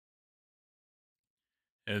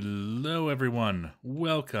Hello, everyone.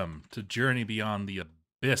 Welcome to Journey Beyond the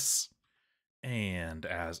Abyss. And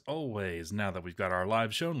as always, now that we've got our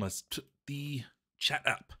live shown, let's put the chat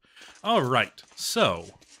up. All right, so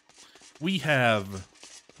we have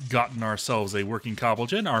gotten ourselves a working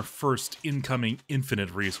cobblegen, our first incoming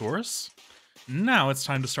infinite resource. Now it's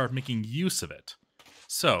time to start making use of it.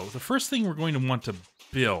 So the first thing we're going to want to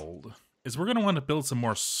build is we're going to want to build some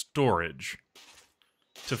more storage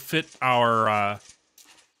to fit our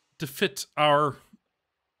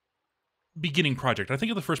beginning project. I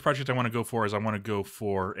think the first project I want to go for is I want to go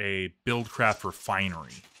for a Buildcraft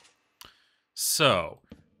refinery. So,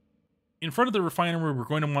 in front of the refinery, we're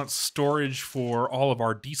going to want storage for all of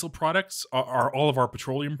our diesel products, all of our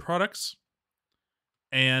petroleum products,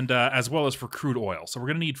 and as well as for crude oil. So we're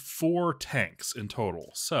going to need 4 tanks in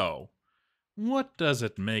total. So, what does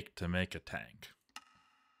it make to make a tank?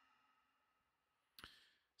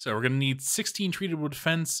 So we're going to need 16 treated wood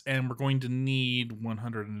fence, and we're going to need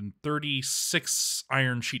 136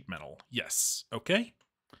 iron sheet metal. Yes, okay.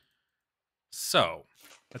 So,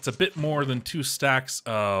 that's a bit more than 2 stacks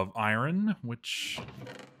of iron, which...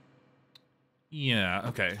 yeah,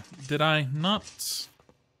 okay. Did I not...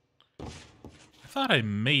 I thought I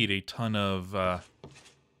made a ton of... oh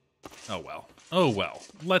well. Oh well.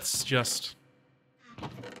 Let's just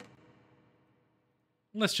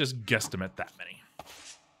guesstimate that many.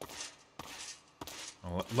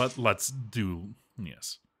 Let's do,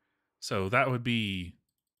 yes. So that would be,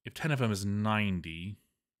 if 10 of them is 90,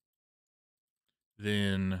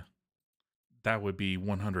 then that would be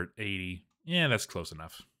 180. Yeah, that's close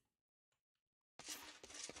enough.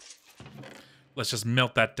 Let's just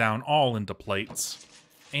melt that down all into plates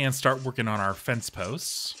and start working on our fence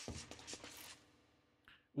posts,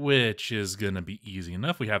 which is going to be easy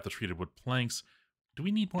enough. We have the treated wood planks. Do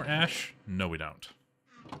we need more ash? No, we don't.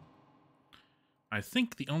 I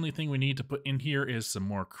think the only thing we need to put in here is some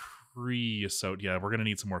more creosote. Yeah, we're going to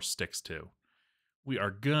need some more sticks too. We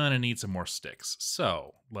are going to need some more sticks.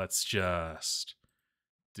 So let's just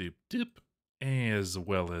doop as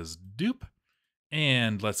well as doop.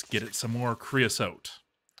 And let's get it some more creosote.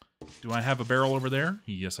 Do I have a barrel over there?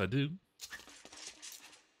 Yes, I do.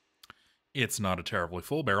 It's not a terribly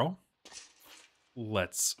full barrel.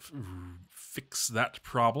 Let's fix that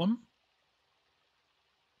problem.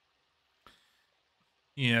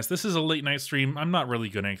 Yes, this is a late night stream. I'm not really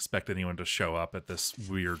going to expect anyone to show up at this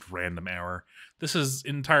weird random hour. This is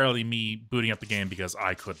entirely me booting up the game because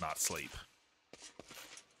I could not sleep.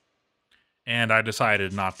 And I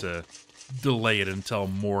decided not to delay it until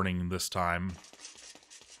morning this time.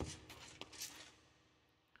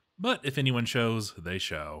 But if anyone shows, they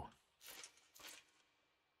show.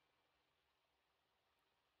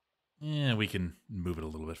 Yeah, we can move it a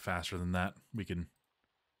little bit faster than that. We can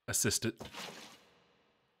assist it.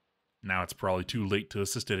 Now it's probably too late to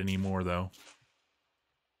assist it anymore, though.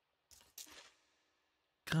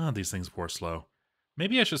 God, these things pour slow.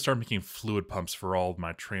 Maybe I should start making fluid pumps for all of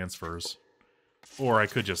my transfers. Or I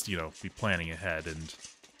could just, you know, be planning ahead and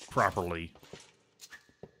properly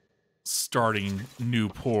starting new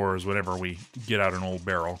pours whenever we get out an old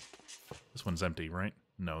barrel. This one's empty, right?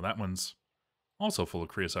 No, that one's also full of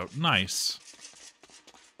creosote. Nice.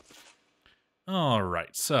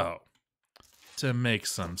 Alright, so... to make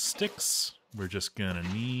some sticks, we're just gonna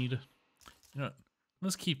need... you know,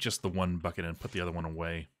 let's keep just the one bucket and put the other one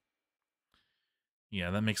away. Yeah,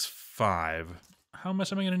 that makes 5. How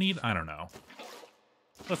much am I gonna need? I don't know.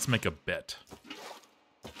 Let's make a bit.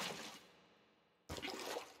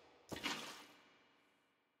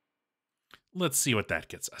 Let's see what that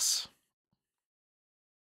gets us.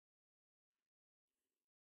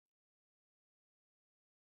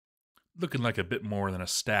 Looking like a bit more than a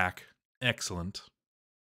stack. Excellent.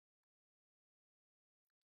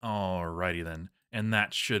 Alrighty then. And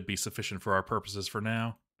that should be sufficient for our purposes for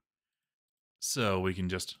now. So we can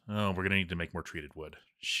just... oh, we're going to need to make more treated wood.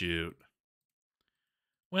 Shoot.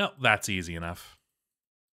 Well, that's easy enough.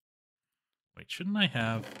 Wait, shouldn't I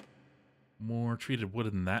have more treated wood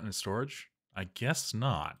than that in storage? I guess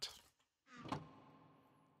not.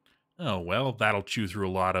 Oh, well, that'll chew through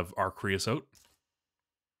a lot of our creosote.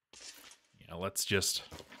 Yeah, let's just...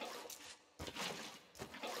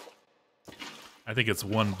 I think it's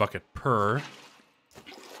 1 bucket per.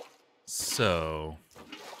 So...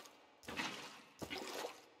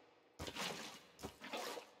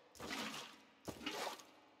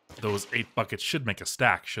 those 8 buckets should make a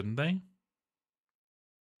stack, shouldn't they?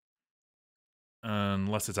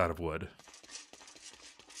 Unless it's out of wood.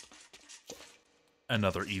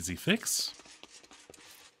 Another easy fix.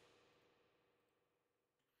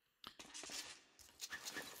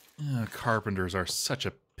 Carpenters are such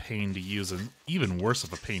a pain to use and even worse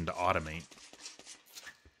of a pain to automate.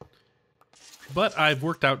 But I've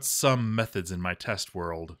worked out some methods in my test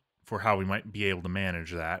world for how we might be able to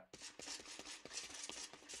manage that.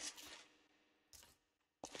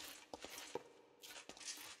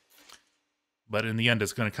 But in the end,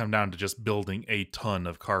 it's going to come down to just building a ton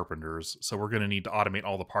of carpenters. So we're going to need to automate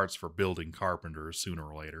all the parts for building carpenters sooner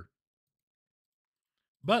or later.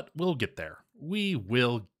 But we'll get there. We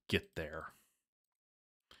will get there.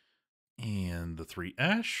 And the 3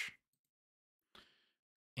 ash.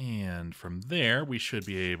 And from there, we should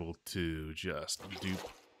be able to just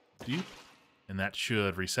dupe. And that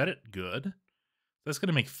should reset it. Good. That's going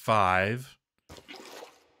to make 5,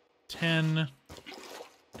 10,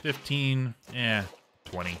 15,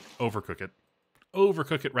 20. Overcook it.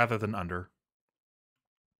 Overcook it rather than under.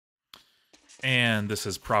 And this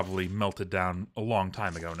is probably melted down a long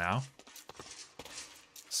time ago now.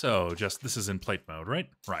 So just, this is in plate mode, right?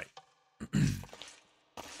 Right.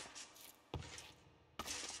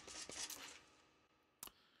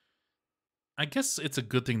 I guess it's a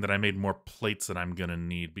good thing that I made more plates than I'm going to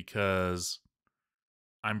need, because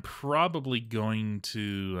I'm probably going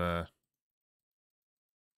to...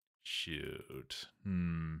 shoot.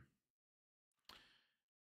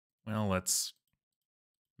 Well, let's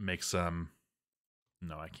make some...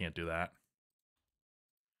 No, I can't do that.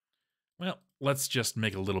 Well, let's just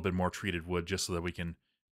make a little bit more treated wood just so that we can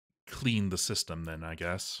clean the system then, I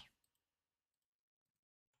guess.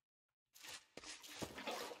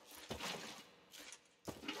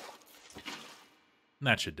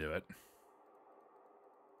 That should do it.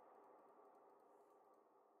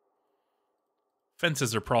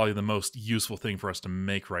 Fences are probably the most useful thing for us to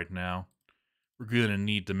make right now. We're going to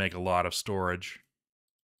need to make a lot of storage.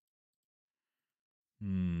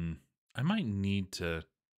 I might need to...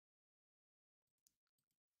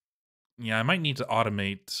 Yeah, I might need to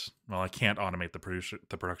automate... Well, I can't automate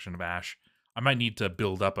the production of ash. I might need to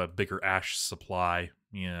build up a bigger ash supply.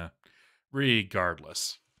 Yeah.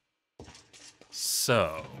 Regardless.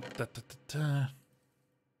 So...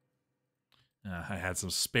 I had some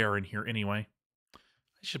spare in here anyway.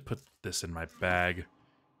 I should put this in my bag.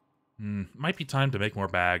 Might be time to make more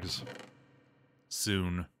bags.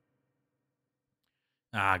 Soon.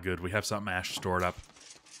 Ah, good. We have some ash stored up.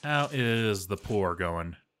 How is the pour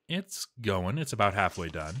going? It's going. It's about halfway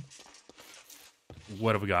done.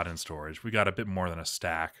 What have we got in storage? We got a bit more than a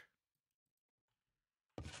stack.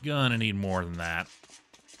 Gonna need more than that.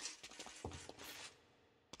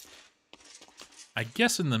 I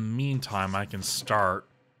guess in the meantime, I can start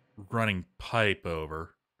running pipe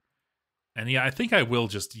over. And yeah, I think I will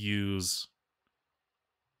just use...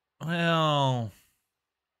 Well...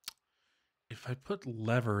 If I put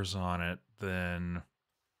levers on it, then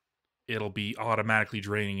it'll be automatically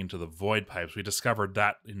draining into the void pipes. We discovered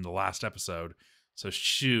that in the last episode. So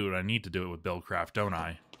shoot, I need to do it with Buildcraft, don't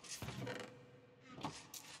I?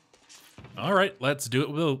 Alright, let's do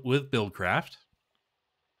it with Buildcraft.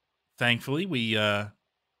 Thankfully, we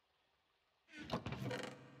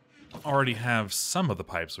already have some of the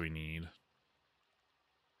pipes we need.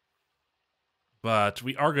 But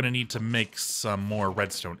we are going to need to make some more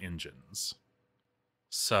redstone engines.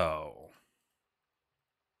 So...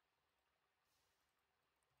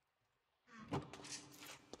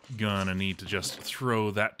 Gonna need to just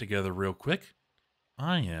throw that together real quick.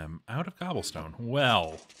 I am out of cobblestone.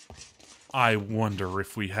 Well, I wonder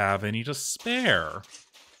if we have any to spare.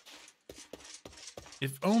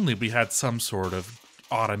 If only we had some sort of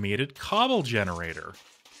automated cobble generator.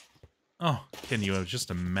 Oh, can you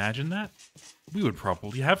just imagine that? We would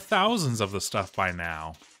probably have thousands of the stuff by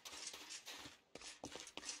now.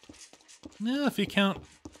 Yeah, if you count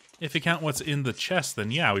what's in the chest,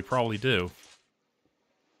 then yeah, we probably do.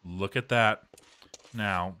 Look at that.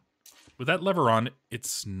 Now, with that lever on,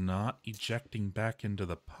 it's not ejecting back into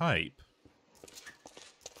the pipe.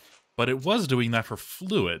 But it was doing that for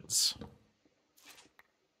fluids.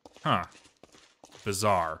 Huh.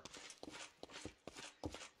 Bizarre.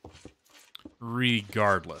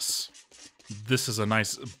 Regardless, this is a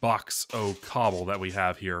nice box o' cobble that we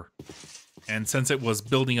have here. And since it was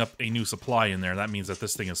building up a new supply in there, that means that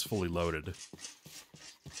this thing is fully loaded.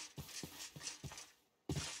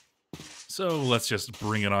 So let's just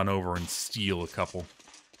bring it on over and steal a couple.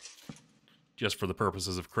 Just for the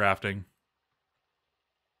purposes of crafting.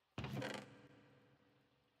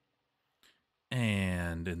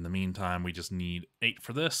 And in the meantime, we just need 8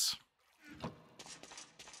 for this.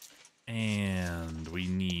 And we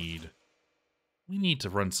need to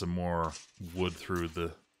run some more wood through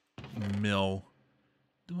the mill.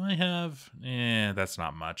 Do I have... that's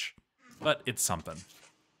not much. But it's something.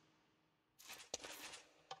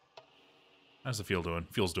 How's the fuel doing?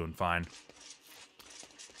 Fuel's doing fine.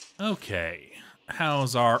 Okay.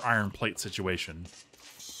 How's our iron plate situation?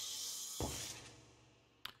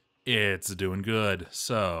 It's doing good.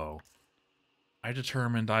 So, I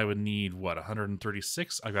determined I would need, what,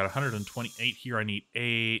 136? I got 128 here. I need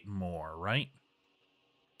 8 more, right?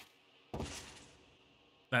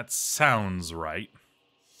 That sounds right.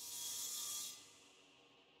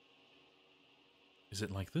 Is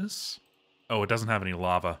it like this? Oh, it doesn't have any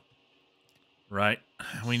lava. Right.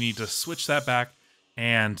 We need to switch that back.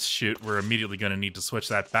 And shoot, we're immediately going to need to switch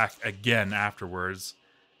that back again afterwards.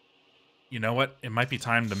 You know what? It might be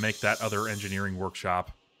time to make that other engineering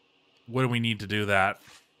workshop. What do we need to do that?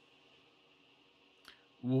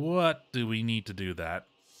 What do we need to do that?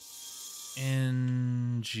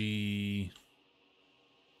 NG...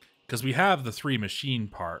 Because we have the 3 machine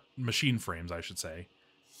frames, I should say.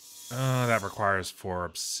 That requires 4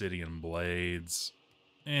 obsidian blades.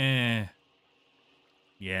 Yeah,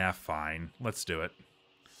 fine. Let's do it.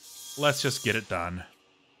 Let's just get it done.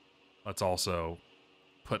 Let's also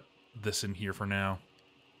put this in here for now.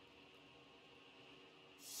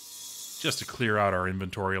 Just to clear out our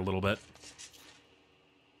inventory a little bit.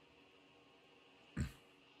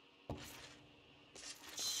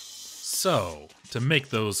 So, to make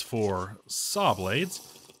those 4 saw blades,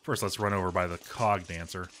 first let's run over by the cog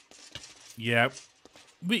dancer. Yeah,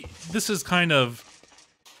 this is kind of...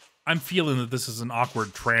 I'm feeling that this is an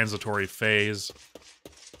awkward transitory phase.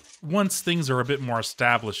 Once things are a bit more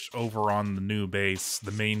established over on the new base,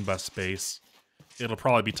 the main bus base, it'll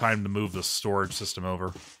probably be time to move the storage system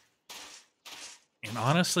over. And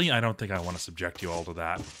honestly, I don't think I want to subject you all to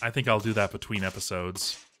that. I think I'll do that between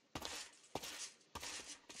episodes.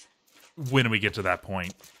 When we get to that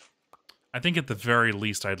point. I think at the very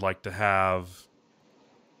least I'd like to have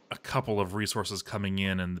a couple of resources coming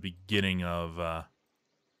in the beginning of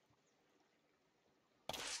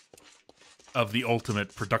the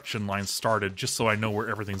ultimate production line started, just so I know where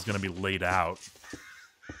everything's going to be laid out.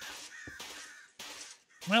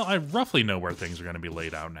 Well, I roughly know where things are going to be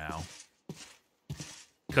laid out now.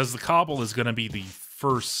 Because the cobble is going to be the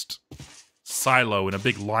first silo in a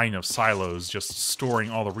big line of silos, just storing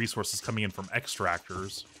all the resources coming in from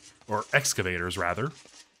extractors, or excavators, rather.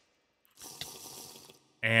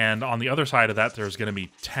 And on the other side of that, there's going to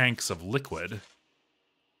be tanks of liquid.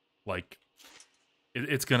 Like,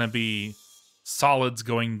 it's going to be solids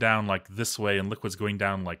going down like this way and liquids going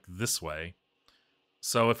down like this way.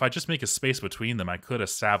 So if I just make a space between them, I could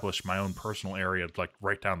establish my own personal area, like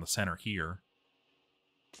right down the center here.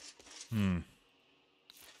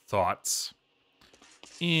 Thoughts?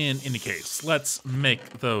 In any case, let's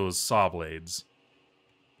make those saw blades.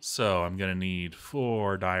 So I'm going to need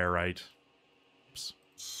 4 diorite. Oops.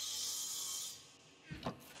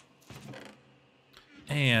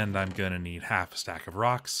 And I'm going to need half a stack of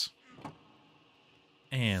rocks.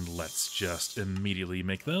 And let's just immediately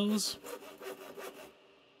make those.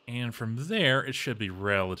 And from there, it should be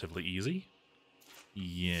relatively easy.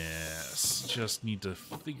 Yes, just need to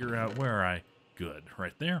figure out where I... Good,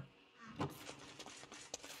 right there.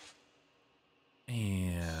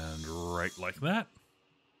 And right like that.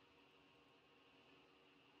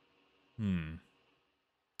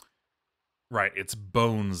 Right, it's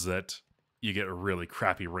bones that you get a really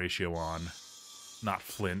crappy ratio on, not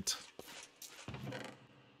flint.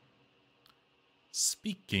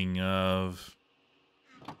 Speaking of...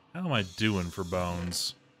 How am I doing for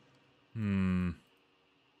bones?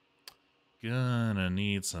 Gonna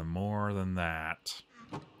need some more than that.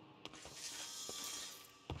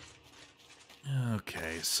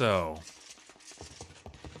 Okay, so...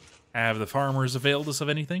 Have the farmers availed us of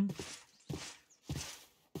anything?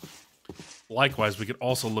 Likewise, we could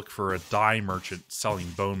also look for a dye merchant selling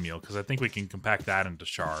bone meal, because I think we can compact that into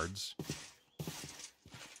shards.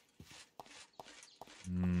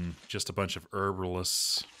 Just a bunch of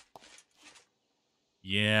herbalists.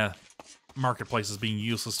 Yeah, marketplace is being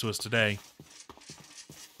useless to us today.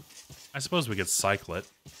 I suppose we could cycle it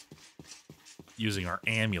using our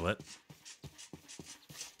amulet.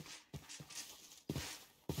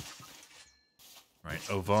 Right,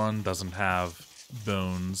 Ovon doesn't have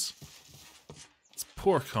bones. It's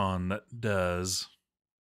Porkon that does.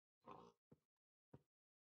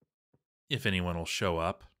 If anyone will show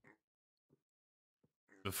up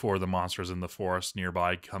before the monsters in the forest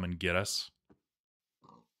nearby come and get us.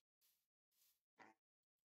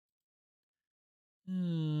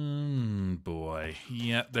 Boy.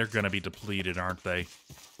 Yeah, they're gonna be depleted, aren't they?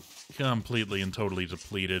 Completely and totally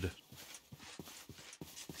depleted.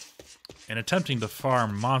 And attempting to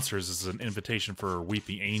farm monsters is an invitation for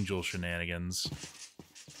Weeping Angel shenanigans.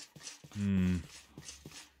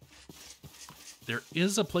 There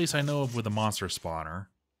is a place I know of with a monster spawner.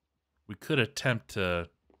 We could attempt to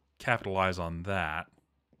capitalize on that.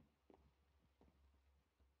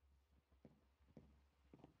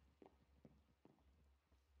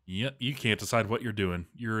 Yep, you can't decide what you're doing.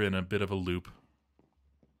 You're in a bit of a loop.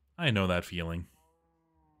 I know that feeling.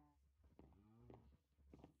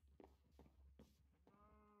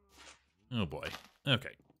 Oh boy. Okay.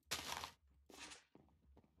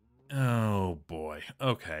 Oh boy.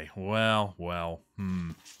 Okay. Well.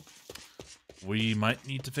 We might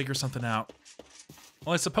need to figure something out.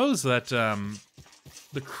 Well, I suppose that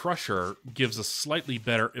the crusher gives a slightly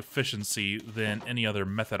better efficiency than any other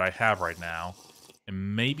method I have right now.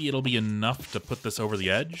 And maybe it'll be enough to put this over the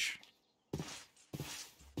edge?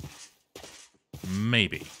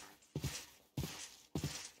 Maybe.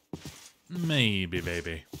 Maybe,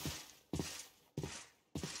 baby.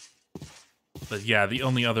 But yeah, the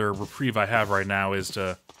only other reprieve I have right now is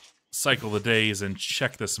to cycle the days and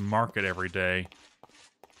check this market every day.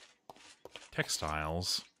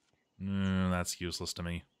 Textiles? That's useless to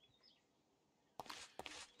me.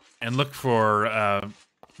 And look for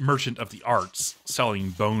Merchant of the Arts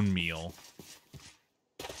selling bone meal.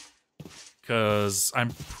 Because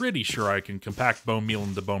I'm pretty sure I can compact bone meal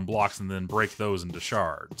into bone blocks and then break those into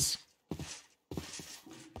shards.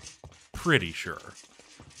 Pretty sure.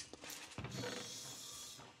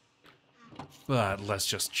 But let's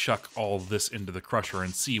just chuck all this into the crusher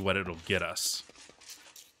and see what it'll get us.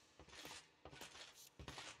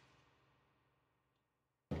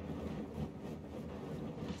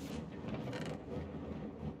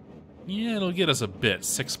 Yeah, it'll get us a bit.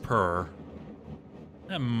 6 per.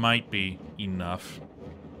 That might be enough.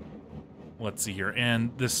 Let's see here.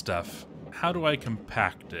 And this stuff. How do I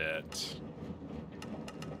compact it?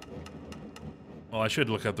 Well, I should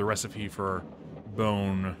look up the recipe for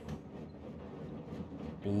bone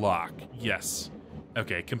block. Yes.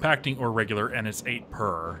 Okay, compacting or regular, and it's 8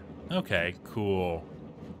 per. Okay, cool.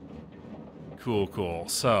 Cool.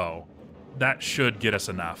 So, that should get us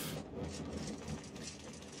enough.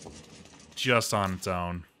 Just on its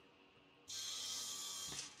own.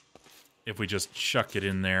 If we just chuck it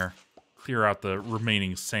in there, clear out the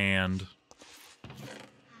remaining sand.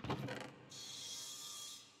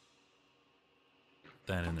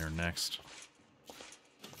 That in there next.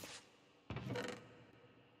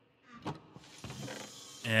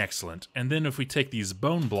 Excellent. And then if we take these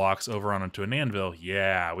bone blocks over onto an anvil,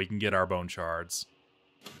 yeah, we can get our bone shards.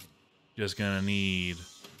 Just gonna need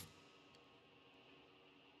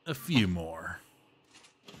a few more.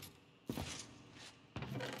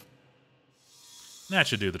 That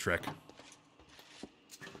should do the trick.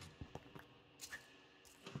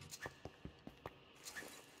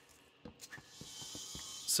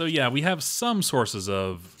 So yeah, we have some sources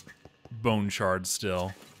of bone shards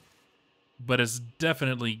still, but it's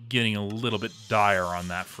definitely getting a little bit dire on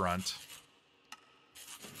that front.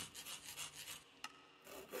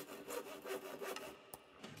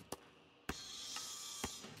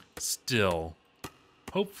 Still,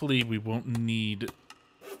 hopefully we won't need...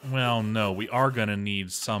 Well, no, we are going to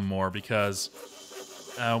need some more because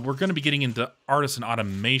we're going to be getting into artisan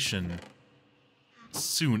automation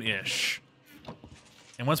soon-ish.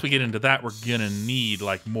 And once we get into that, we're going to need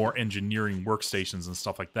like more engineering workstations and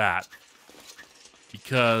stuff like that.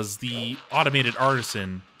 Because the automated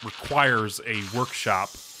artisan requires a workshop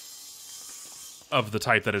of the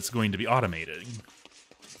type that it's going to be automating.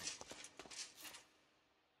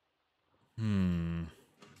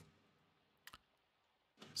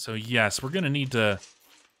 So yes, we're gonna need to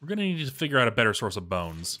figure out a better source of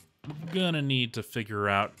bones. We're gonna need to figure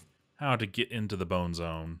out how to get into the bone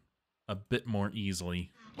zone a bit more easily.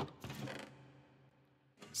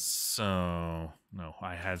 So no,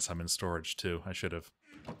 I had some in storage too. I should have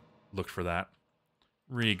looked for that.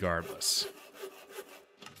 Regardless.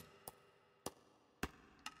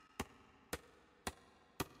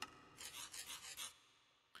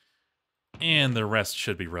 And the rest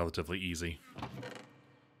should be relatively easy.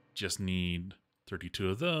 Just need 32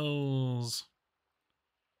 of those.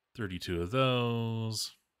 32 of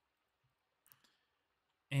those.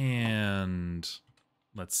 And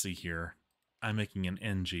let's see here. I'm making an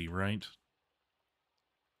NG, right?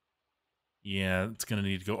 Yeah, it's going to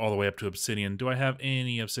need to go all the way up to obsidian. Do I have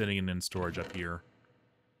any obsidian in storage up here?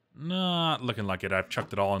 Not looking like it. I've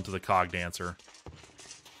chucked it all into the Cog Dancer.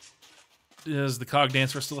 Does the Cog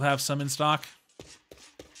Dancer still have some in stock?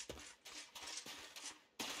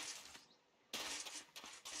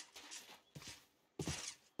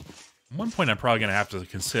 At one point, I'm probably going to have to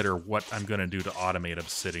consider what I'm going to do to automate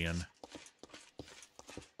obsidian.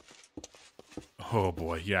 Oh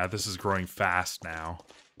boy, yeah, this is growing fast now.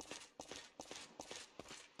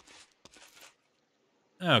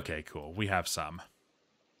 Okay, cool. We have some.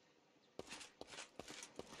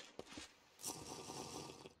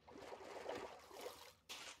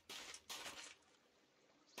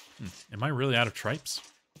 Am I really out of tripes?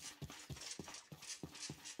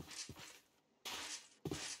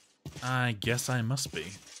 I guess I must be.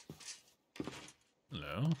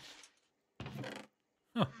 Hello?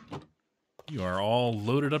 Huh. You are all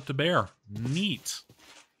loaded up to bear. Neat.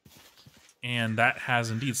 And that has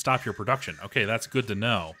indeed stopped your production. Okay, that's good to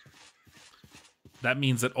know. That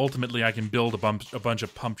means that ultimately I can build a bunch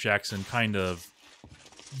of pump jacks and kind of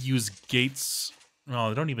use gates.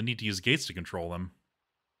 Well, I don't even need to use gates to control them.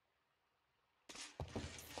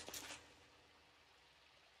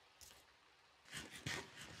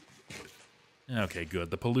 Okay,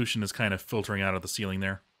 good. The pollution is kind of filtering out of the ceiling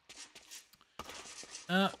there.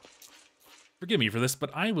 Forgive me for this, but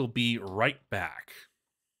I will be right back.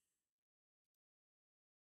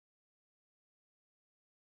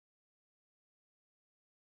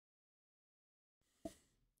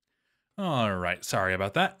 All right, sorry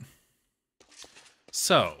about that.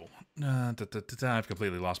 So, I've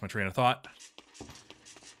completely lost my train of thought.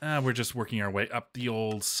 We're just working our way up the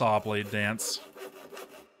old saw blade dance,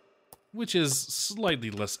 which is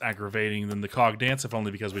slightly less aggravating than the cog dance, if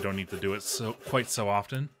only because we don't need to do it quite so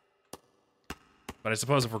often. But I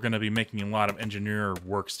suppose if we're going to be making a lot of engineer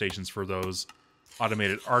workstations for those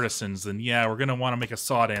automated artisans, then yeah, we're going to want to make a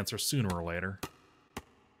saw dancer sooner or later.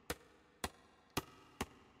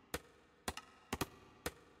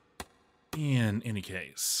 In any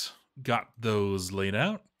case, got those laid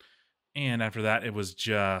out. And after that, it was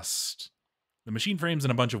just the machine frames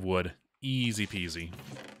and a bunch of wood. Easy peasy.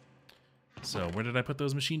 So where did I put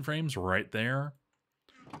those machine frames? Right there.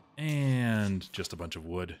 And just a bunch of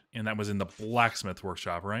wood. And that was in the blacksmith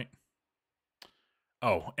workshop, right?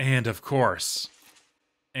 Oh, and of course.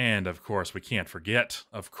 And of course, we can't forget.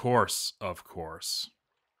 Of course.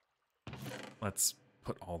 Let's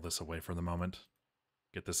put all this away for the moment.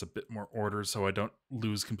 Get this a bit more ordered so I don't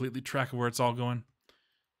lose completely track of where it's all going.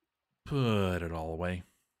 Put it all away.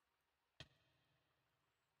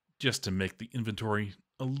 Just to make the inventory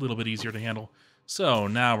a little bit easier to handle. So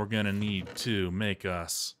now we're going to need to make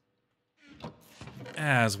us,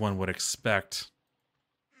 as one would expect,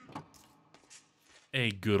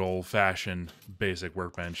 a good old-fashioned basic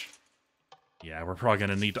workbench. Yeah, we're probably going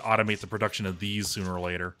to need to automate the production of these sooner or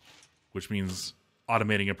later, which means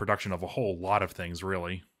automating a production of a whole lot of things,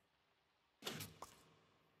 really.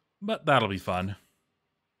 But that'll be fun.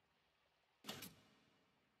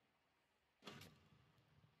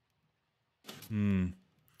 And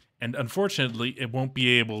unfortunately, it won't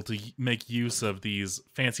be able to make use of these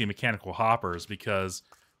fancy mechanical hoppers because,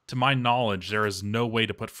 to my knowledge, there is no way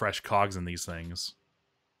to put fresh cogs in these things.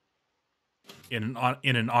 In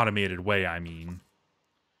an automated way, I mean.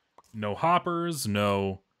 No hoppers,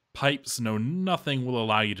 no pipes, no nothing will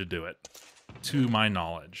allow you to do it, to my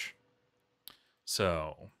knowledge.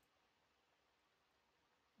 So,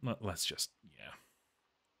 let's just,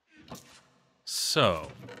 yeah.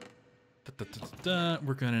 So,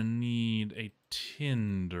 we're gonna need a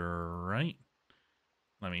tinder, right?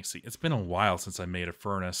 Let me see. It's been a while since I made a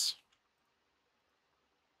furnace.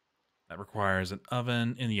 That requires an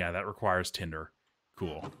oven, and yeah, that requires tinder.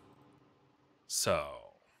 Cool. So,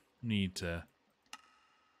 need to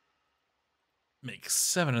make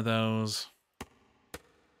 7 of those.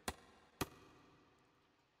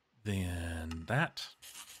 Then that.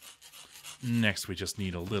 Next, we just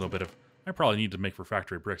need a little bit of... I probably need to make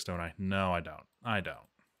refractory bricks, don't I? No, I don't. I don't.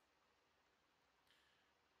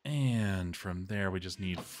 And from there, we just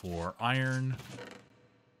need 4 iron.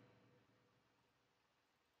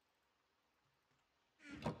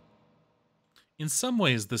 In some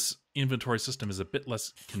ways, this inventory system is a bit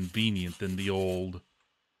less convenient than the old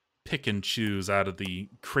pick and choose out of the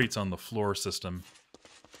crates on the floor system.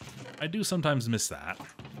 I do sometimes miss that.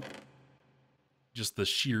 Just the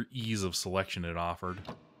sheer ease of selection it offered.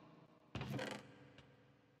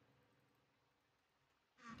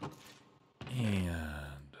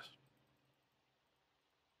 And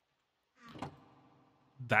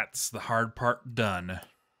that's the hard part done.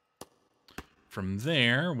 From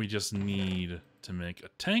there, we just need to make a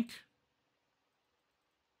tank.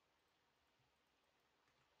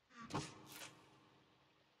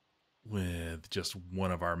 With just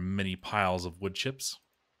one of our many piles of wood chips.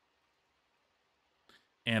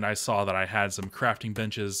 And I saw that I had some crafting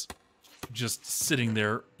benches just sitting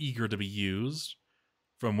there eager to be used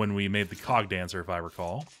from when we made the cog dancer, if I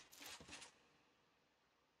recall.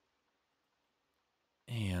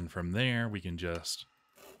 And from there, we can just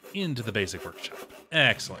into the basic workshop.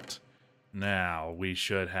 Excellent. Now we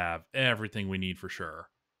should have everything we need for sure.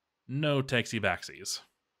 No taxi backsies.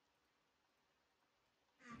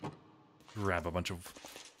 Grab a bunch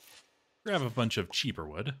of cheaper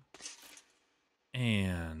wood.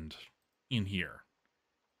 And in here.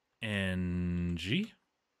 NG.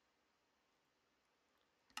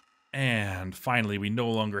 And finally, we no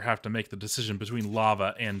longer have to make the decision between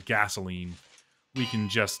lava and gasoline. We can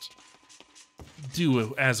just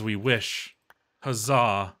do as we wish.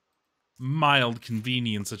 Huzzah. Mild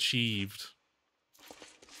convenience achieved.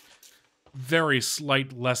 Very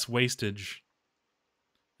slight less wastage.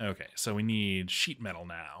 Okay, so we need sheet metal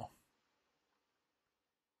now.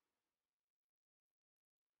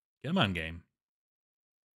 Come on, game.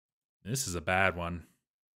 This is a bad one.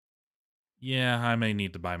 Yeah, I may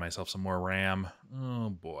need to buy myself some more RAM. Oh,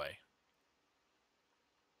 boy.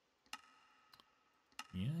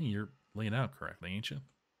 Yeah, you're laying out correctly, ain't you?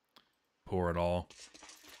 Pour it all.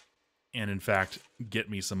 And in fact, get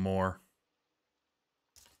me some more.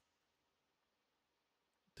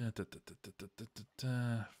 Flint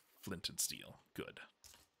and steel. Good.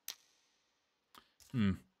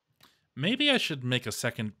 Maybe I should make a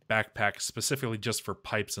second backpack specifically just for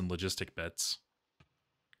pipes and logistic bits.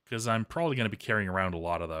 Because I'm probably going to be carrying around a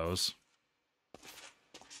lot of those.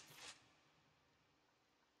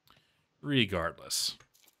 Regardless.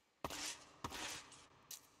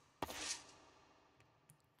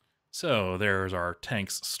 So there's our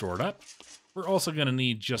tanks stored up. We're also going to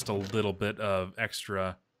need just a little bit of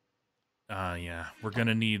extra... yeah, we're going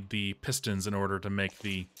to need the pistons in order to make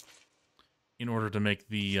the...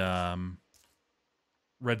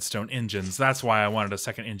 redstone engines. That's why I wanted a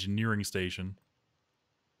second engineering station.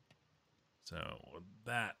 So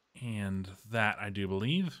that and that, I do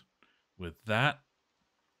believe. With that...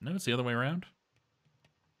 No, it's the other way around.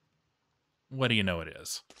 What do you know it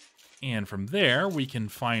is? And from there, we can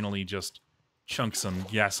finally just chunk some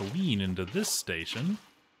gasoline into this station.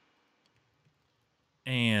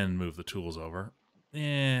 And move the tools over.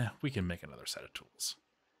 We can make another set of tools.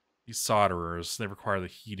 These solderers, they require the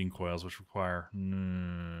heating coils, which require...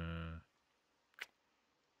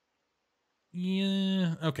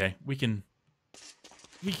 Yeah, okay. We can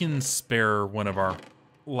spare one of our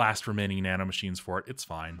last remaining nanomachines for it. It's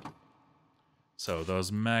fine. So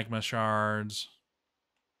those magma shards...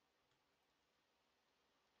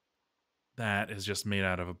 That is just made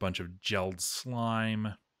out of a bunch of gelled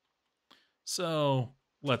slime. So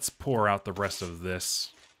let's pour out the rest of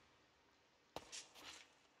this.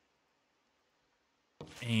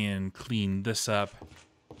 And clean this up.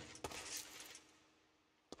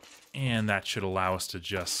 And that should allow us to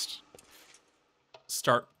just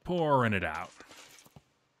start pouring it out.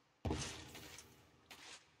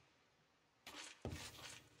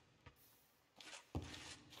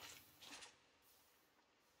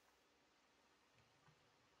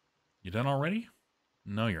 You done already?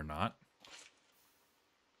 No, you're not.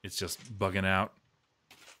 It's just bugging out.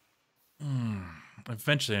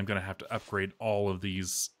 Eventually, I'm going to have to upgrade all of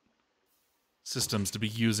these systems to be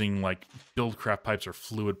using, like, Buildcraft pipes or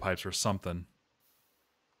fluid pipes or something.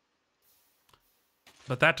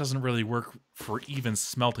 But that doesn't really work for even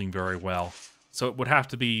smelting very well. So it would have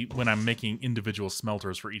to be when I'm making individual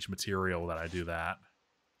smelters for each material that I do that.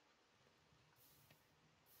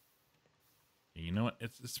 You know what?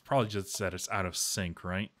 It's probably just that it's out of sync,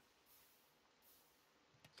 right?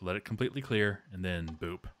 So let it completely clear, and then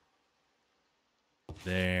boop.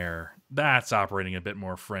 There. That's operating a bit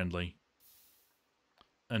more friendly.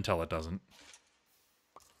 Until it doesn't.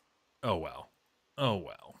 Oh well. Oh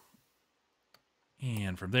well.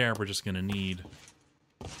 And from there, we're just going to need...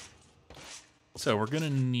 So we're going to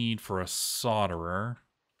need for a solderer...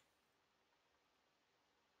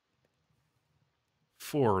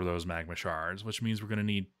 4 of those magma shards, which means we're going to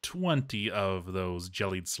need 20 of those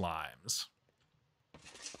jellied slimes.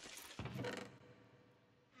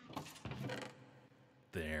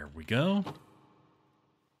 There we go.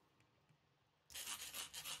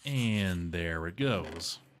 And there it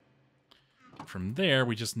goes. From there,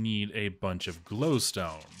 we just need a bunch of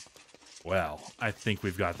glowstone. Well, I think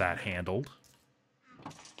we've got that handled.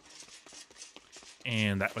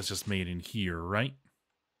 And that was just made in here, right?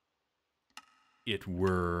 It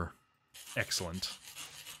were excellent.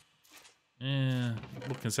 We'll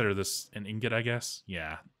consider this an ingot, I guess.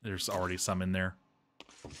 Yeah, there's already some in there.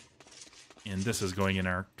 And this is going in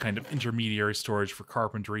our kind of intermediary storage for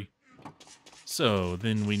carpentry. So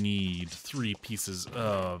then we need 3 pieces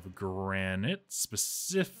of granite,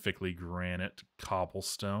 specifically granite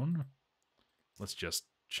cobblestone. Let's just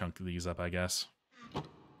chunk these up, I guess.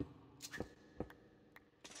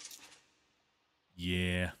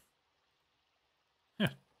 Yeah.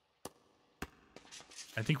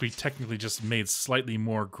 I think we technically just made slightly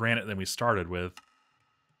more granite than we started with.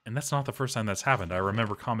 And that's not the first time that's happened. I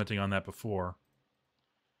remember commenting on that before.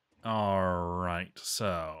 Alright,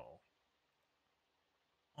 so...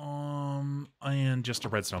 and just a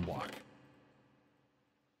redstone block.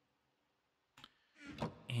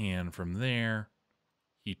 And from there,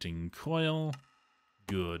 heating coil.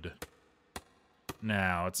 Good.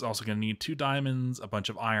 Now, it's also going to need 2 diamonds, a bunch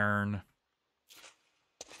of iron.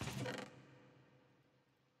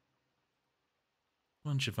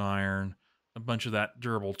 Bunch of iron, a bunch of that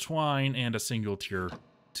durable twine, and a single tier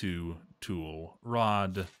 2 tool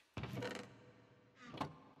rod.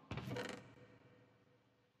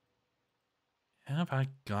 Have I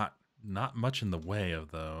got not much in the way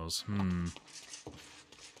of those?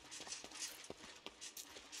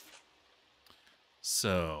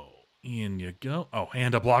 So, in you go. Oh,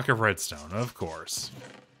 and a block of redstone, of course.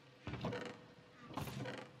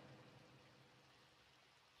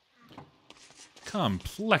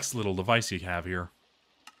 Complex little device you have here.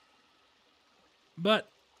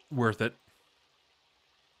 But, worth it.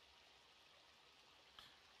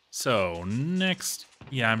 So, next,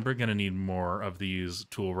 yeah, I'm going to need more of these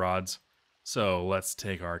tool rods. So, let's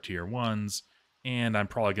take our tier 1s, and I'm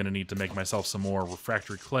probably going to need to make myself some more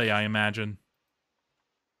refractory clay, I imagine.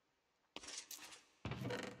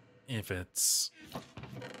 If it's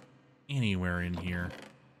anywhere in here.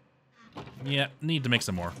 Yeah, need to make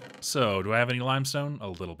some more. So, do I have any limestone? A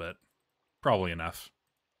little bit. Probably enough.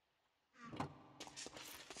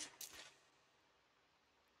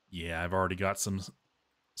 Yeah, I've already got some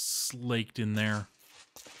slaked in there.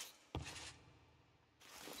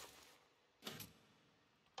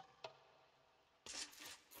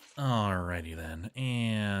 Alrighty then.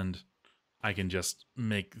 And I can just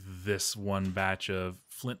make this one batch of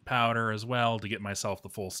flint powder as well to get myself the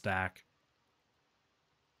full stack.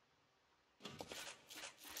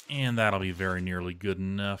 And that'll be very nearly good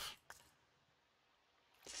enough.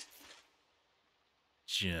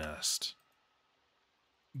 Just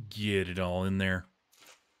get it all in there.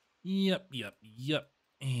 Yep.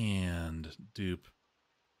 And dupe.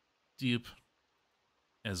 Dupe.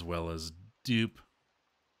 As well as dupe.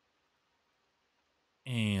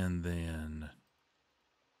 And then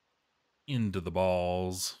into the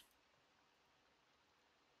balls.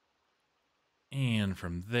 And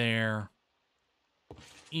from there,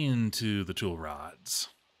 into the tool rods.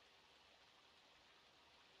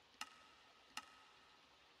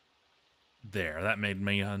 There, that made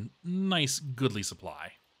me a nice, goodly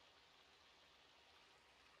supply.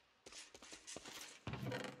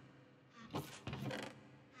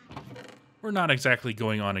 We're not exactly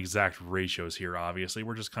going on exact ratios here, obviously.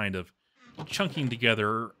 We're just kind of chunking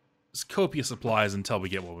together copious supplies until we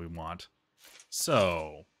get what we want.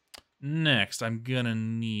 So, next, I'm gonna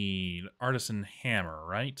need artisan hammer,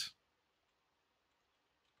 right?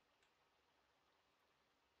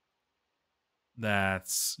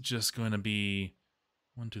 That's just going to be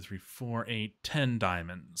 1, 2, 3, 4, 8, 10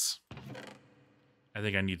 diamonds. I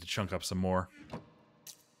think I need to chunk up some more.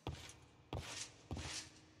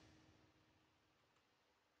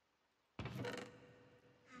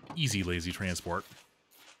 Easy, lazy transport.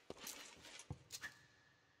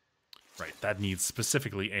 Right, that needs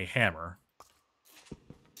specifically a hammer.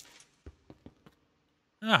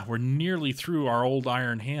 Ah, we're nearly through our old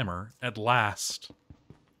iron hammer, at last.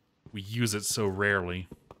 We use it so rarely.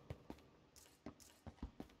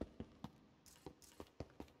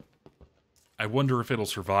 I wonder if it'll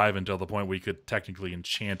survive until the point we could technically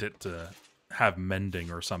enchant it to have mending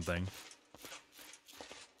or something.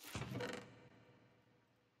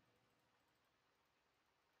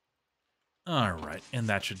 Alright, and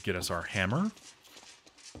that should get us our hammer.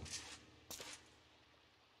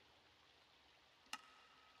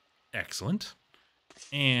 Excellent.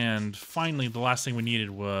 And finally, the last thing we needed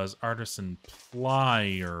was artisan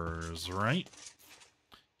pliers, right?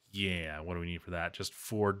 Yeah, what do we need for that? Just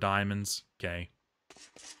 4 diamonds? Okay.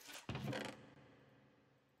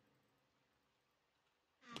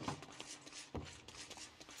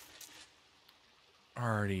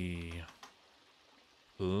 Already.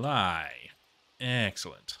 Ply.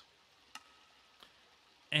 Excellent.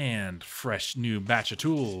 And fresh new batch of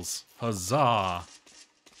tools. Huzzah!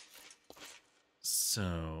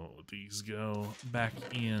 So, these go back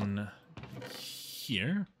in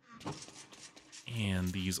here. And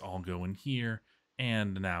these all go in here.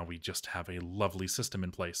 And now we just have a lovely system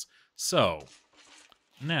in place. So,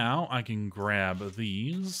 now I can grab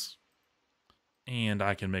these. And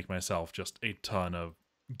I can make myself just a ton of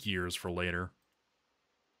gears for later.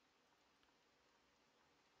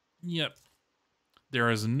 Yep. There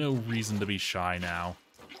is no reason to be shy now.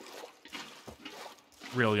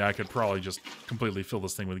 really, I could probably just completely fill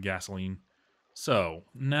this thing with gasoline. So,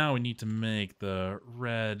 now we need to make the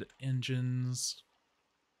red engines.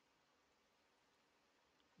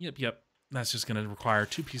 Yep. That's just going to require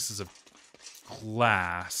 2 pieces of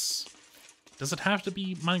glass. Does it have to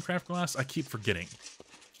be Minecraft glass? I keep forgetting.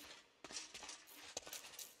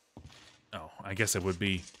 Oh, I guess it would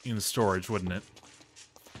be in the storage, wouldn't it?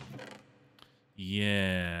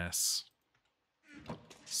 Yes.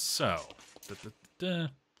 So,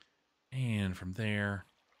 and from there,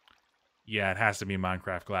 yeah, it has to be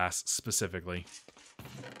Minecraft glass specifically.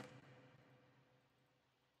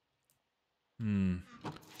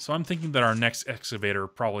 So I'm thinking that our next excavator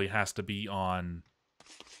probably has to be on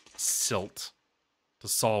silt to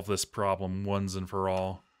solve this problem once and for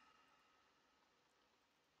all.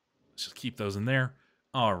 Let's just keep those in there.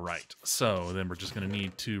 All right, so then we're just going to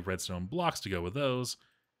need 2 redstone blocks to go with those.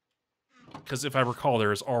 Because if I recall,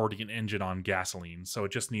 there is already an engine on gasoline, so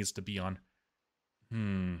it just needs to be on...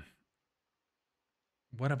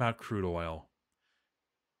 What about crude oil?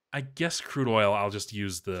 I guess crude oil, I'll just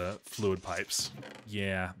use the fluid pipes.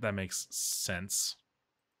 Yeah, that makes sense.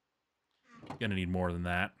 Gonna need more than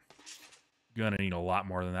that. Gonna need a lot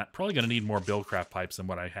more than that. Probably gonna need more Buildcraft pipes than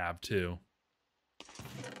what I have, too.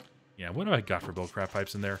 Yeah, what have I got for Buildcraft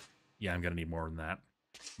pipes in there? Yeah, I'm gonna need more than that.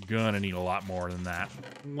 Gonna need a lot more than that.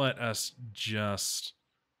 Let us just...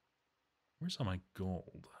 Where's all my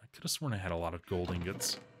gold? I could have sworn I had a lot of gold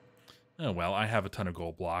ingots. Oh well, I have a ton of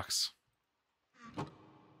gold blocks.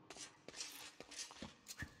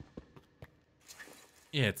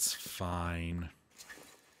 It's fine.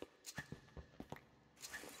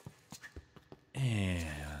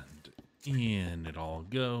 And in it all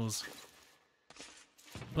goes.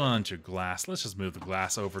 Bunch of glass. Let's just move the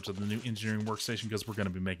glass over to the new engineering workstation because we're going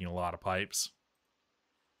to be making a lot of pipes.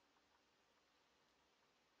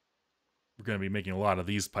 We're going to be making a lot of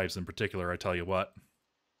these pipes in particular, I tell you what.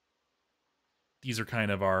 These are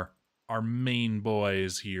kind of our main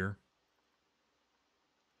boys here.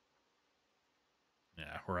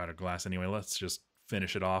 Yeah, we're out of glass anyway. Let's just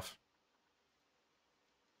finish it off.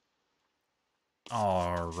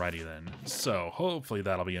 Alrighty then. So, hopefully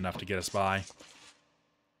that'll be enough to get us by.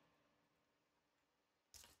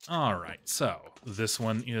 Alright, so this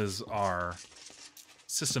one is our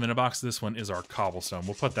system in a box. This one is our cobblestone.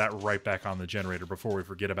 We'll put that right back on the generator before we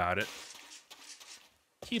forget about it.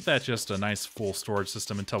 Keep that just a nice full storage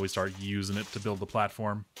system until we start using it to build the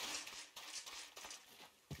platform.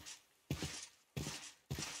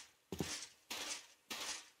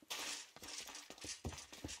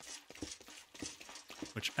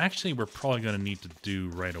 Which actually we're probably going to need to do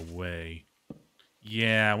right away.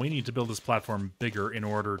 Yeah, we need to build this platform bigger in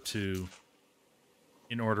order to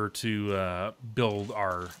build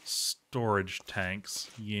our storage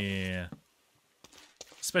tanks. Yeah.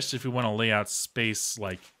 Especially if we want to lay out space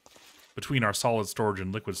like between our solid storage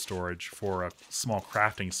and liquid storage for a small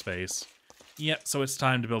crafting space. Yep, so it's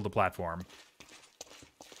time to build a platform.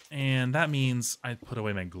 And that means I put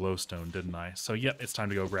away my glowstone, didn't I? So yep, it's time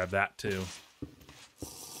to go grab that too.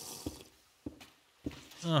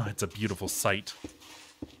 Oh, it's a beautiful sight.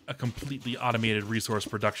 A completely automated resource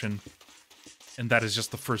production. And that is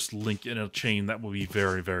just the first link in a chain that will be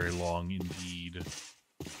very, very long indeed.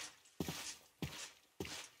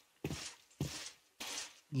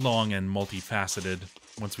 Long and multifaceted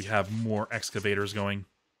once we have more excavators going.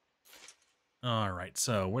 Alright,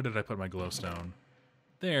 so where did I put my glowstone?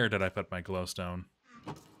 There did I put my glowstone.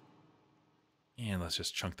 And let's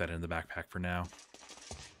just chunk that in the backpack for now.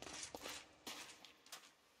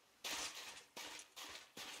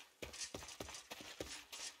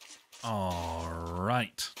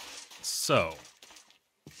 Alright, so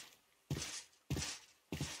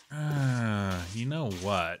you know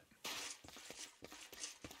what?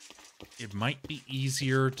 It might be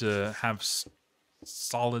easier to have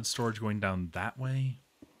solid storage going down that way.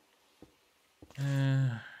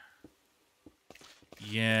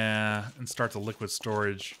 Yeah, and start the liquid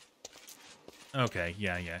storage. Okay,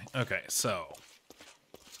 yeah. Okay, so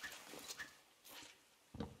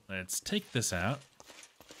let's take this out.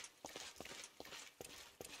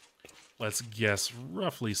 Let's guess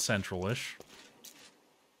roughly central-ish.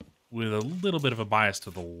 With a little bit of a bias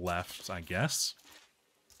to the left, I guess.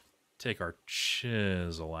 Take our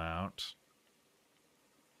chisel out.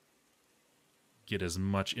 Get as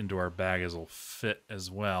much into our bag as will fit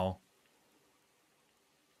as well.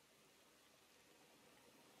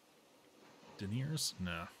 Deniers?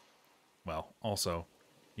 No. Well, also,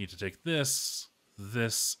 need to take this,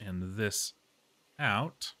 and this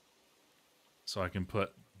out. So I can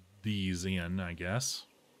put these in, I guess.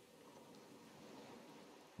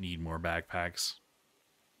 Need more backpacks.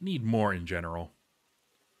 Need more in general.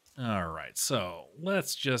 All right, so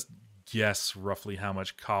let's just guess roughly how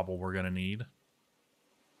much cobble we're going to need.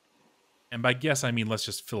 And by guess, I mean let's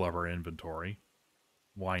just fill up our inventory.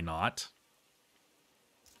 Why not?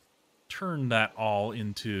 Turn that all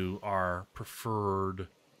into our preferred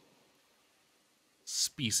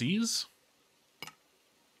species.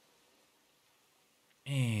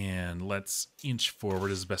 And let's inch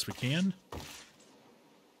forward as best we can.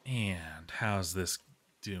 And how's this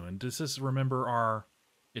doing? Does this remember our...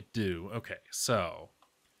 It do. Okay, so...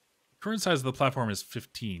 Current size of the platform is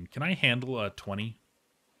 15. Can I handle a 20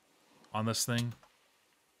 on this thing?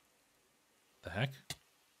 The heck?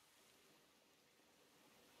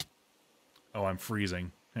 Oh, I'm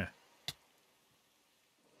freezing. Heh.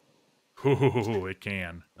 Ooh, it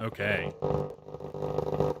can. Okay.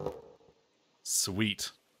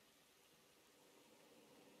 Sweet.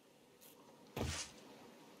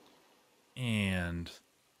 And...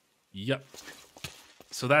 Yep.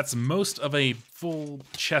 So that's most of a full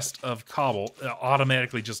chest of cobble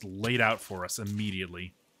automatically just laid out for us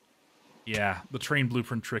immediately. Yeah, the train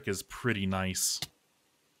blueprint trick is pretty nice.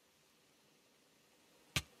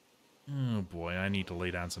 Oh boy, I need to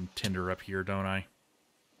lay down some tinder up here, don't I?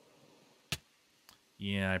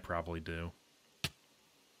 Yeah, I probably do.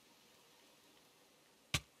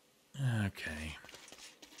 Okay.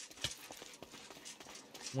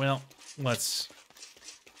 Well, let's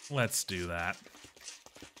do that.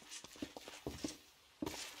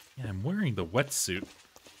 Yeah, I'm wearing the wetsuit.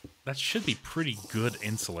 That should be pretty good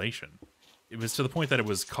insulation. It was to the point that it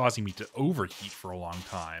was causing me to overheat for a long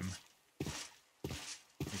time.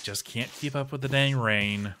 I just can't keep up with the dang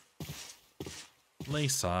rain. Lay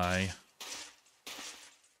sigh.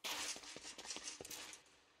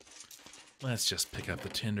 Let's just pick up the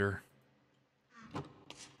tinder.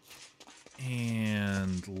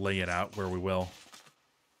 And lay it out where we will.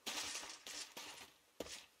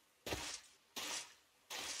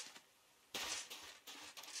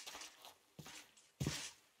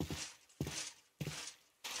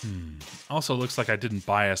 Also looks like I didn't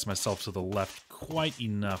bias myself to the left quite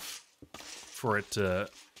enough for it to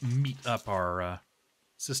meet up our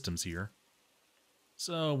systems here.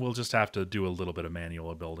 So we'll just have to do a little bit of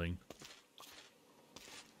manual building.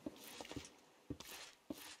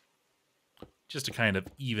 Just to kind of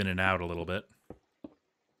even it out a little bit.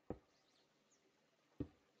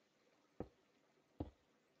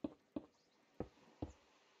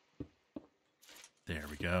 There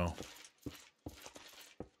we go.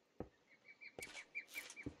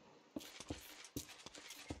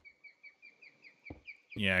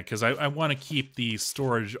 Yeah, because I want to keep the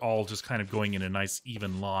storage all just kind of going in a nice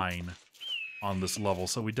even line on this level.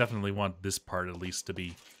 So we definitely want this part at least to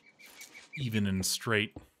be even and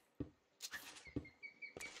straight.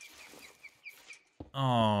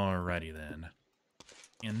 Alrighty then.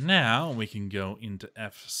 And now we can go into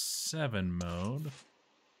F7 mode.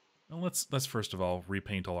 Well, let's first of all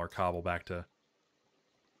repaint all our cobble back to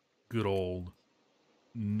good old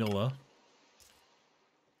Nilla.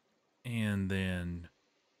 And then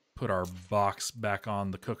put our box back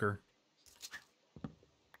on the cooker.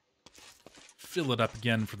 Fill it up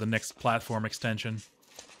again for the next platform extension.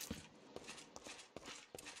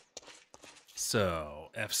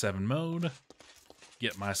 So, F7 mode.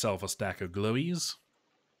 Get myself a stack of glowies.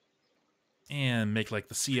 And make like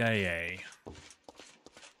the CIA.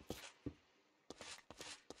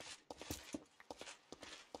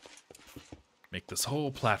 Make this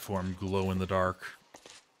whole platform glow in the dark.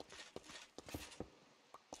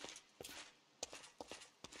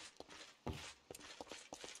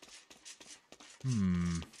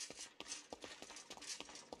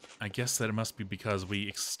 I guess that it must be because we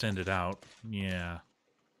extended out. Yeah.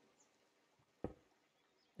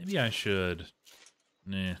 Maybe I should.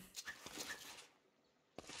 Nah.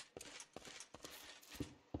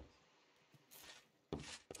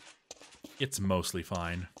 It's mostly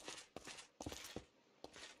fine.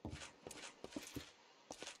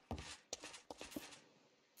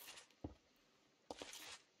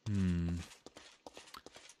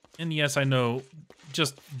 And yes, I know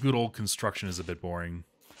just good old construction is a bit boring.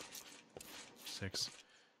 6.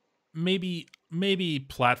 Maybe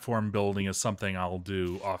platform building is something I'll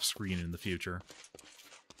do off screen in the future.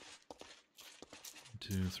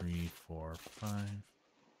 2, 3, 4, 5,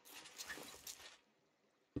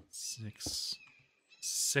 6.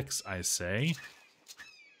 6, I say.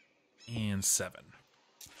 And 7.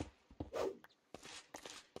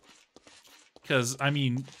 Because, I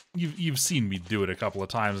mean, you've seen me do it a couple of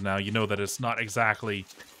times now. You know that it's not exactly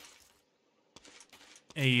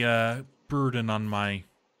a burden on my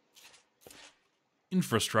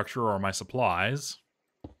infrastructure or my supplies.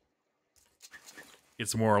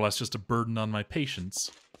 It's more or less just a burden on my patience.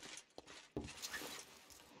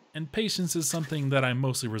 And patience is something that I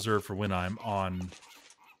mostly reserve for when I'm on...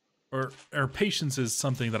 Or patience is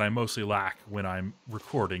something that I mostly lack when I'm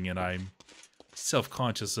recording and I'm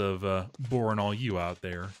self-conscious of boring all you out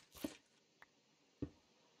there.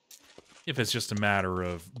 If it's just a matter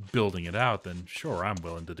of building it out, then sure, I'm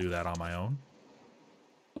willing to do that on my own.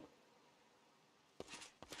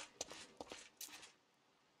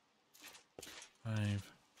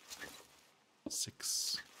 Five,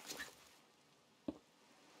 6.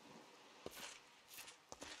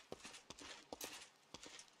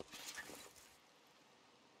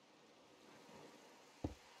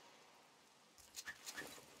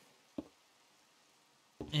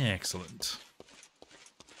 Excellent.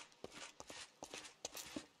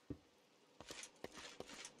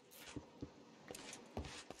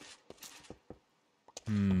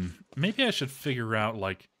 Maybe I should figure out,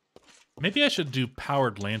 like... Maybe I should do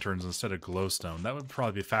powered lanterns instead of glowstone. That would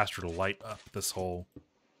probably be faster to light up this whole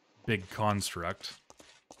big construct.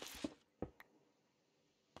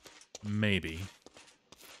 Maybe.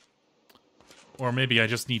 Or maybe I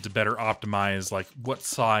just need to better optimize, like, what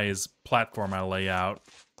size platform I lay out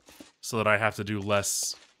so that I have to do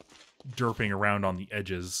less derping around on the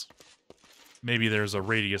edges. Maybe there's a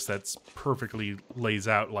radius that's perfectly lays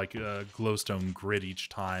out like a glowstone grid each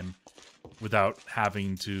time without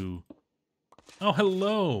having to... Oh,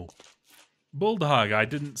 hello! Bulldog, I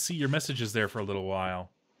didn't see your messages there for a little while.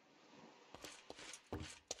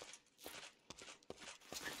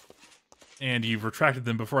 And you've retracted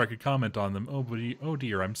them before I could comment on them. Oh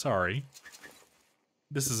dear, I'm sorry.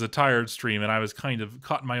 This is a tired stream, and I was kind of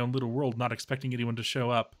caught in my own little world, not expecting anyone to show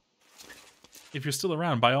up. If you're still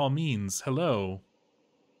around, by all means, hello.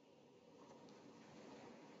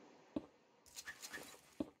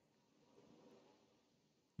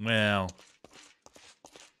 Well,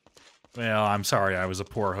 I'm sorry I was a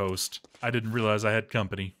poor host. I didn't realize I had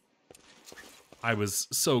company. I was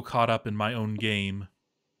so caught up in my own game.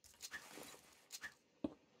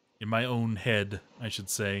 In my own head, I should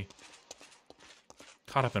say.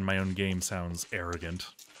 Caught up in my own game sounds arrogant.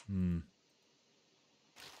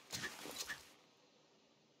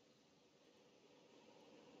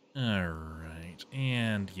 Alright,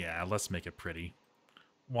 and yeah, let's make it pretty.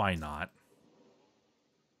 Why not?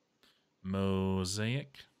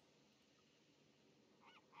 Mosaic.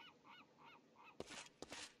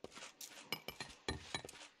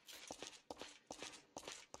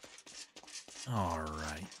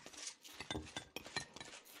 Alright.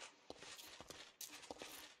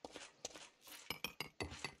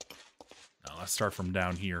 Now let's start from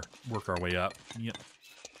down here. Work our way up. Yep.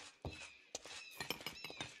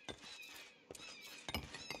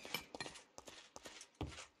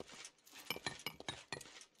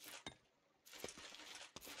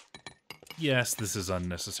 Yes, this is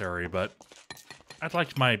unnecessary, but I'd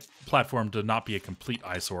like my platform to not be a complete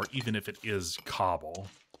eyesore, even if it is cobble.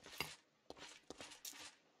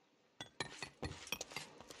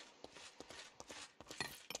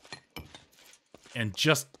 And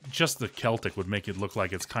just the Celtic would make it look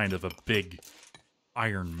like it's kind of a big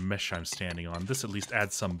iron mesh I'm standing on. This at least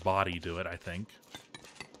adds some body to it, I think.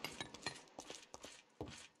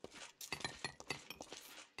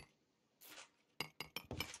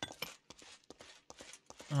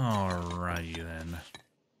 Alrighty then.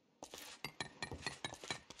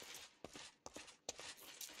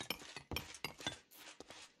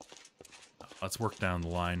 Let's work down the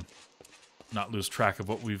line. Not lose track of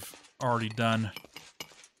what we've already done.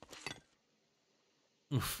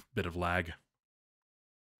 Oof, bit of lag.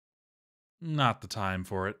 Not the time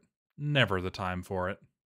for it. Never the time for it.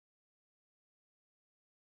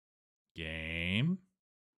 Game?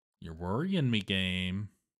 You're worrying me, game.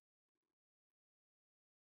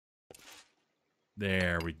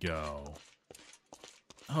 There we go.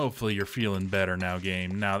 Hopefully you're feeling better now,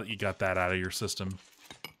 game, now that you got that out of your system.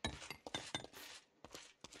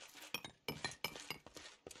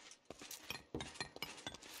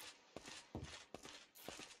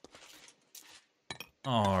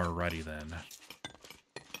 Alrighty then.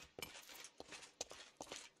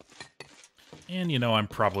 And you know, I'm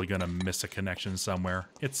probably gonna miss a connection somewhere.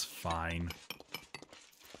 It's fine.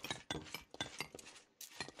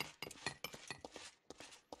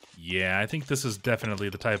 Yeah, I think this is definitely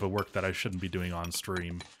the type of work that I shouldn't be doing on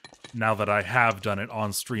stream. Now that I have done it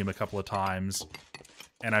on stream a couple of times,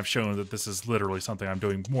 and I've shown that this is literally something I'm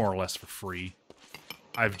doing more or less for free.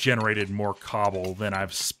 I've generated more cobble than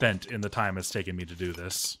I've spent in the time it's taken me to do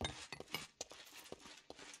this.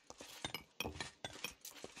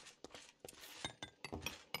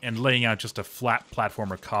 And laying out just a flat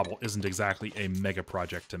platform or cobble isn't exactly a mega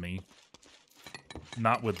project to me.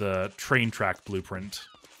 Not with the train track blueprint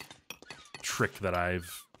trick that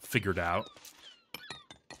I've figured out.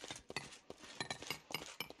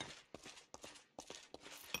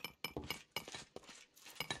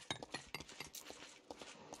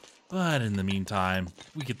 But in the meantime,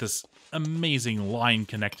 we get this amazing line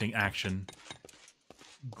connecting action.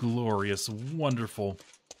 Glorious, wonderful,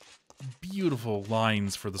 beautiful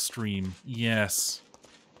lines for the stream. Yes.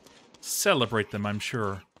 Celebrate them, I'm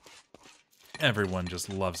sure. Everyone just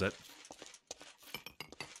loves it.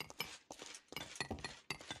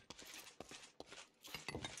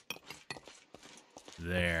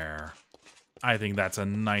 There. I think that's a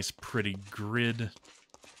nice, pretty grid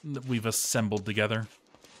that we've assembled together.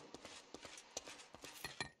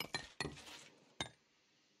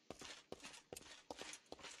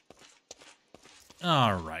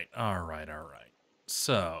 All right.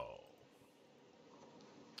 So,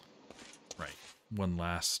 right, one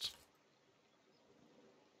last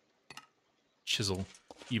chisel,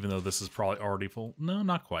 even though this is probably already full. No,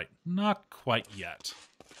 not quite. Not quite yet.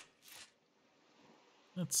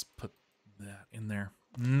 Let's put that in there.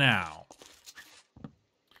 Now,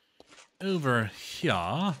 over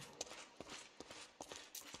here.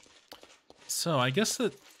 So I guess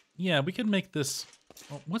that, yeah, we could make this...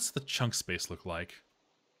 Well, what's the chunk space look like?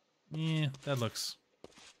 Yeah, that looks...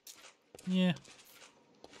 Yeah.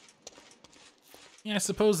 Yeah, I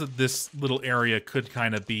suppose that this little area could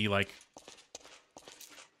kind of be like...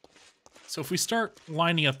 So if we start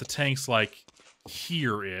lining up the tanks like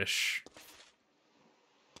here-ish,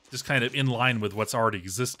 just kind of in line with what's already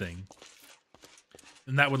existing,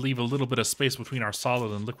 then that would leave a little bit of space between our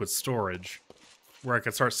solid and liquid storage, where I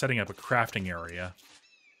could start setting up a crafting area.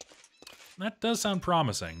 That does sound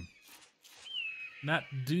promising. That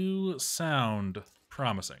do sound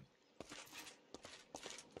promising.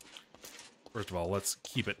 First of all, let's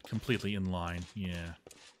keep it completely in line. Yeah.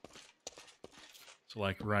 So,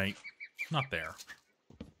 like, right... Not there.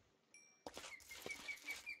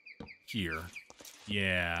 Here.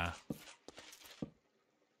 Yeah.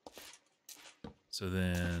 So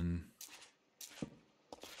then...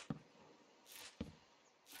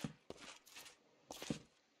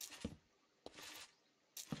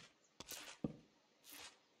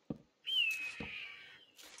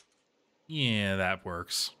 Yeah, that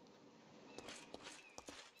works.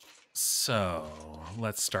 So,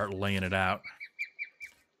 let's start laying it out.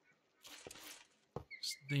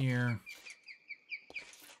 Just there.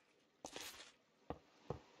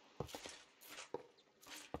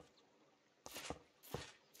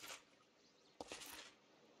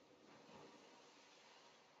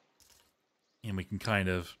 And we can kind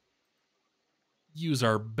of use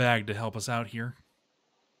our bag to help us out here.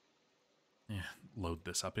 Yeah, load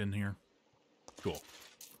this up in here. Cool.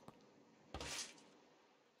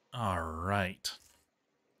 All right.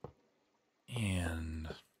 And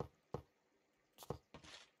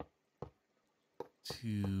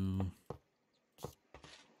 2,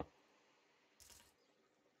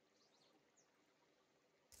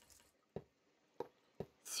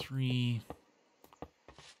 3,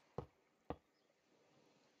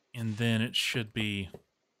 and then it should be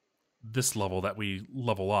this level that we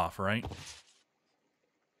level off, right?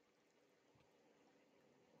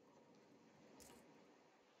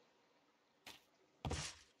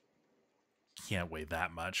 Can't weigh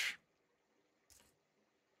that much.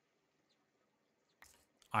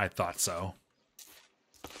 I thought so.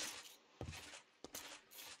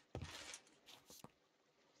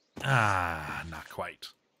 Ah, not quite.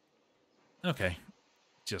 Okay,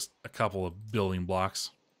 just a couple of building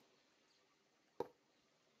blocks.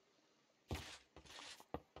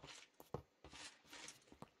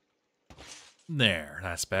 There,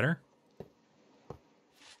 that's better.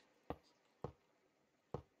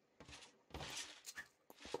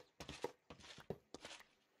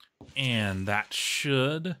 And that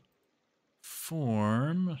should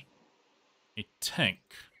form a tank.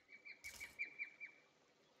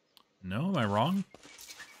 No, am I wrong?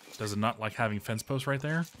 Does it not like having fence posts right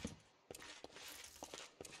there?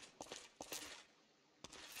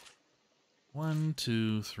 One,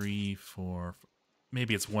 two, three, four.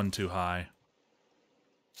 Maybe it's one too high.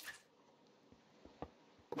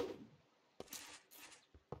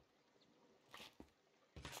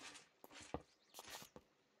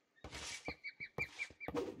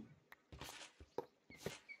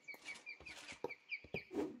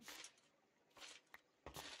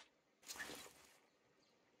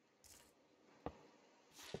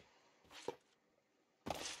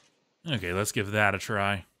 Okay, let's give that a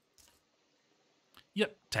try.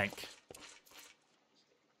 Yep, tank.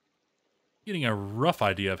 getting a rough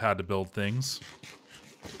idea of how to build things.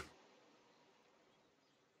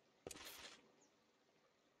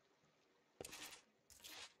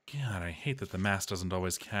 God, I hate that the mask doesn't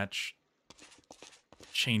always catch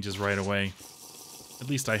changes right away. At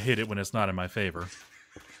least I hate it when it's not in my favor.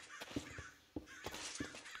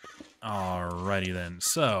 Alrighty then,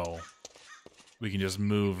 so we can just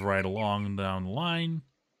move right along down the line.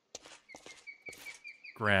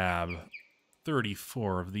 Grab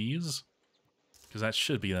 34 of these, because that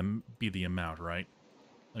should be the amount, right?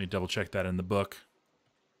 Let me double check that in the book.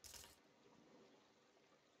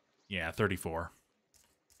 Yeah, 34.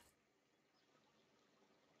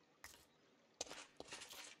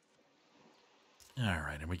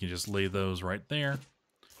 Alright, and we can just lay those right there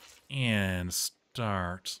and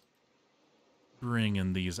start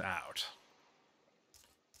bringing these out.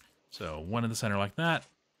 So 1 in the center like that,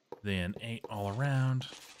 then 8 all around.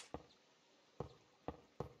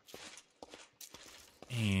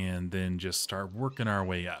 And then just start working our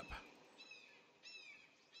way up.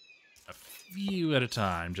 A few at a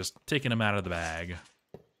time, just taking them out of the bag.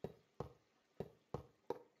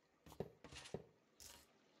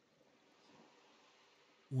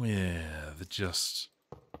 With just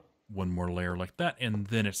 1 more layer like that, and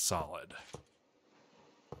then it's solid.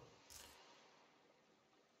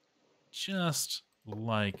 Just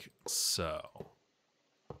like so.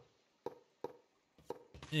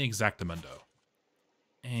 Exactamundo.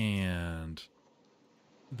 And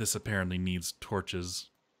this apparently needs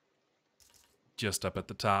torches just up at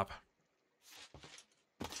the top.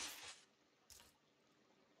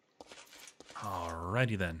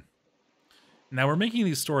 Alrighty then. Now we're making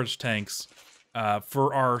these storage tanks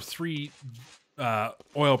for our 3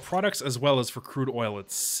 oil products as well as for crude oil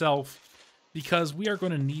itself, because we are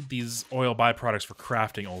going to need these oil byproducts for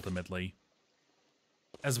crafting ultimately.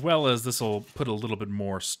 As well as this will put a little bit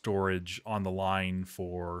more storage on the line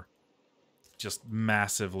for just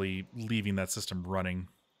massively leaving that system running.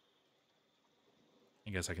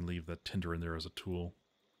 I guess I can leave the tinder in there as a tool.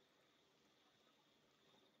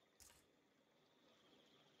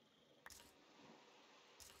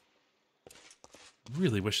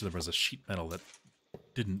 Really wish there was a sheet metal that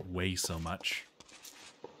didn't weigh so much.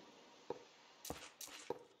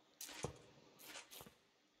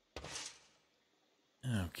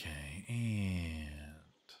 Okay, and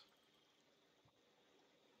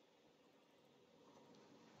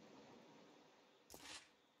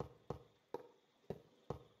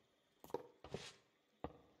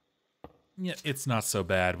yeah, it's not so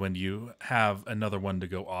bad when you have another one to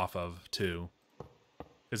go off of, too.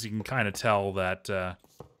 Because you can kind of tell that the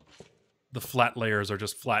flat layers are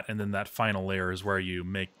just flat, and then that final layer is where you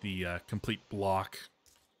make the complete block.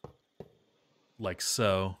 Like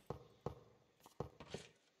so.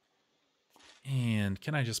 And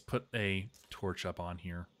can I just put a torch up on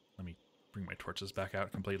here? Let me bring my torches back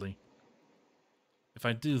out completely. If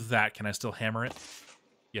I do that, can I still hammer it?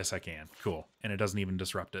 Yes, I can. Cool. And it doesn't even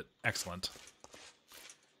disrupt it. Excellent.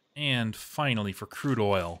 And finally, for crude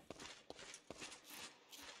oil.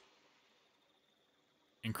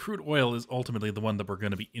 And crude oil is ultimately the one that we're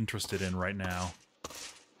going to be interested in right now.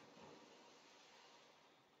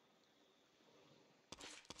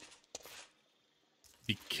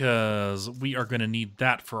 Because we are going to need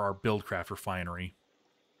that for our Buildcraft refinery.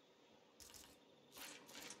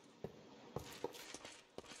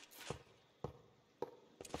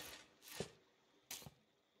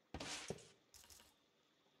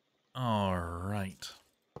 All right.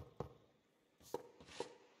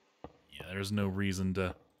 Yeah, there's no reason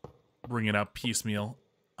to bring it out piecemeal.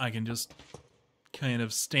 I can just kind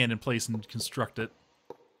of stand in place and construct it.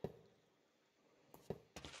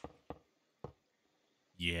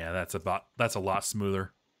 Yeah, that's a lot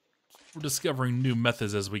smoother. We're discovering new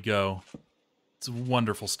methods as we go. It's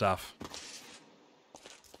wonderful stuff.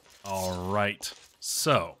 All right.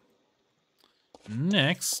 So,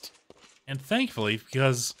 next, and thankfully,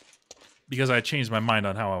 because I changed my mind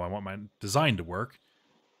on how I want my design to work,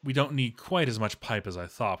 we don't need quite as much pipe as I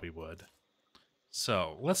thought we would.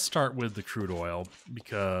 So, let's start with the crude oil,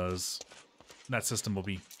 because that system will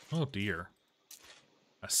be... Oh, dear.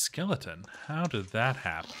 A skeleton? How did that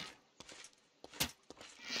happen?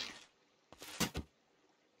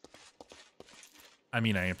 I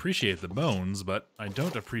mean, I appreciate the bones, but I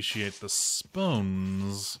don't appreciate the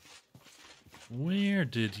spoons. Where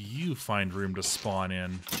did you find room to spawn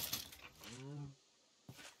in?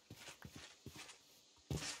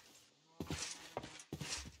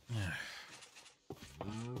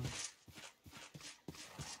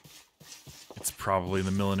 It's probably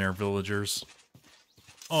the millionaire villagers.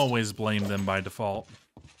 Always blame them by default.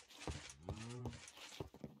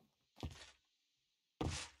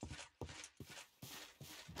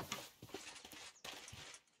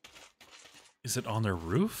 Is it on their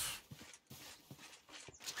roof?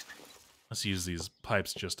 Let's use these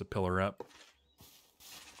pipes just to pillar up.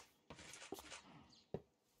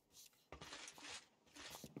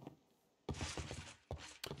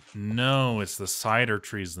 No, it's the cider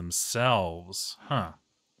trees themselves. Huh.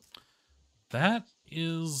 That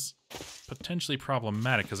is potentially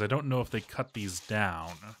problematic, because I don't know if they cut these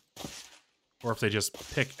down. Or if they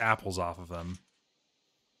just pick apples off of them.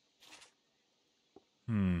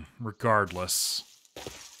 Regardless.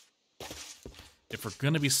 If we're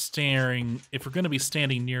gonna be standing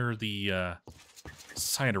near the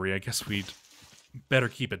cidery, I guess we'd better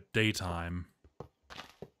keep it daytime.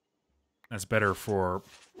 That's better for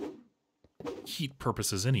heat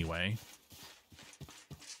purposes anyway.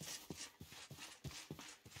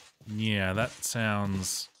 Yeah, that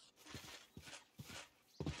sounds...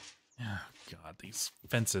 Oh, God, these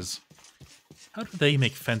fences. How do they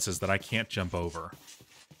make fences that I can't jump over?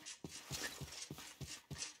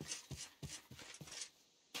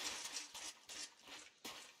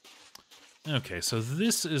 Okay, so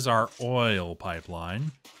this is our oil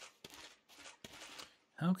pipeline.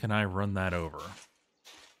 How can I run that over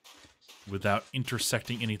without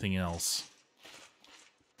intersecting anything else?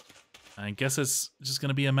 I guess it's just going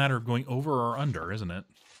to be a matter of going over or under, isn't it?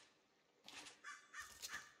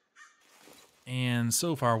 And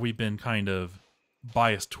so far, we've been kind of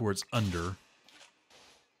biased towards under.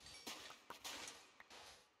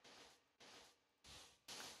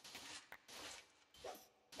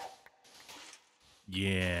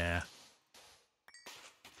 Yeah.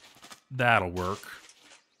 That'll work.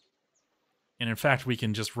 And in fact, we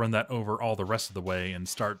can just run that over all the rest of the way and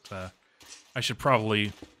start... I should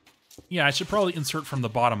probably insert from the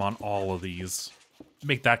bottom on all of these.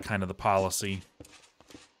 Make that kind of the policy.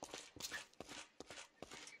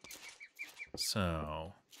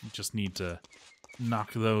 So, you just need to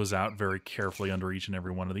knock those out very carefully under each and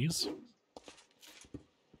every one of these.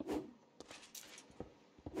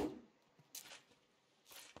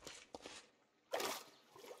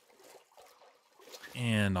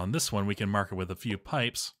 And on this one, we can mark it with a few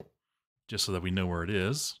pipes, just so that we know where it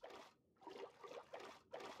is.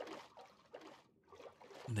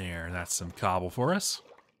 There, that's some cobble for us.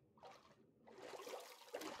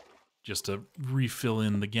 Just to refill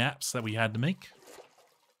in the gaps that we had to make.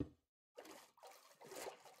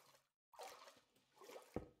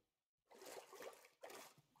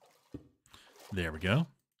 There we go.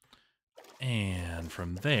 And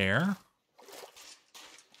from there...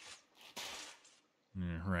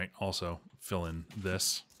 right, also fill in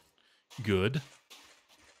this. Good.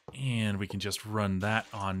 And we can just run that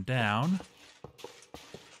on down.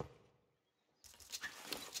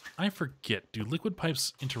 I forget, do liquid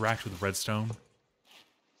pipes interact with redstone?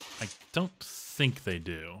 I don't think they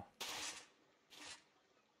do.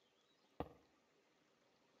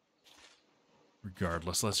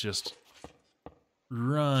 Regardless, let's just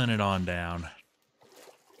run it on down.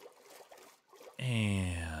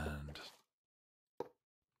 And...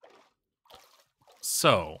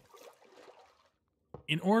 so,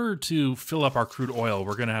 in order to fill up our crude oil,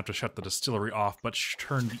 we're going to have to shut the distillery off, but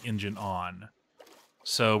turn the engine on.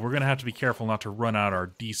 So we're going to have to be careful not to run out our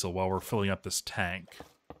diesel while we're filling up this tank.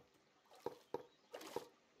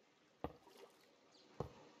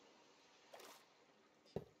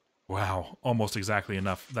 Wow, almost exactly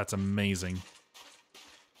enough. That's amazing.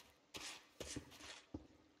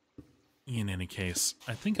 In any case,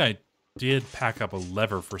 I think I did pack up a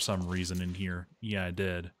lever for some reason in here. Yeah, I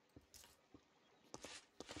did.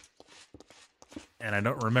 And I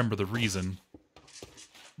don't remember the reason,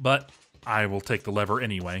 but I will take the lever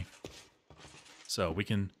anyway. So we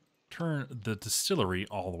can turn the distillery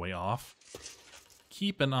all the way off.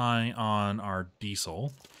 Keep an eye on our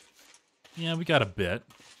diesel. Yeah, we got a bit.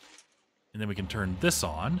 And then we can turn this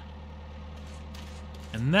on.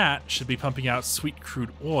 And that should be pumping out sweet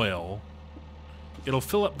crude oil. It'll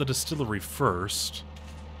fill up the distillery first.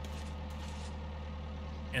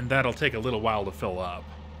 And that'll take a little while to fill up.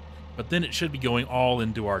 But then it should be going all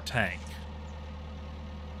into our tank.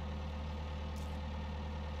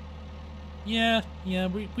 Yeah,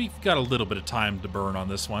 we've got a little bit of time to burn on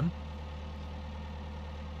this one.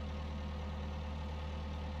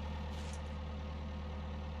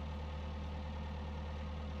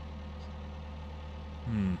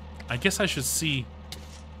 I guess I should see...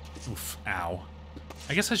 Oof, ow.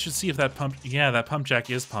 I guess I should see if that pump... Yeah, that pump jack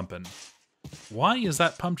is pumping. Why is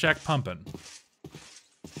that pump jack pumping?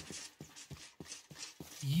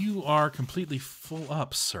 You are completely full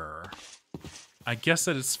up, sir. I guess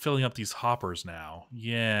that it's filling up these hoppers now.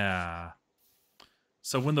 Yeah.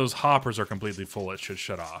 So when those hoppers are completely full, it should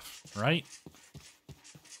shut off, right?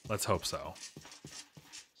 Let's hope so.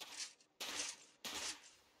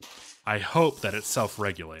 I hope that it's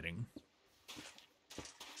self-regulating.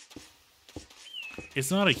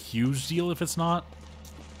 It's not a huge deal if it's not.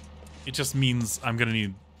 It just means I'm gonna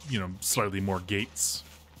need, you know, slightly more gates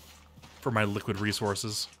for my liquid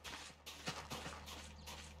resources.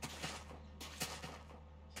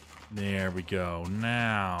 There we go.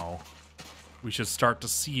 Now, we should start to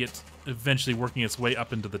see it eventually working its way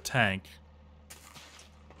up into the tank.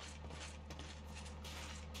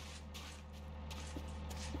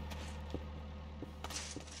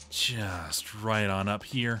 Just right on up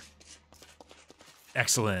here.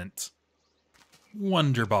 Excellent.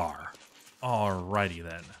 Wonder bar. Alrighty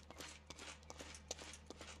then.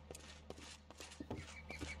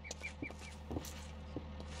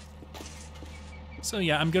 So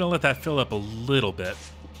yeah, I'm gonna let that fill up a little bit.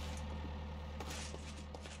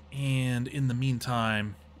 And in the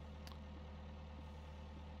meantime,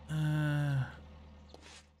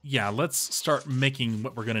 yeah, let's start making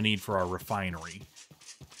what we're gonna need for our refinery.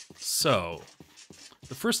 So,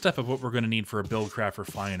 the first step of what we're going to need for a Buildcraft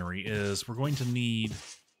refinery is we're going to need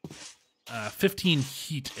 15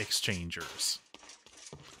 heat exchangers.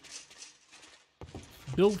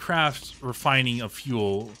 Buildcraft refining of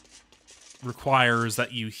fuel requires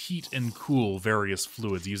that you heat and cool various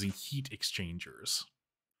fluids using heat exchangers.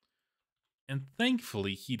 And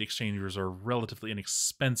thankfully, heat exchangers are relatively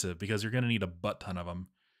inexpensive because you're going to need a butt ton of them.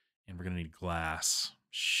 And we're going to need glass.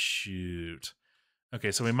 Shoot.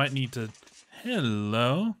 Okay, so we might need to...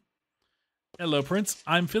 Hello. Hello, Prince.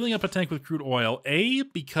 I'm filling up a tank with crude oil. A,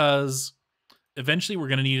 because eventually we're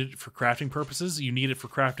going to need it for crafting purposes. You need it for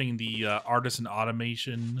crafting the artisan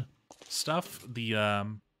automation stuff. The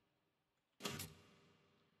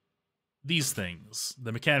these things.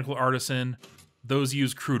 The mechanical artisan, those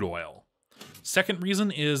use crude oil. Second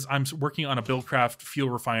reason is I'm working on a Buildcraft fuel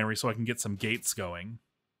refinery so I can get some gates going.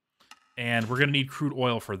 And we're going to need crude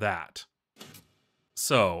oil for that.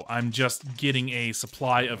 So, I'm just getting a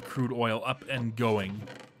supply of crude oil up and going.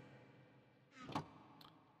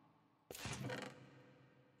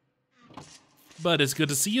 But it's good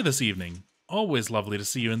to see you this evening. Always lovely to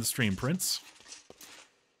see you in the stream, Prince.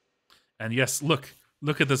 And yes, look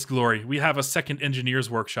at this glory. We have a second engineer's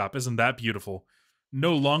workshop. Isn't that beautiful?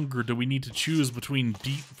 No longer do we need to choose between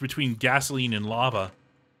gasoline and lava.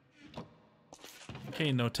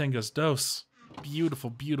 Okay, no tengas dos. Beautiful,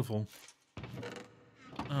 beautiful.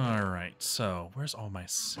 Alright, so, where's all my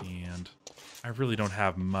sand? I really don't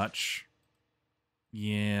have much.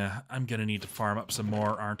 Yeah, I'm gonna need to farm up some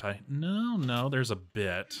more, aren't I? No, there's a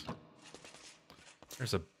bit.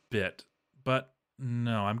 There's a bit. But,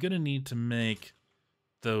 no, I'm gonna need to make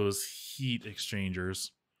those heat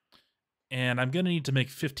exchangers. And I'm gonna need to make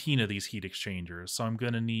 15 of these heat exchangers. So I'm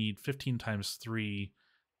gonna need 15 times 3.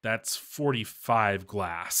 That's 45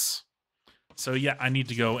 glass. So yeah, I need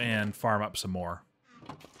to go and farm up some more.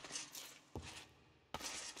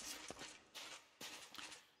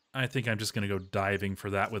 I think I'm just going to go diving for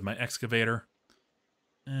that with my excavator.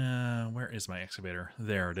 Where is my excavator?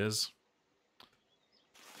 There it is.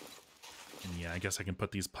 And yeah, I guess I can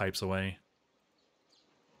put these pipes away.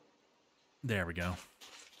 There we go.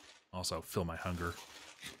 Also, fill my hunger.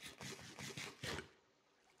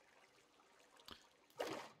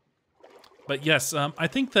 But yes, I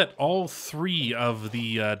think that all three of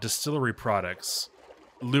the distillery products,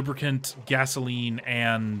 lubricant, gasoline,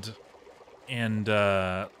 and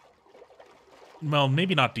well,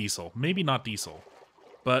 maybe not diesel. Maybe not diesel.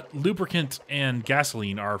 But lubricant and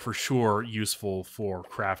gasoline are for sure useful for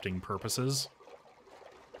crafting purposes.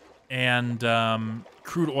 And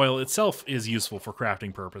crude oil itself is useful for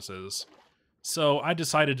crafting purposes. So I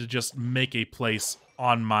decided to just make a place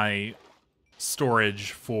on my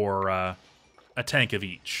storage for a tank of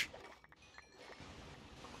each.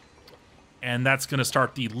 And that's going to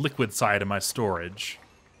start the liquid side of my storage.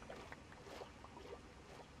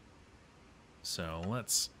 So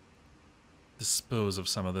let's dispose of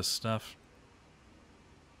some of this stuff.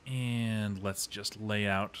 And let's just lay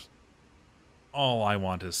out. All I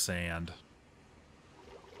want is sand.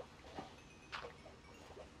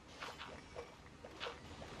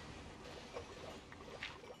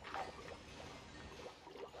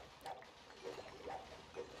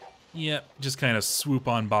 Yep, just kind of swoop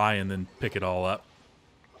on by and then pick it all up.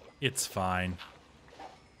 It's fine.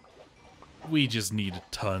 We just need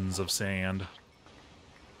tons of sand.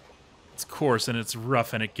 It's coarse and it's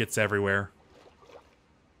rough and it gets everywhere.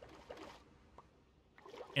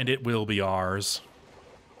 And it will be ours.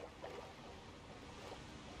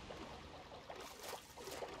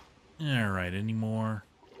 Alright, any more?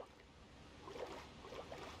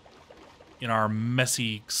 in our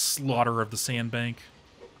messy slaughter of the sandbank.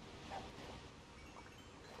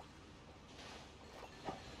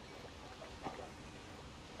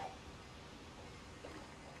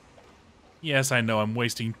 Yes, I know I'm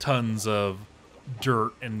wasting tons of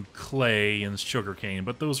dirt and clay and sugarcane,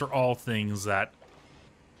 but those are all things that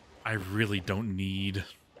I really don't need.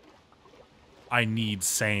 I need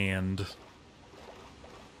sand.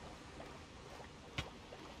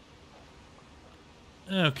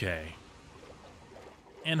 Okay.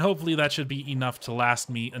 And hopefully that should be enough to last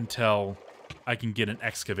me until I can get an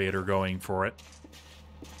excavator going for it.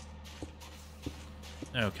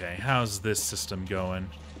 Okay, how's this system going?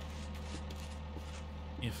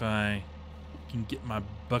 If I can get my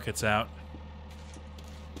buckets out.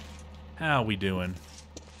 How we doing?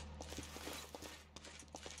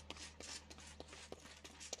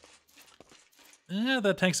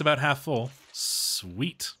 That tank's about half full.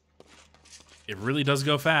 Sweet. It really does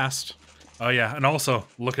go fast. Oh yeah, and also,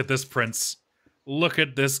 look at this, Prince. Look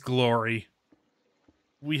at this glory.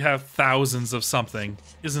 We have thousands of something.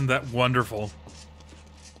 Isn't that wonderful?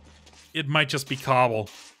 It might just be cobble,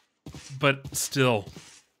 but still,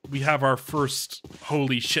 we have our first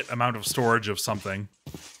holy shit amount of storage of something.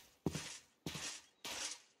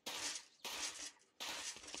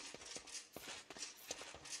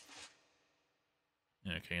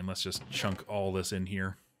 Okay, and let's just chunk all this in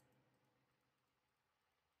here.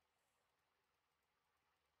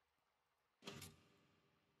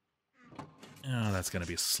 Oh, that's going to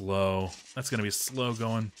be slow. That's going to be slow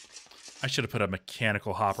going. I should have put a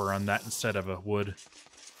mechanical hopper on that instead of a wood.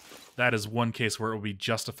 That is one case where it will be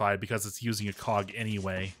justified because it's using a cog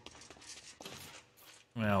anyway.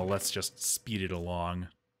 Well, let's just speed it along.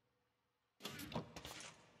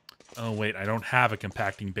 Oh, wait, I don't have a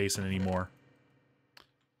compacting basin anymore.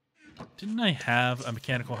 Didn't I have a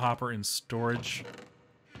mechanical hopper in storage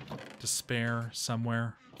to spare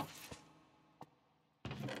somewhere?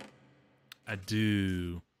 I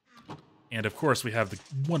do. And of course we have the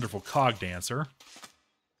wonderful cog dancer.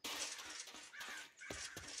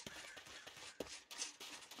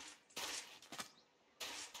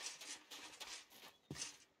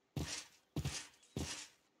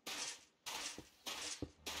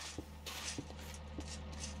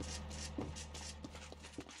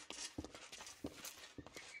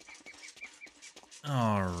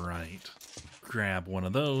 All right. Grab one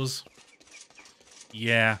of those.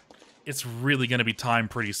 Yeah. It's really going to be time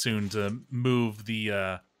pretty soon to move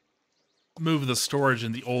the storage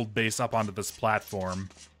in the old base up onto this platform.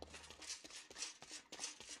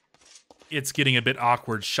 It's getting a bit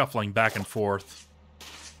awkward shuffling back and forth.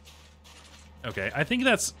 Okay, I think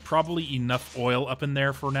that's probably enough oil up in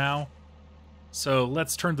there for now. So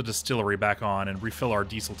let's turn the distillery back on and refill our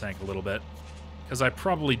diesel tank a little bit. Because I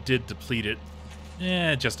probably did deplete it.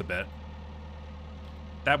 Just a bit.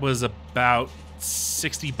 That was about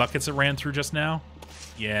 60 buckets it ran through just now.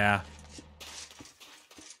 Yeah.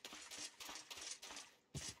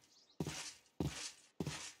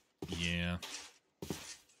 Yeah.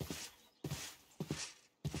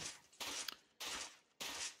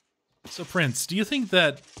 So Prince, do you think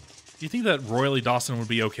that Royally Dawson would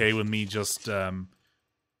be okay with me just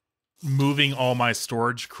moving all my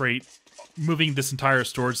storage crate, moving this entire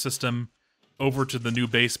storage system over to the new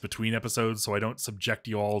base between episodes so I don't subject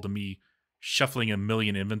you all to me shuffling a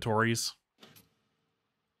million inventories?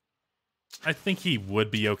 I think he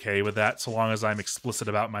would be okay with that so long as I'm explicit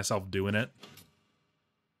about myself doing it.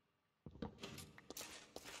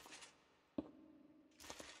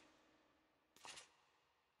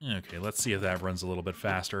 Okay, let's see if that runs a little bit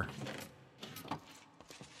faster.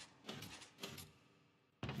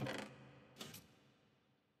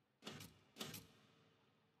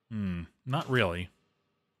 Not really.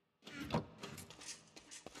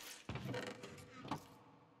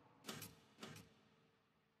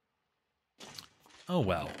 Oh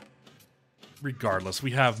well. Regardless,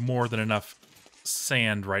 we have more than enough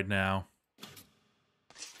sand right now.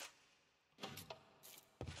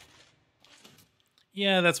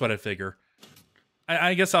 Yeah, that's what I figure.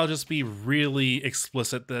 I guess I'll just be really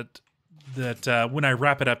explicit that when I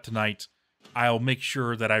wrap it up tonight, I'll make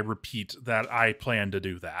sure that I repeat that I plan to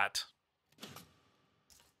do that.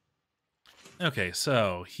 Okay,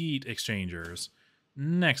 so heat exchangers.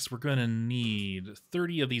 Next, we're going to need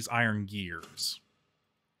 30 of these iron gears,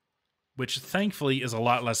 which thankfully is a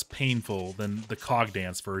lot less painful than the cog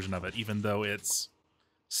dance version of it, even though it's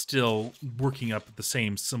still working up the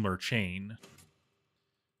same similar chain.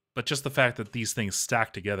 But just the fact that these things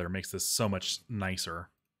stack together makes this so much nicer.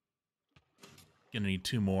 Gonna need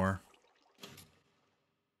 2 more.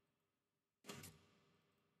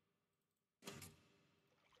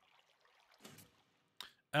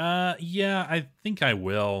 Yeah, I think I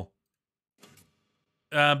will.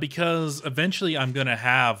 Because eventually I'm gonna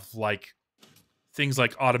have, like, things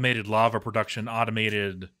like automated lava production,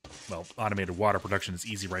 automated water production is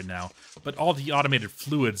easy right now, but all the automated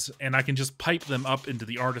fluids, and I can just pipe them up into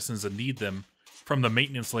the artisans that need them from the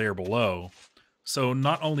maintenance layer below. So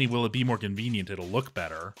not only will it be more convenient, it'll look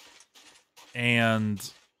better.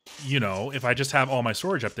 And, you know, if I just have all my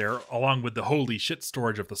storage up there, along with the holy shit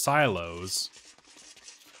storage of the silos,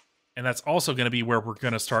 and that's also going to be where we're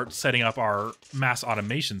going to start setting up our mass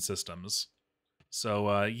automation systems.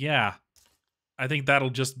 So, yeah, I think that'll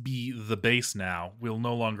just be the base now. We'll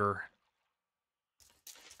no longer...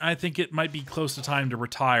 I think it might be close to time to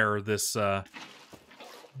retire this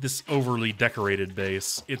this overly decorated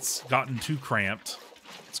base. It's gotten too cramped.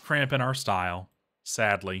 It's cramping our style,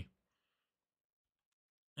 sadly.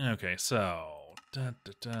 Okay, so...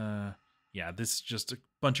 Yeah, this is just a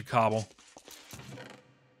bunch of cobble.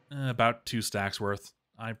 About 2 stacks worth.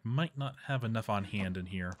 I might not have enough on hand in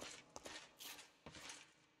here.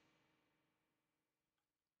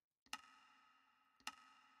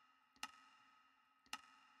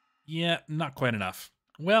 Yeah, not quite enough.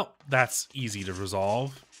 Well, that's easy to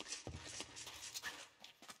resolve.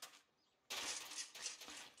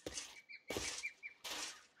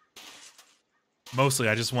 Mostly,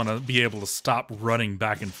 I just want to be able to stop running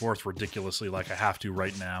back and forth ridiculously like I have to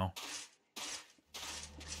right now.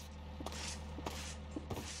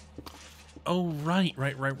 Oh,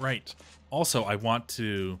 right. Also, I want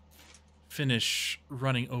to finish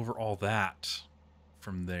running over all that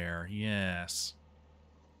from there. Yes.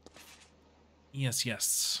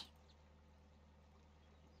 Yes.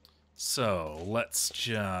 So, let's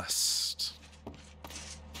just...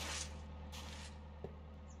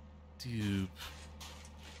 dupe.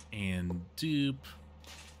 And dupe.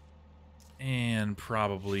 And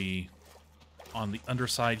probably on the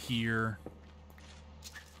underside here.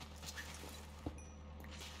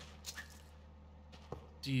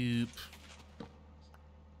 Dupe.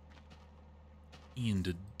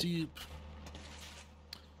 Into dupe.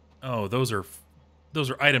 Oh, those are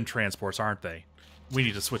item transports, aren't they? We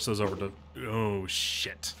need to switch those over to... oh,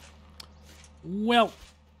 shit. Well,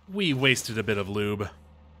 we wasted a bit of lube.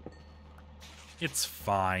 It's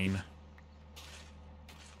fine.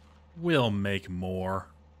 We'll make more.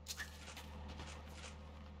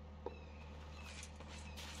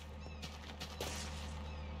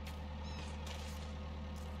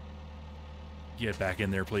 Get back in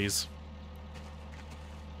there, please.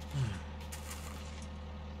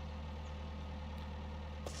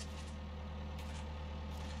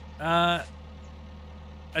 A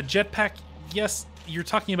jetpack? Yes, you're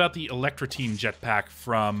talking about the Electrotine jetpack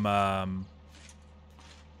from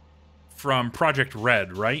Project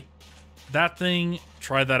Red, right? That thing,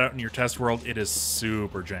 try that out in your test world. It is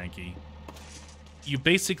super janky. You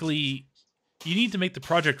need to make the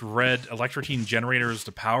Project Red Electrotine generators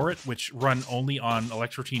to power it, which run only on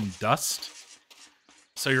Electrotine dust.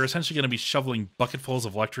 So you're essentially going to be shoveling bucketfuls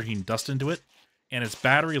of Electrotine dust into it, and its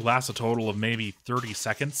battery lasts a total of maybe 30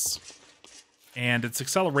 seconds. And its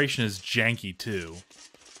acceleration is janky, too.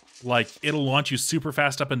 Like, it'll launch you super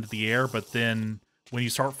fast up into the air, but then when you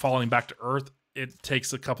start falling back to Earth, it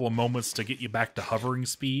takes a couple of moments to get you back to hovering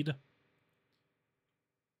speed.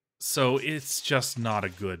 So it's just not a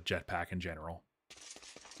good jetpack in general.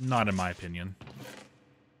 Not in my opinion.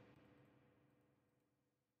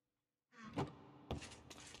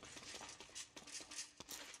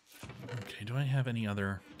 Okay, do I have any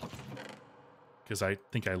other... because I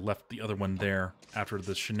think I left the other one there after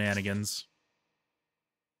the shenanigans.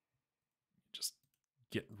 Just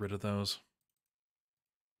get rid of those.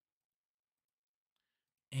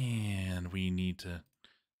 And we need to...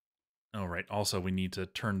 oh, right. Also, we need to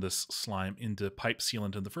turn this slime into pipe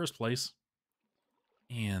sealant in the first place.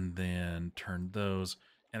 And then turn those.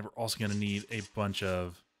 And we're also going to need a bunch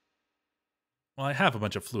of... well, I have a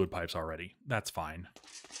bunch of fluid pipes already. That's fine.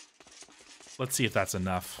 Let's see if that's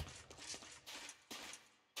enough.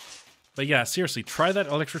 But yeah, seriously, try that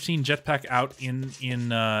Electrotine jetpack out in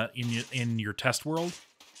your test world.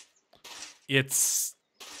 It's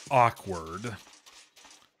awkward.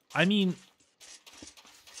 I mean,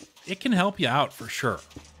 it can help you out for sure.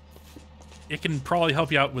 It can probably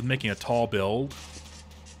help you out with making a tall build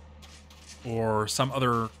or some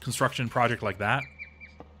other construction project like that.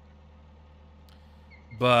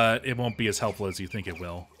 But it won't be as helpful as you think it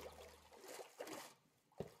will.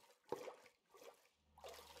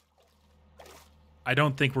 I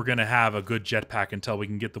don't think we're going to have a good jetpack until we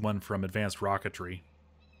can get the one from Advanced Rocketry.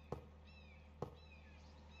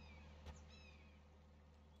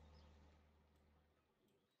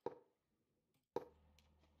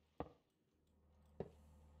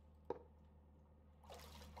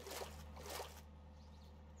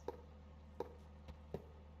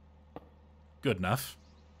 Good enough.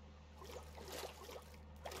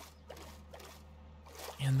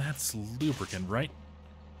 And that's lubricant, right?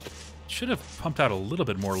 Should have pumped out a little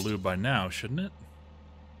bit more lube by now, shouldn't it?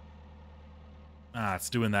 Ah, it's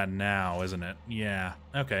doing that now, isn't it? Yeah,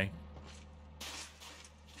 okay.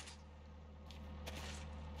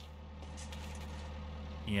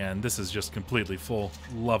 Yeah, and this is just completely full.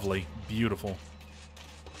 Lovely. Beautiful.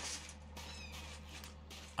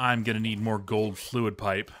 I'm gonna need more gold fluid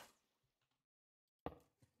pipe.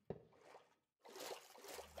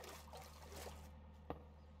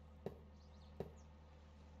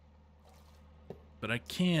 But I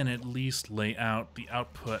can at least lay out the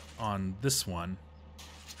output on this one.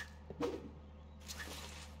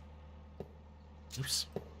 Oops.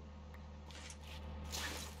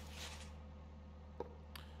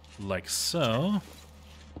 Like so.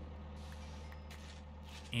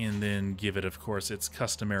 And then give it, of course, its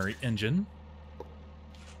customary engine.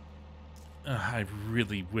 I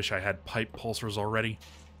really wish I had pipe pulsers already.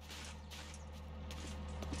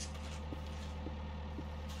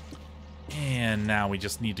 And now we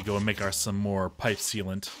just need to go and make some more pipe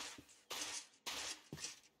sealant.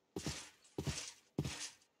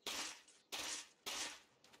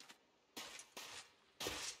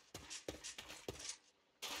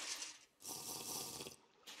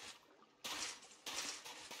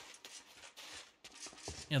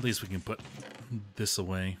 At least we can put this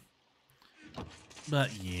away.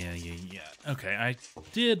 But yeah. Okay, I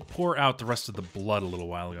did pour out the rest of the blood a little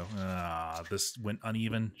while ago. Ah, this went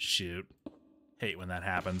uneven. Shoot. Hate when that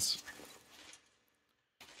happens.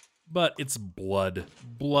 But it's blood.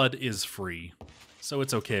 Blood is free. So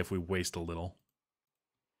it's okay if we waste a little.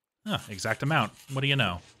 Ah, exact amount. What do you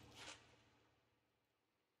know?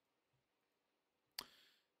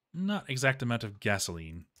 Not exact amount of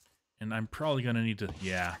gasoline. And I'm probably going to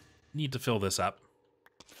need to fill this up.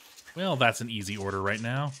 Well, that's an easy order right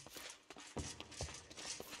now.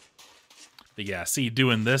 But yeah, see,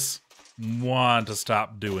 doing this, want to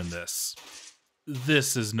stop doing this.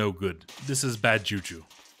 This is no good. This is bad juju.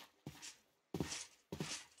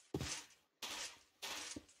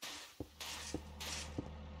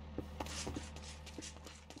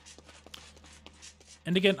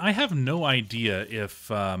 And again, I have no idea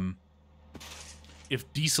if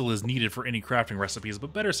diesel is needed for any crafting recipes,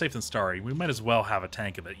 but better safe than sorry. We might as well have a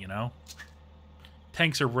tank of it, you know?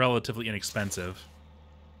 Tanks are relatively inexpensive.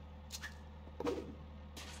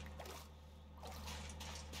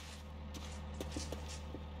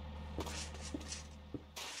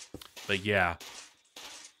 But yeah.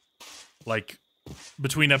 Like,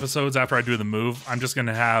 between episodes after I do the move, I'm just going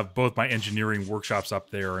to have both my engineering workshops up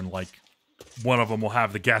there, and like, one of them will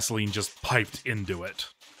have the gasoline just piped into it.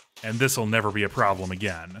 And this will never be a problem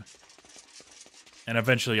again. And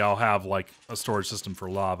eventually I'll have, like, a storage system for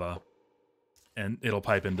lava. And it'll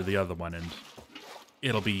pipe into the other one, and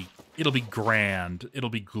it'll be grand. It'll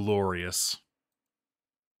be glorious.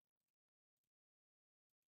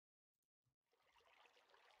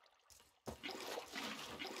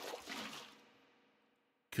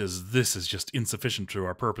 Because this is just insufficient to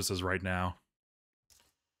our purposes right now.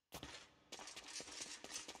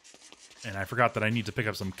 And I forgot that I need to pick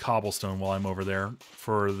up some cobblestone while I'm over there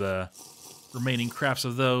for the remaining crafts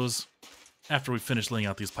of those, after we finish laying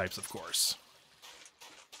out these pipes, of course.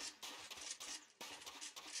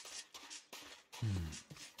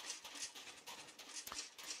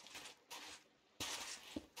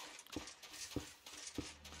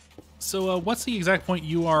 So, what's the exact point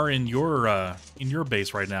you are in your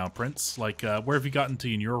base right now, Prince? Like, where have you gotten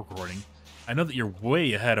to in your recording? I know that you're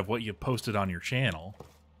way ahead of what you posted on your channel.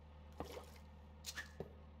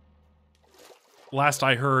 Last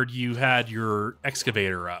I heard, you had your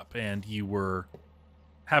excavator up, and you were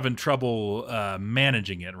having trouble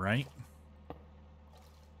managing it, right?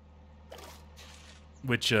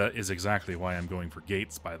 Which is exactly why I'm going for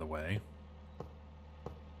gates, by the way.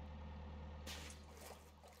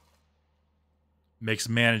 Makes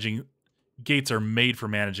managing... Gates are made for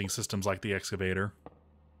managing systems like the excavator.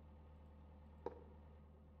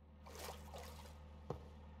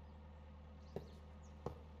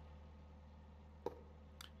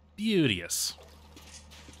 Beauteous.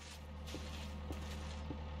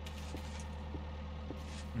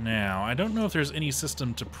 Now, I don't know if there's any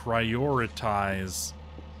system to prioritize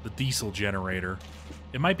the diesel generator.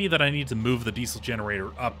 It might be that I need to move the diesel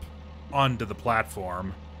generator up onto the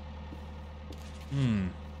platform.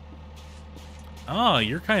 Oh,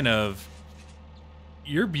 you're kind of...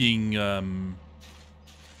 You're being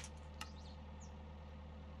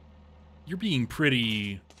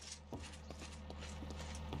pretty...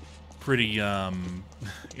 I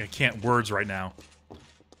can't words right now.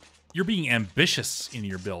 You're being ambitious in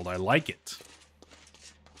your build. I like it.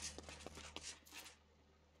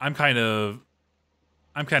 I'm kind of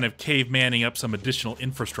cavemanning up some additional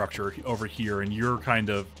infrastructure over here, and you're kind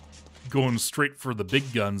of going straight for the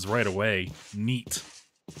big guns right away. Neat.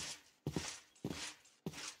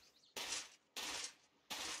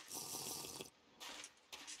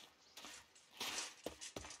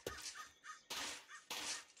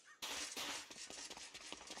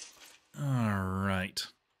 Alright.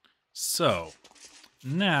 So,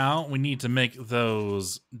 now we need to make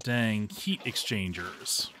those dang heat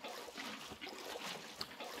exchangers.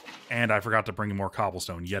 And I forgot to bring more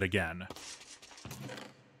cobblestone yet again.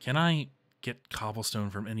 Can I get cobblestone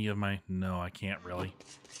from any of my... No, I can't really.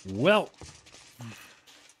 Well, do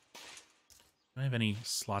I have any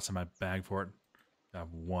slots in my bag for it? I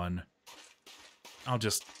have one. I'll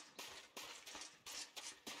just...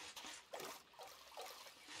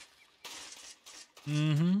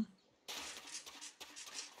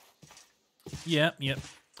 Yep.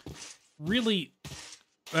 Really...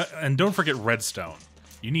 and don't forget redstone.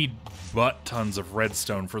 You need butt tons of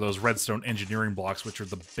redstone for those redstone engineering blocks, which are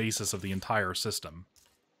the basis of the entire system.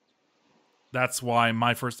 That's why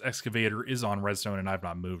my first excavator is on redstone and I've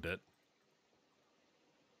not moved it.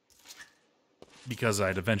 Because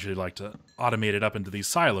I'd eventually like to automate it up into these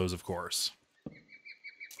silos, of course.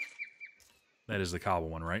 That is the cobble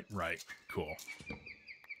one, right? Right. Cool.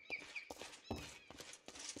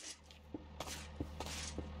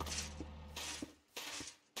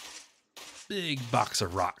 Big box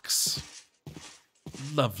of rocks.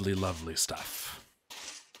 Lovely, lovely stuff.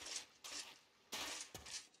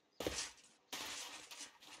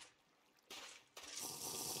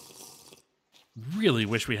 Really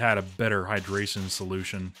wish we had a better hydration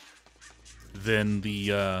solution than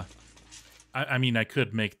the, I mean, I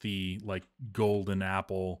could make the, like, golden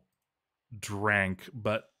apple drank,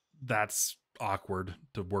 but that's awkward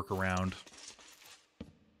to work around.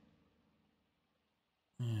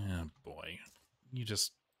 Oh, boy. You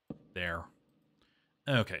just... There.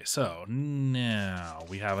 Okay, so now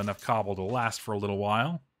we have enough cobble to last for a little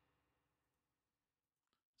while.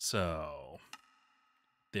 So...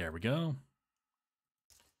 There we go.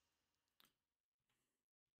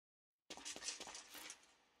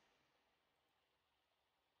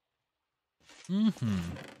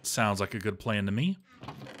 Sounds like a good plan to me.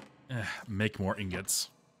 Make more ingots.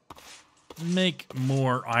 Make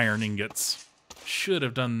more iron ingots. Should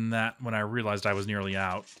have done that when I realized I was nearly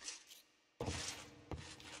out.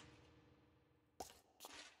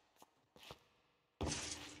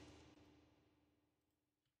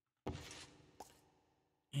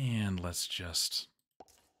 And let's just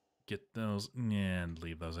get those and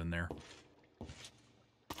leave those in there.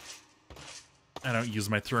 I don't use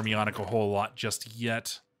my thermionic a whole lot just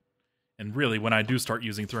yet. And really, when I do start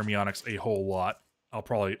using thermionics a whole lot, I'll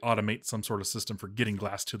probably automate some sort of system for getting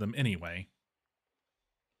glass to them anyway.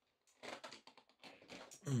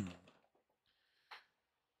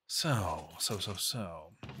 So.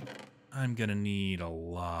 I'm gonna need a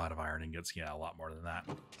lot of iron ingots. Yeah, a lot more than that.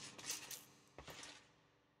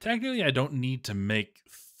 Technically, I don't need to make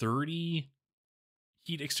 30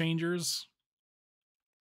 heat exchangers.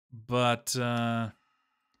 But,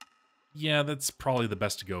 yeah, that's probably the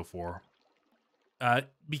best to go for.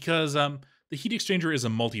 Because the heat exchanger is a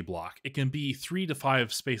multi-block. It can be 3 to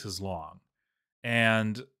 5 spaces long.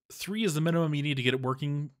 And 3 is the minimum you need to get it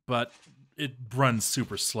working, but it runs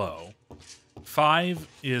super slow. 5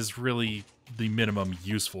 is really the minimum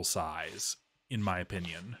useful size, in my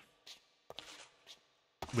opinion.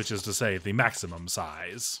 Which is to say, the maximum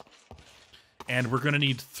size. And we're going to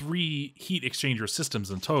need 3 heat exchanger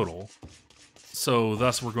systems in total. So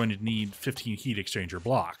thus we're going to need 15 heat exchanger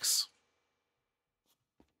blocks.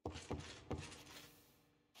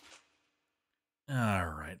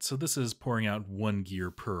 Alright, so this is pouring out 1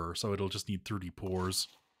 gear per, so it'll just need 30 pours.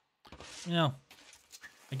 Well,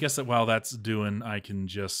 I guess that while that's doing, I can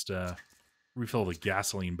just refill the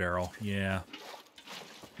gasoline barrel. Yeah,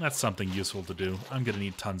 that's something useful to do. I'm going to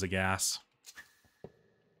need tons of gas.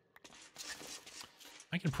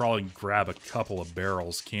 I can probably grab a couple of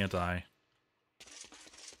barrels, can't I?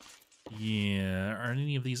 Yeah, are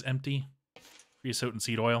any of these empty? Creosote and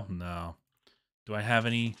seed oil? No. Do I have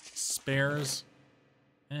any spares?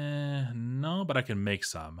 No, but I can make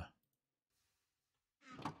some.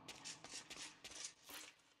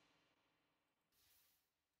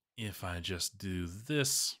 If I just do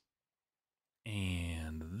this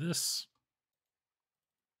and this.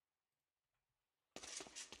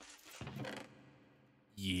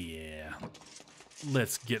 Yeah.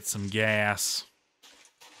 Let's get some gas.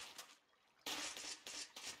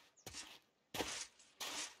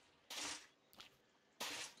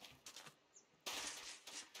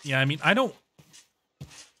 Yeah, I mean, I don't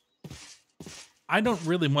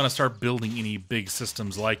really want to start building any big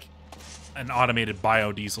systems like an automated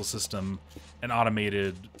biodiesel system, an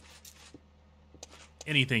automated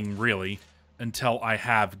anything really, until I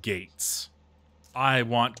have gates. I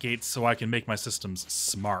want gates so I can make my systems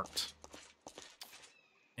smart.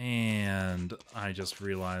 And I just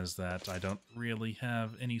realized that I don't really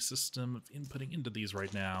have any system of inputting into these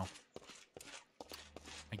right now.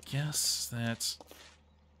 I guess that...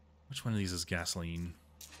 Which one of these is gasoline?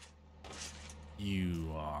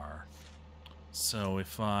 You are. So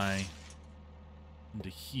if I... into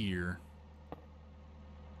here...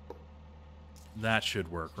 That should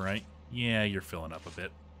work, right? Yeah, you're filling up a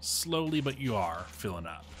bit. Slowly, but you are filling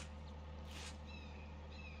up.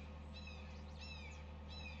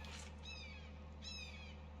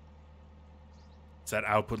 It's that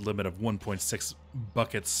output limit of 1.6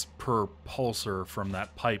 buckets per pulsar from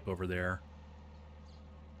that pipe over there.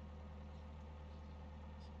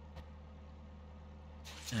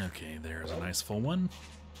 Okay, there's a nice full one.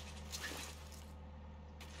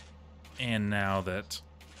 And now that...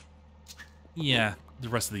 Yeah, the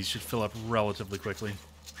rest of these should fill up relatively quickly.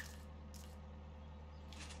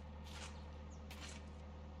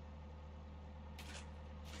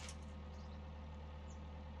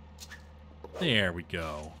 There we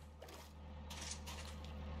go.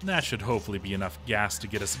 That should hopefully be enough gas to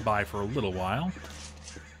get us by for a little while.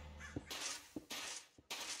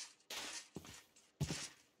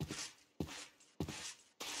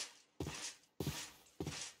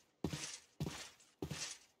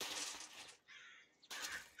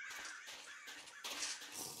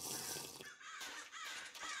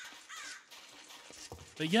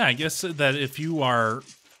 But yeah, I guess that if you are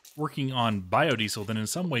working on biodiesel, then in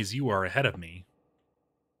some ways you are ahead of me.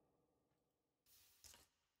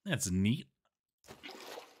 That's neat.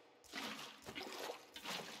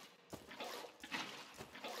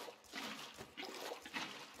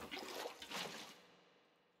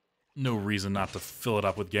 No reason not to fill it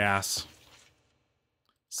up with gas.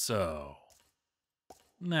 So,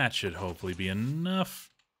 that should hopefully be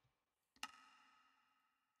enough.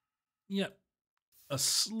 Yep, a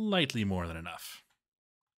slightly more than enough.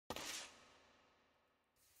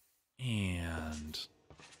 And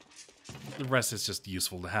the rest is just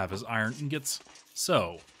useful to have as iron ingots.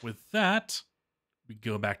 So, with that, we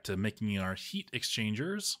go back to making our heat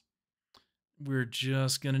exchangers. We're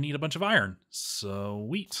just going to need a bunch of iron.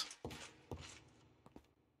 Sweet.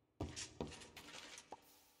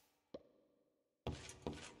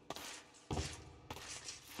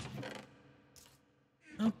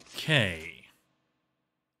 Okay.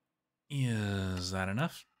 Is that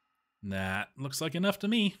enough? That looks like enough to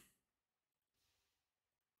me.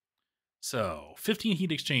 So, 15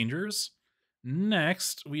 heat exchangers.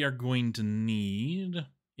 Next, we are going to need,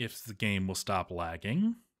 if the game will stop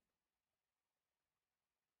lagging.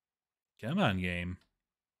 Come on, game.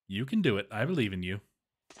 You can do it. I believe in you.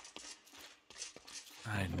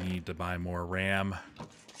 I need to buy more RAM.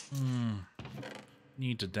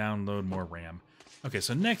 Need to download more RAM. Okay,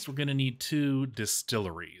 so next we're going to need 2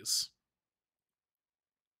 distilleries.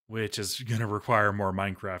 Which is going to require more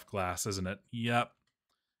Minecraft glass, isn't it? Yep.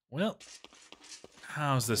 Well,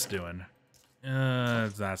 how's this doing?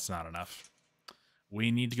 That's not enough.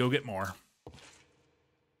 We need to go get more.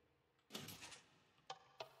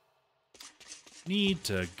 Need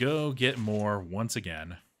to go get more once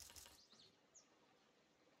again.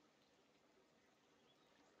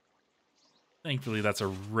 Thankfully, that's a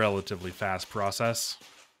relatively fast process.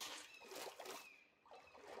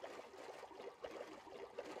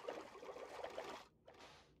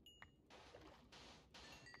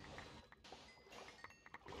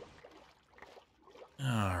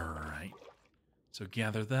 Alright. So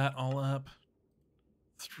gather that all up.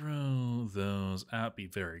 Throw those out. Be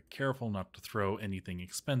very careful not to throw anything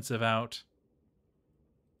expensive out.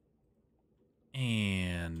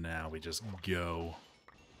 And now we just go.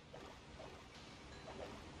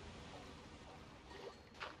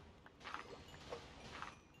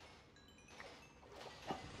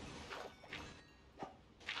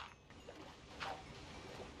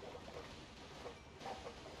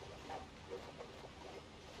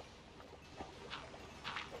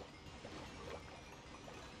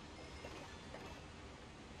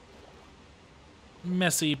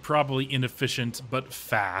 Messy, probably inefficient, but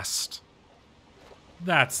fast.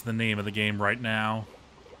 That's the name of the game right now.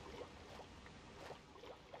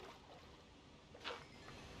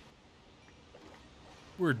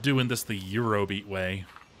 We're doing this the Eurobeat way.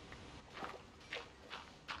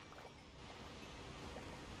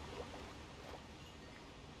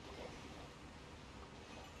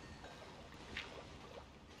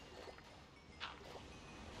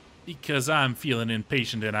 Because I'm feeling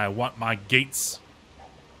impatient and I want my gates.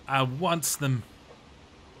 I wants them.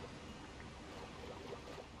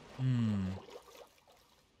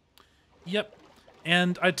 Yep.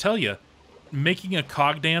 And I tell you, making a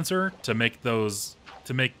cog dancer to make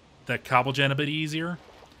that cobble gen a bit easier,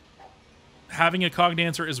 having a cog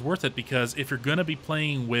dancer is worth it, because if you're going to be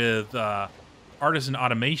playing with artisan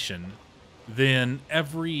automation, then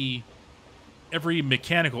every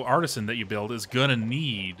mechanical artisan that you build is going to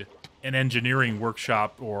need an engineering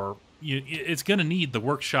workshop, or it's going to need the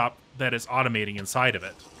workshop that is automating inside of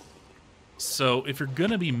it. So if you're going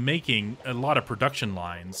to be making a lot of production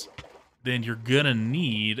lines, then you're going to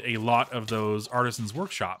need a lot of those artisans'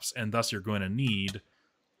 workshops, and thus you're going to need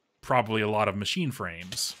probably a lot of machine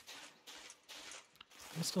frames.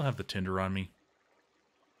 I still have the tinder on me.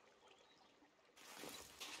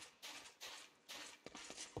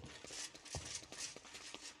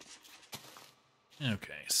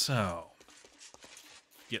 Okay, so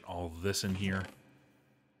get all this in here.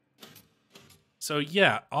 So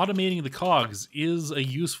yeah, automating the cogs is a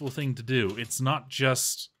useful thing to do. It's not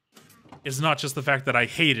just the fact that I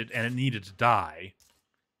hate it and it needed to die.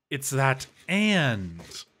 It's that and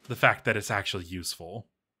the fact that it's actually useful.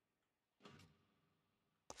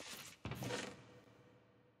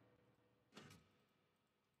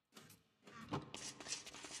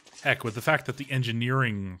 Heck, with the fact that the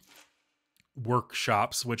engineering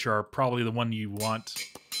workshops, which are probably the one you want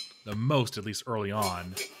the most, at least early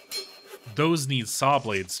on, those need saw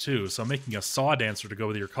blades too, so making a saw dancer to go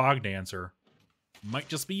with your cog dancer might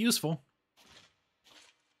just be useful.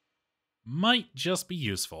 Might just be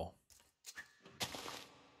useful.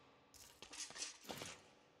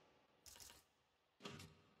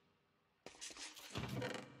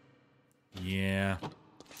 Yeah.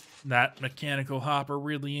 That mechanical hopper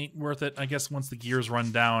really ain't worth it. I guess once the gears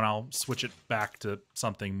run down, I'll switch it back to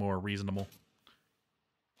something more reasonable.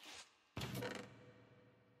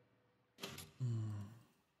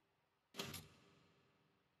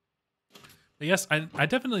 But yes, I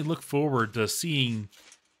definitely look forward to seeing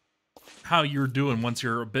how you're doing once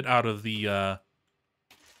you're a bit out of the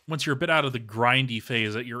grindy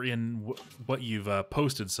phase that you're in. What you've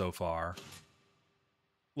posted so far.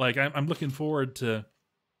 Like I'm looking forward to.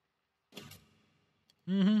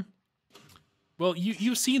 Well,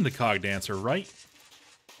 you've seen the cog dancer, right?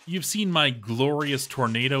 You've seen my glorious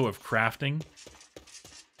tornado of crafting.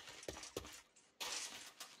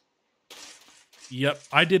 Yep,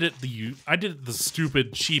 I did it the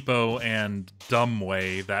stupid, cheapo, and dumb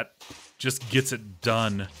way that just gets it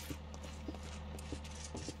done.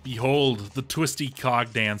 Behold, the twisty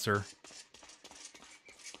cog dancer.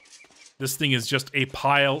 This thing is just a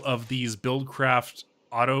pile of these Buildcraft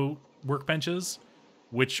auto workbenches,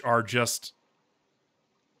 which are just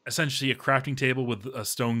essentially a crafting table with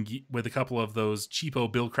a couple of those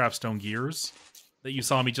cheapo Buildcraft stone gears that you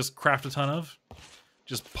saw me just craft a ton of.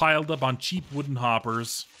 Just piled up on cheap wooden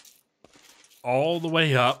hoppers all the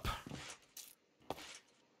way up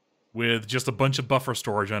with just a bunch of buffer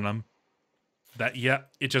storage on them. That, yeah,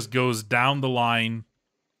 it just goes down the line,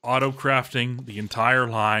 auto-crafting the entire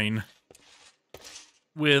line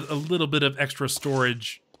with a little bit of extra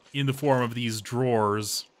storage in the form of these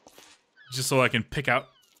drawers, just so I can pick out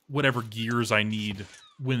whatever gears I need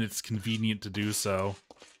when it's convenient to do so.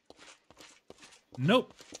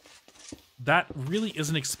 Nope. That really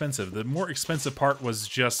isn't expensive. The more expensive part was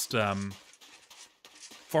just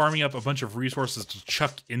farming up a bunch of resources to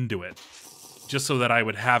chuck into it, just so that I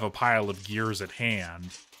would have a pile of gears at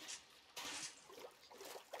hand.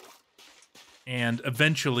 And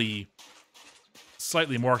eventually,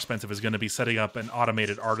 slightly more expensive is going to be setting up an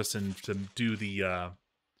automated artisan to do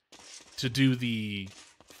the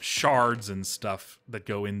shards and stuff that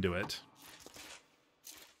go into it.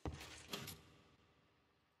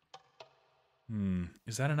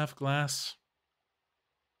 Is that enough glass?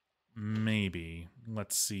 Maybe.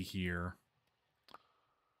 Let's see here.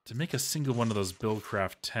 To make a single one of those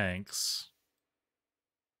Buildcraft tanks.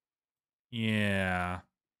 Yeah.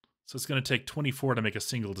 So it's going to take 24 to make a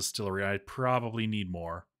single distillery. I probably need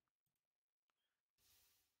more.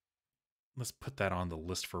 Let's put that on the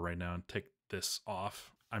list for right now and take this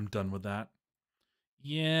off. I'm done with that.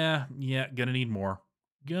 Yeah, gonna need more.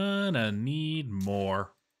 Gonna need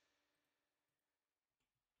more.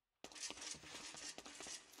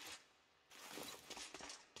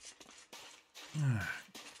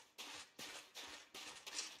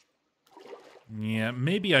 Yeah,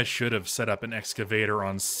 maybe I should have set up an excavator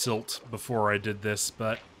on silt before I did this,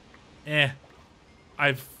 but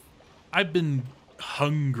I've been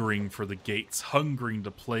hungering for the gates, hungering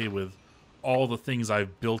to play with all the things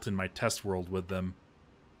I've built in my test world with them.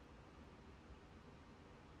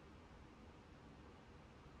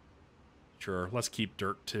 Sure, let's keep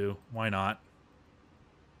dirt too. Why not?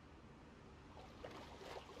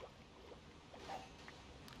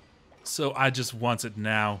 So I just want it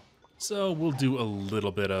now. So we'll do a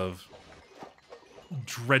little bit of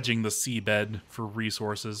dredging the seabed for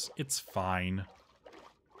resources. It's fine.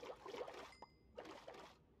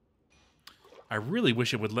 I really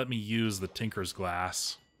wish it would let me use the Tinker's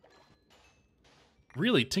Glass.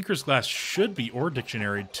 Really, Tinker's Glass should be ore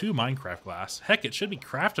dictionary to Minecraft Glass. Heck, it should be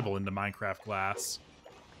craftable into Minecraft Glass.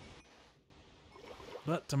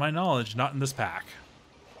 But to my knowledge, not in this pack.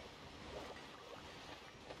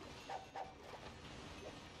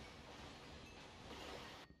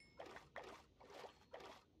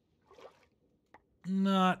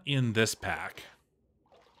 Not in this pack.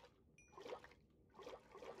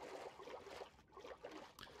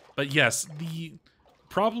 But yes,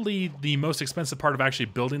 probably the most expensive part of actually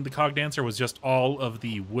building the Cog Dancer was just all of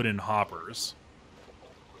the wooden hoppers.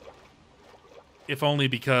 If only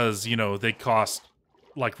because, you know, they cost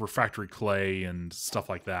like refractory clay and stuff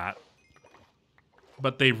like that.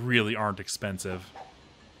 But they really aren't expensive.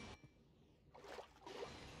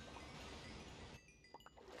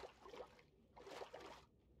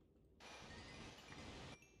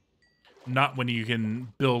 Not when you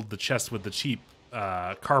can build the chest with the cheap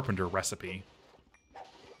carpenter recipe.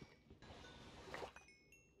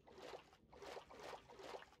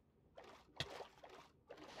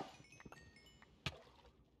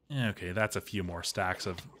 Okay, that's a few more stacks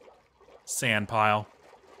of sand pile.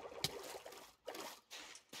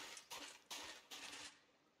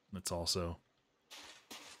 Let's also...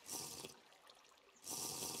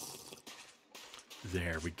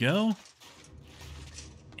 There we go.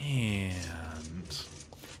 And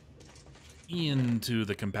into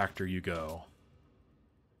the compactor you go.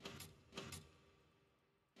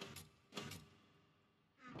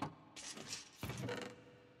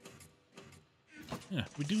 Yeah,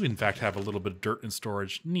 we do in fact have a little bit of dirt in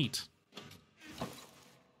storage. Neat.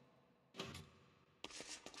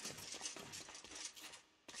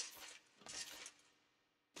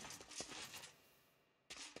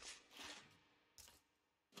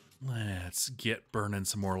 Let's get burning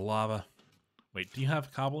some more lava. Wait, do you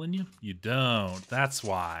have cobble in you? You don't. That's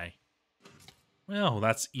why. Well,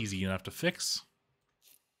 that's easy enough to fix.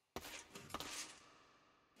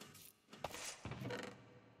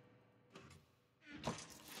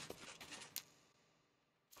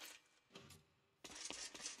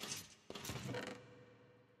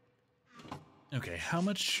 Okay, how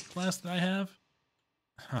much glass did I have?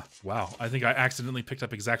 Huh, wow, I think I accidentally picked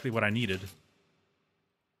up exactly what I needed.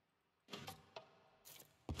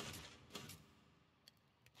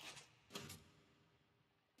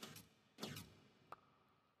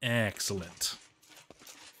 Excellent.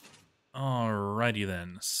 Alrighty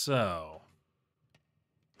then, so...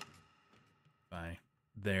 Bye.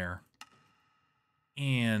 There.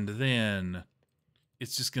 And then...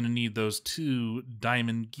 It's just gonna need those 2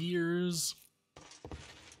 diamond gears.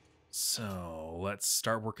 So, let's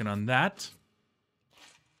start working on that.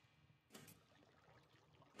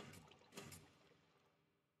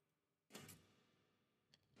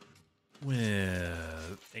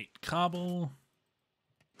 With 8 cobble.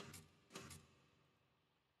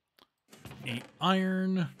 8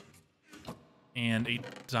 iron. And 8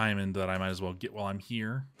 diamond that I might as well get while I'm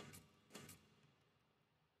here.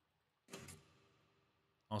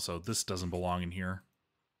 Also, this doesn't belong in here.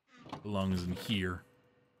 It belongs in here.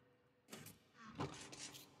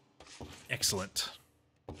 Excellent.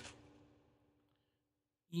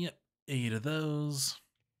 Yep, 8 of those.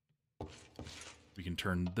 We can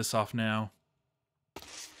turn this off now.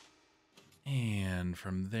 And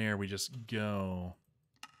from there, we just go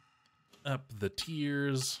up the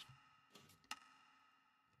tiers.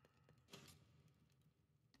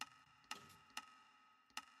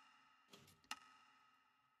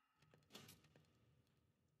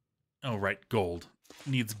 Oh, right, gold.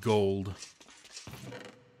 Needs gold.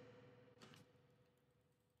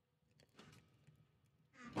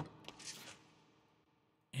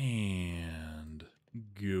 And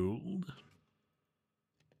gold.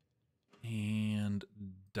 And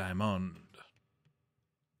diamond.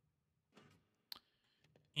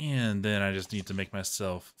 And then I just need to make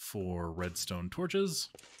myself 4 redstone torches.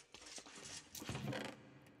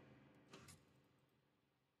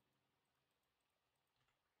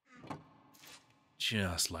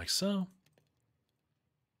 Just like so.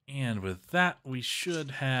 And with that, we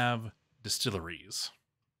should have distilleries.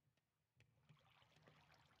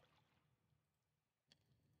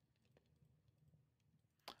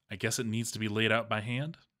 I guess it needs to be laid out by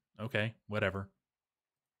hand. Okay, whatever.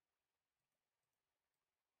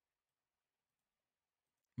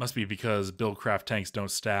 Must be because Buildcraft tanks don't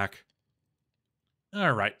stack.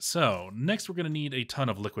 Alright, so next we're going to need a ton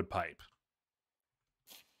of liquid pipe.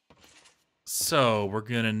 So we're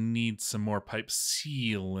going to need some more pipe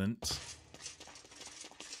sealant.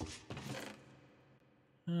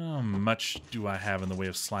 How much do I have in the way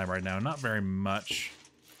of slime right now? Not very much.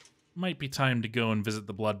 Might be time to go and visit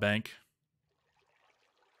the blood bank.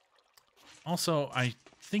 Also, I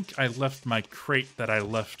think I left my crate that I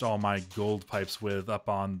left all my gold pipes with up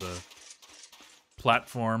on the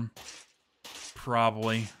platform.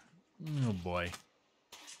 Probably. Oh boy.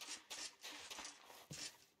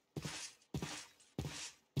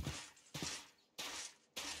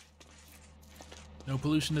 No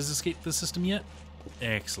pollution has escaped the system yet?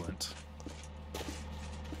 Excellent.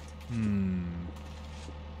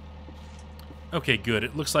 Okay, good.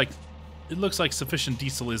 It looks like sufficient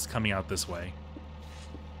diesel is coming out this way.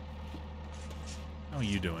 How are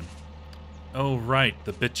you doing? Oh, right,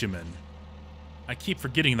 the bitumen. I keep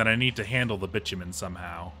forgetting that I need to handle the bitumen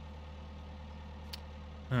somehow.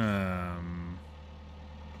 I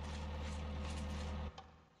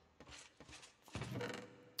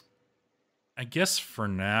guess for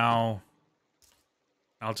now,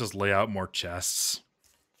 I'll just lay out more chests.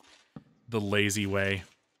 The lazy way.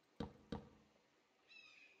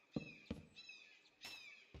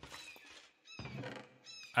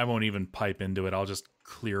 I won't even pipe into it. I'll just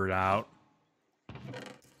clear it out.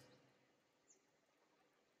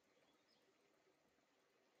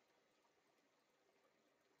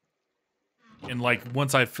 And, like,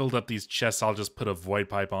 once I've filled up these chests, I'll just put a void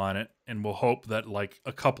pipe on it. And we'll hope that, like,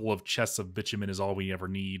 a couple of chests of bitumen is all we ever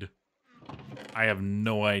need. I have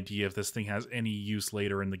no idea if this thing has any use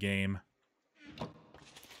later in the game.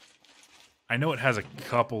 I know it has a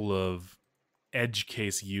couple of edge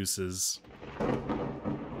case uses.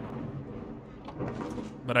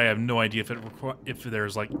 But I have no idea if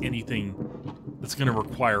there's, like, anything that's going to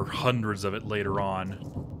require hundreds of it later on.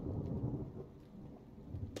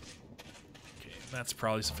 Okay, that's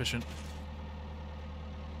probably sufficient.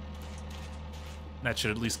 That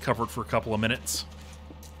should at least cover it for a couple of minutes.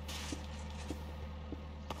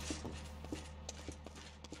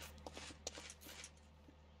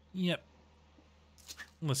 Yep.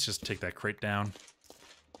 Let's just take that crate down.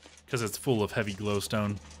 Because it's full of heavy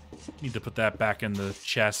glowstone. Need to put that back in the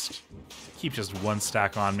chest. Keep just one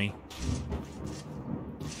stack on me.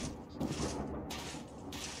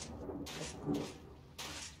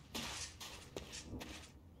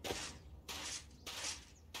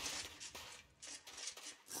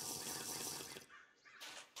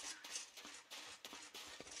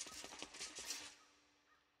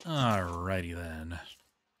 Alrighty then.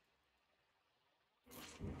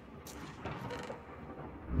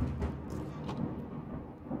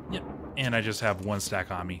 Yep, and I just have one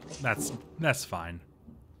stack on me. That's fine.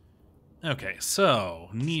 Okay, so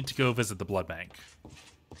need to go visit the blood bank.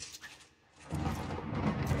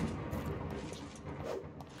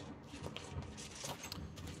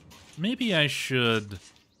 Maybe I should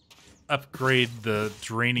upgrade the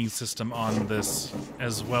draining system on this,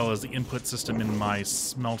 as well as the input system in my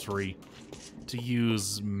smeltery, to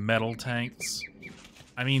use metal tanks.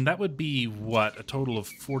 I mean, that would be, what, a total of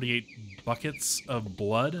 48 buckets of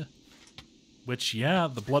blood? Which, yeah,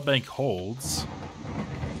 the blood bank holds.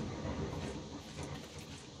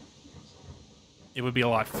 It would be a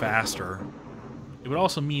lot faster. It would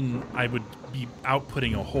also mean I would be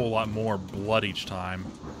outputting a whole lot more blood each time.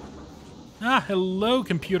 Ah, hello,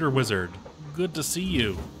 computer wizard. Good to see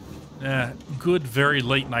you. Good very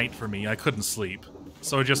late night for me. I couldn't sleep.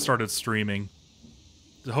 So I just started streaming.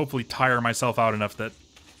 To hopefully tire myself out enough that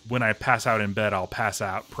when I pass out in bed, I'll pass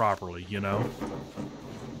out properly, you know?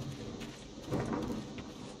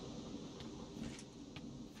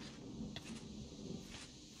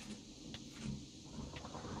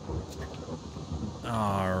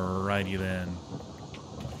 Alrighty then.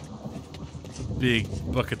 Big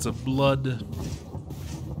buckets of blood.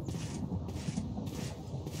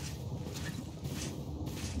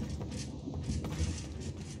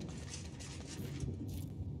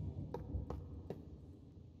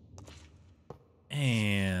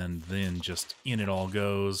 And then just in it all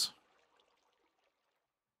goes.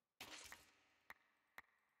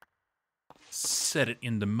 Set it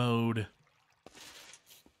into mode.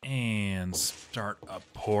 And start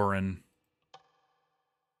a-pouring.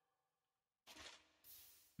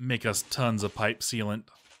 Make us tons of pipe sealant.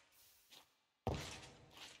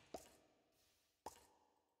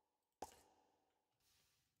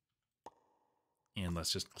 And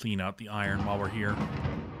let's just clean out the iron while we're here.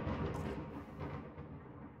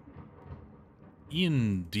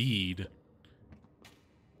 Indeed.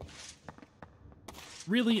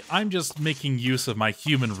 Really, I'm just making use of my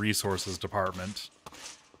human resources department.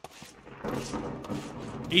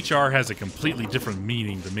 HR has a completely different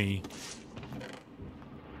meaning to me.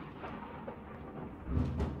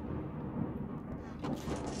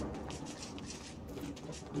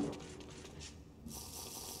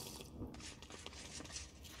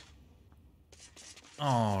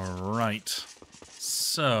 Alright.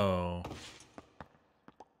 So,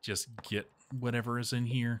 just get whatever is in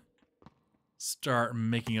here. Start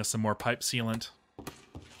making us some more pipe sealant.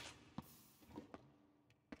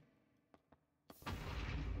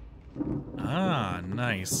 Ah,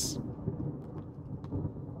 nice.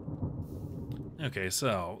 Okay,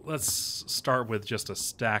 so let's start with just a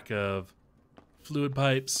stack of fluid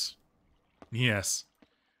pipes. Yes.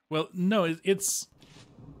 Well, no, it's...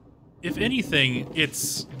 If anything,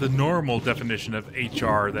 it's the normal definition of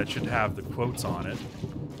HR that should have the quotes on it.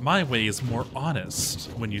 My way is more honest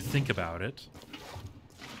when you think about it.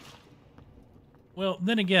 Well,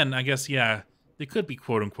 then again, I guess, yeah, they could be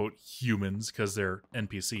quote-unquote humans because they're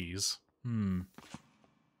NPCs.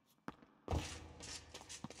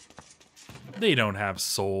 They don't have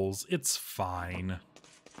souls. It's fine.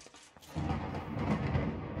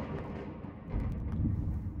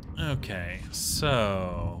 Okay,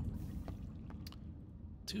 so...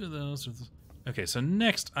 2 of those. Okay, so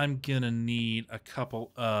next I'm gonna need a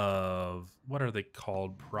couple of... What are they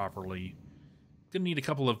called properly? Gonna need a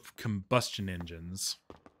couple of combustion engines.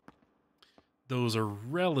 Those are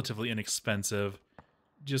relatively inexpensive.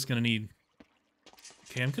 Just gonna need...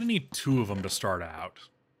 Okay, I'm gonna need 2 of them to start out.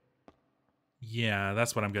 Yeah,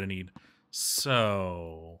 that's what I'm gonna need.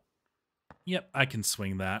 So... Yep, I can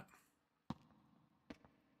swing that.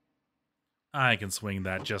 I can swing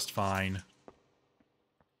that just fine.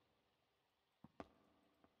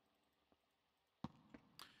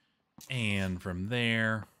 And from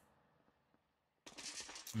there,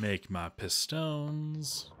 make my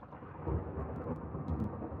pistons.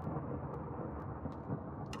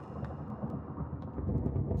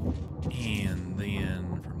 And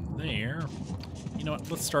then from there, you know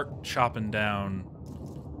what, let's start chopping down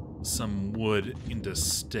some wood into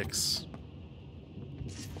sticks.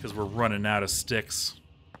 Because we're running out of sticks.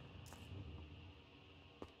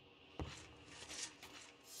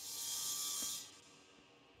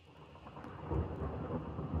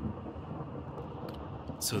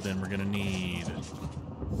 So then we're gonna need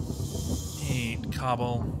 8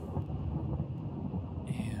 cobble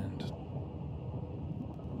and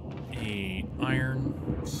 8 iron.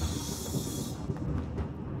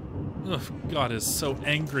 Ugh, God is so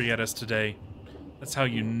angry at us today. That's how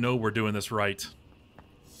you know we're doing this right.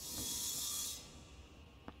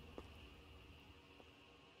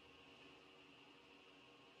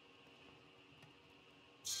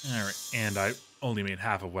 Alright, and I only made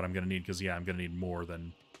half of what I'm gonna need, because, yeah, I'm gonna need more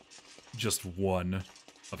than just 1,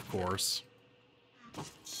 of course.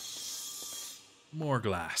 More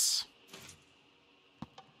glass.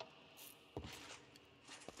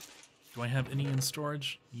 Do I have any in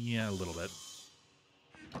storage? Yeah, a little bit.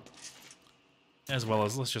 As well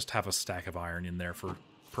as, let's just have a stack of iron in there for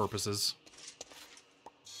purposes.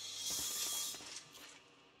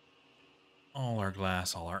 All our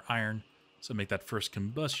glass, all our iron. So make that first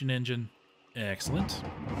combustion engine. Excellent.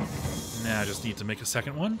 Now I just need to make a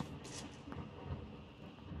second one.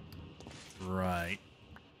 Right.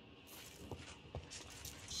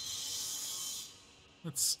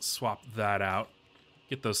 Let's swap that out.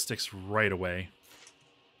 Get those sticks right away.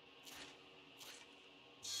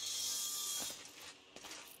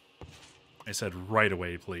 I said right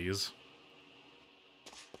away, please.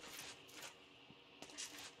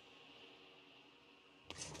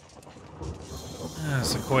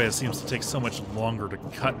 Sequoia seems to take so much longer to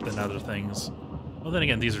cut than other things. Well, then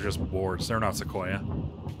again, these are just boards. They're not Sequoia.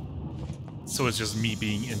 So it's just me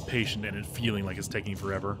being impatient and it feeling like it's taking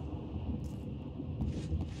forever.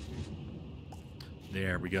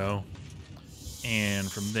 There we go.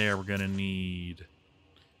 And from there, we're going to need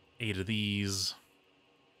 8 of these.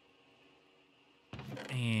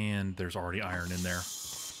 And there's already iron in there.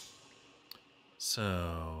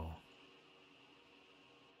 So...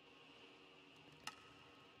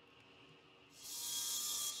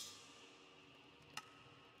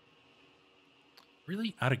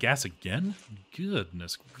 Really? Out of gas again?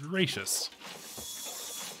 Goodness gracious.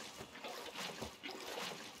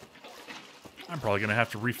 I'm probably going to have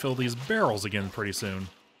to refill these barrels again pretty soon.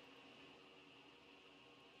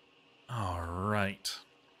 Alright.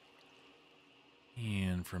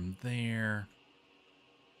 And from there...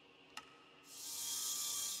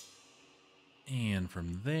 And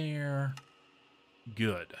from there...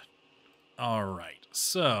 Good. Alright,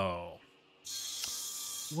 so...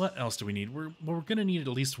 what else do we need? We're going to need at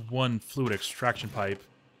least one fluid extraction pipe.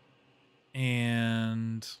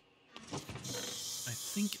 And I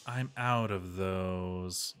think I'm out of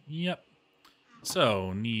those. Yep.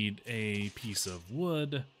 So, need a piece of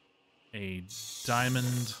wood, a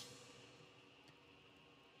diamond,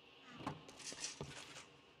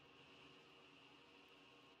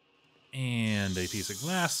 and a piece of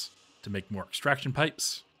glass to make more extraction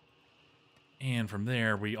pipes. And from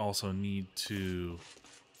there, we also need to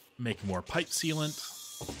make more pipe sealant,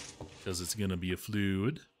 because it's going to be a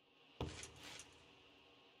fluid.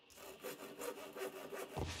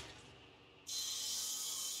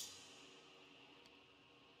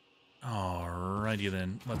 Alrighty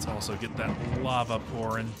then, let's also get that lava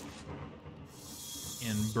pouring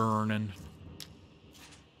and burning.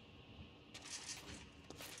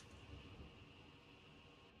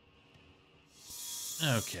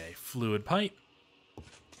 Okay, fluid pipe.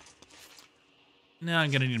 Now I'm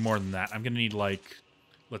going to need more than that. I'm going to need, like,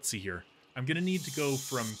 let's see here. I'm going to need to go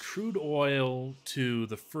from crude oil to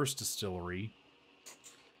the first distillery.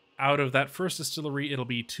 Out of that first distillery, it'll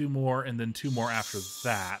be 2 more, and then 2 more after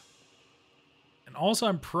that. And also,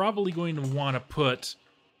 I'm probably going to want to put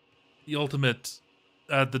the ultimate,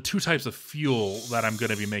 the 2 types of fuel that I'm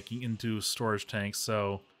going to be making into storage tanks.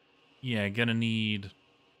 So, yeah, gonna need,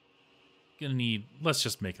 let's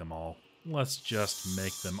just make them all. Let's just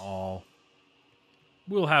make them all.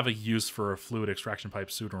 We'll have a use for a fluid extraction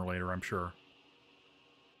pipe sooner or later, I'm sure.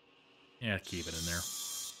 Yeah, keep it in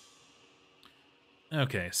there.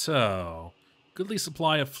 Okay, so goodly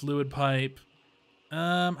supply of fluid pipe.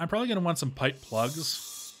 I'm probably going to want some pipe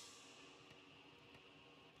plugs.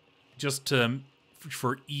 Just to,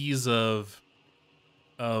 for ease of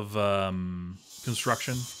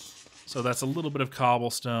construction. So that's a little bit of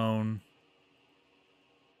cobblestone.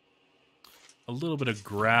 A little bit of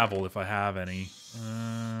gravel if I have any.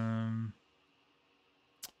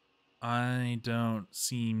 I don't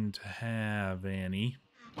seem to have any.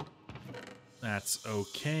 That's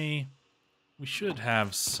okay. We should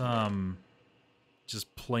have some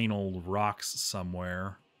just plain old rocks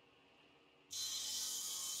somewhere.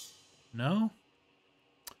 No?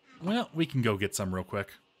 Well, we can go get some real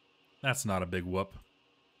quick. That's not a big whoop.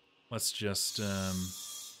 Let's just,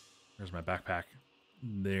 there's my backpack.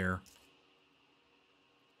 There.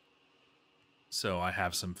 So I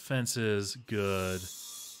have some fences. Good.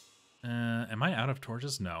 Am I out of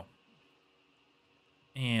torches? No.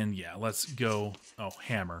 And yeah, let's go. Oh,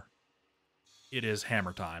 hammer. It is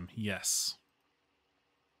hammer time. Yes.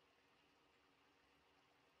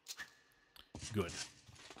 Good.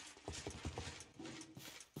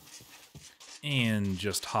 And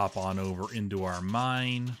just hop on over into our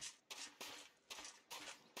mine.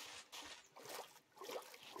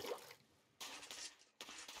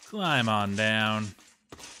 Climb on down.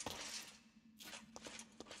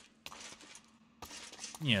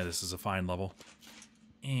 Yeah, this is a fine level.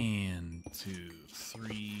 And 2,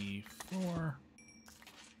 3, 4.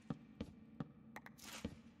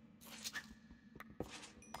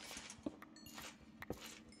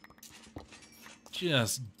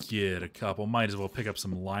 Just get a couple. Might as well pick up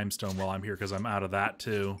some limestone while I'm here because I'm out of that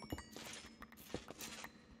too.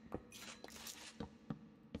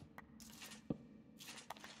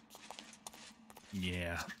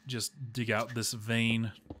 Yeah, just dig out this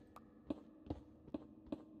vein.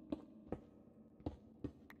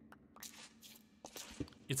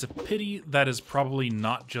 It's a pity that is probably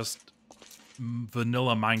not just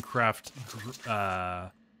vanilla Minecraft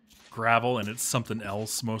gravel, and it's something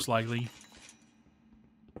else, most likely.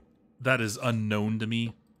 That is unknown to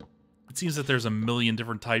me. It seems that there's a million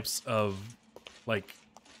different types of, like,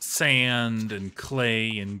 sand and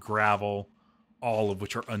clay and gravel, all of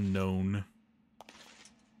which are unknown.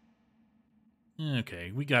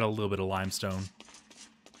 Okay, we got a little bit of limestone.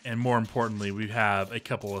 And more importantly, we have a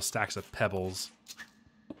couple of stacks of pebbles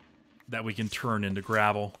that we can turn into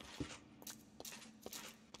gravel.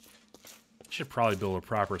 Should probably build a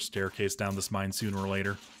proper staircase down this mine sooner or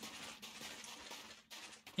later.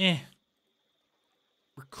 We're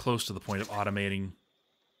close to the point of automating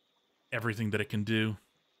everything that it can do.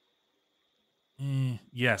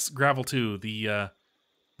 Yes, gravel too, the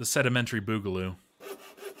sedimentary boogaloo.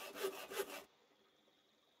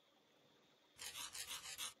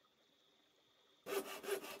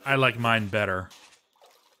 I like mine better.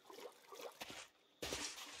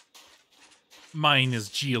 Mine is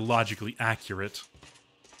geologically accurate.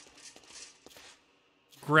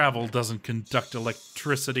 Gravel doesn't conduct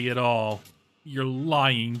electricity at all. You're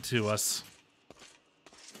lying to us.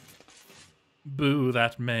 Boo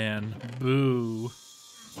that man. Boo.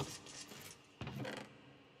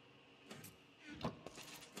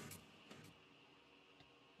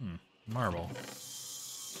 Marble.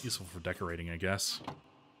 Useful for decorating, I guess.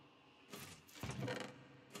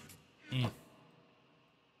 Eh.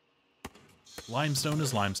 Limestone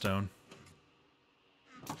is limestone.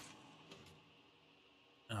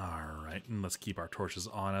 Alright, and let's keep our torches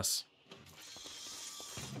on us.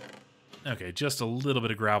 Okay, just a little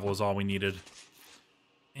bit of gravel is all we needed.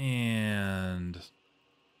 And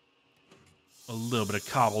a little bit of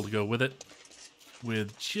cobble to go with it.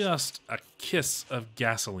 With just a kiss of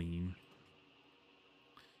gasoline.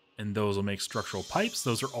 And those will make structural pipes.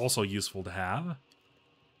 Those are also useful to have.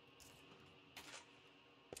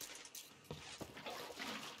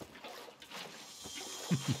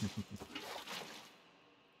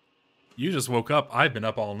 You just woke up. I've been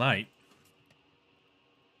up all night.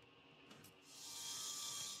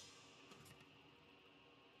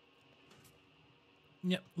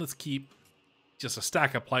 Yep, let's keep just a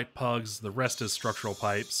stack of pipe pugs. The rest is structural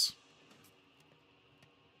pipes.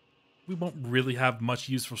 We won't really have much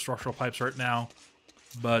use for structural pipes right now,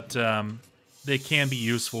 but they can be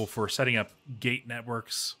useful for setting up gate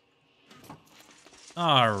networks.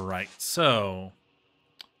 All right, so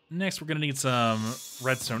next we're going to need some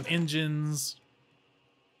redstone engines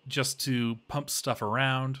just to pump stuff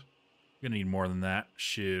around. We're going to need more than that.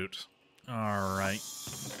 Shoot. All right.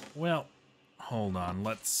 Well, hold on.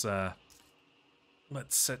 Let's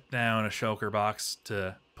set down a shulker box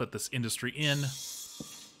to put this industry in.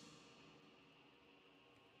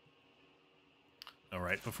 All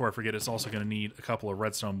right, before I forget, it's also going to need a couple of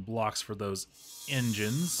redstone blocks for those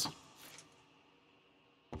engines.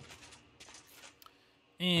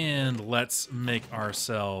 And let's make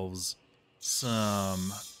ourselves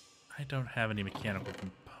some... I don't have any mechanical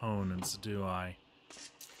components, do I?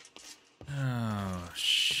 Oh,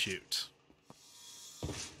 shoot.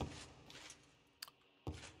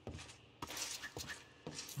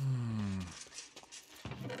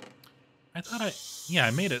 I thought I... Yeah,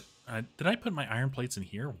 I made it. Did I put my iron plates in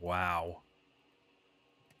here? Wow.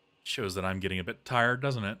 Shows that I'm getting a bit tired,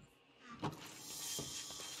 doesn't it?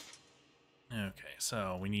 Okay,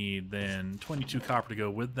 so we need then 22 copper to go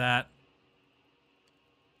with that.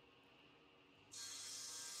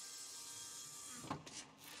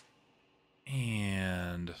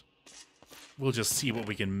 And we'll just see what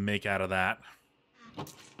we can make out of that.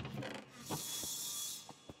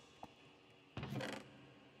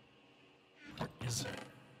 Where is it?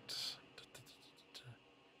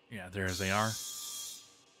 Yeah, there they are.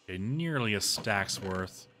 Okay, nearly a stack's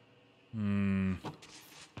worth.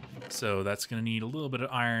 So that's going to need a little bit of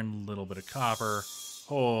iron, a little bit of copper,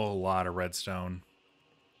 whole lot of redstone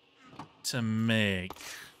to make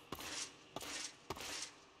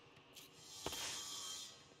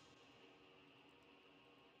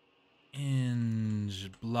Eng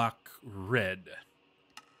block red.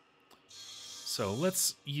 So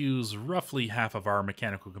let's use roughly half of our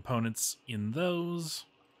mechanical components in those.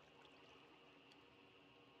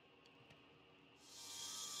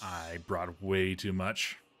 I brought way too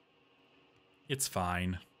much. It's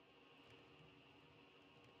fine.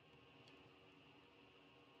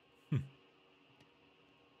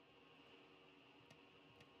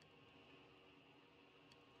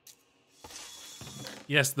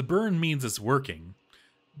 Yes, the burn means it's working.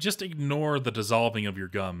 Just ignore the dissolving of your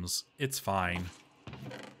gums. It's fine.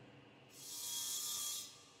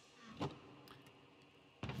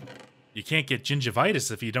 You can't get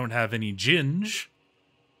gingivitis if you don't have any ginge.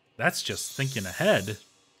 That's just thinking ahead.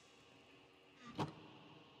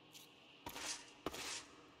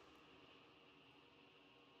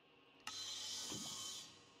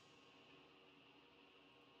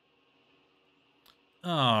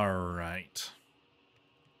 All right.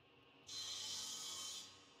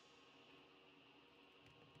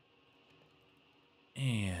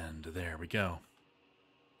 And there we go.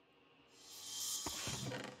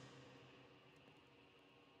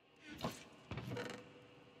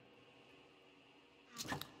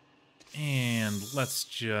 And let's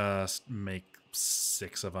just make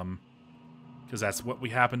 6 of them, because that's what we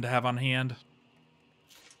happen to have on hand.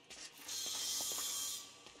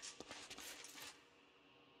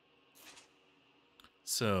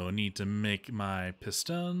 So, need to make my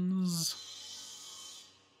pistons.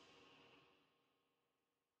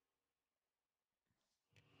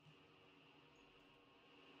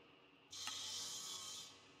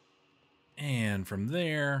 And from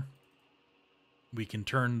there, we can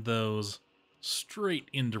turn those straight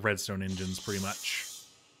into redstone engines, pretty much.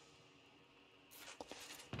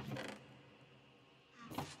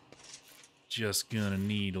 Just gonna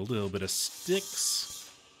need a little bit of sticks.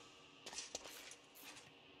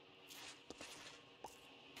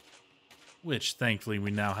 which thankfully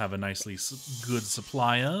we now have a nicely good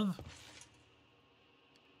supply of.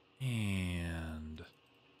 And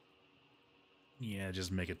yeah,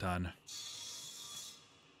 just make a ton.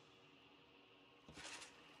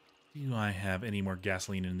 Do I have any more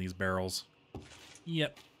gasoline in these barrels?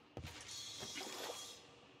 Yep.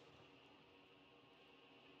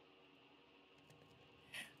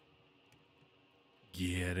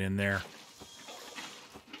 Get in there.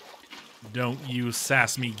 Don't you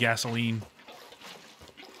sass me, gasoline.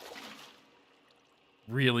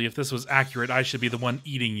 Really, if this was accurate, I should be the one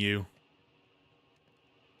eating you.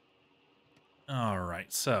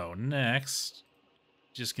 Alright, so next,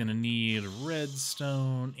 just gonna need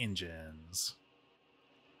redstone engines.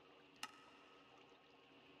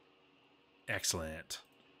 Excellent.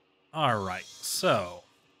 Alright, so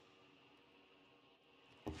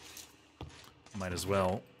might as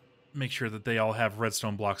well make sure that they all have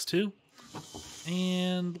redstone blocks too.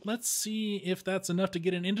 And let's see if that's enough to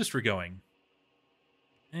get an industry going.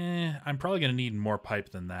 I'm probably going to need more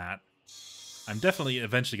pipe than that. I'm definitely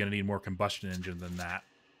eventually going to need more combustion engine than that.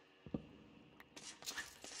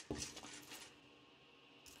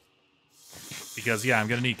 Because, yeah, I'm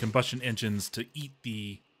going to need combustion engines to eat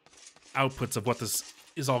the outputs of what this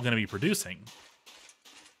is all going to be producing.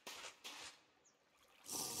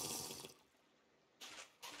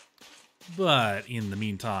 But in the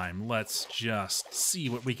meantime, let's just see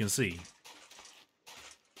what we can see.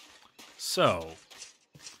 So,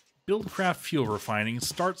 Buildcraft fuel refining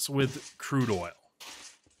starts with crude oil.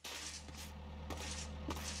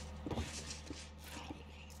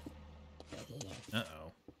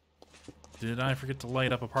 Uh-oh. Did I forget to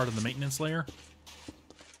light up a part of the maintenance layer?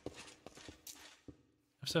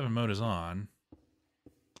 F7 mode is on.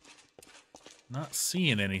 Not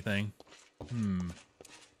seeing anything.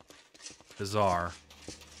 Bizarre.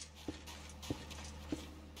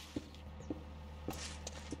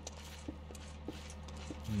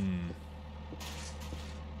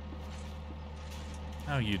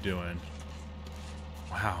 How you doing?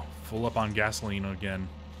 Wow, full up on gasoline again.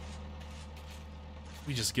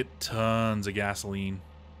 We just get tons of gasoline.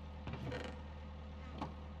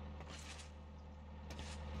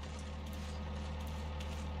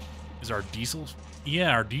 Is our diesel?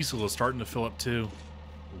 Yeah, our diesel is starting to fill up too.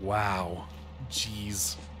 Wow.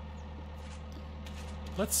 Jeez.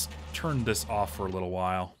 Let's turn this off for a little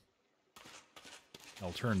while.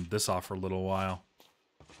 I'll turn this off for a little while.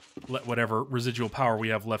 Let whatever residual power we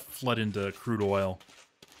have left flood into crude oil.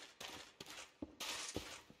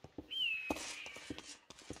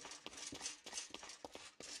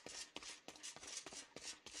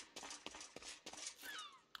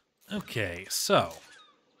 Okay, so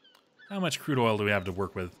how much crude oil do we have to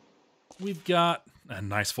work with? We've got a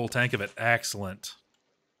nice full tank of it. Excellent.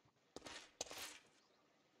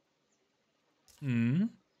 I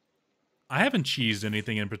haven't cheesed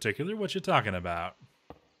anything in particular. What you talking about?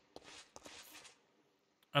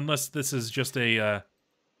 Unless this is just a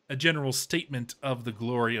general statement of the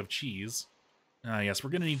glory of cheese. Yes, we're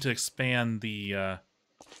going to need to expand the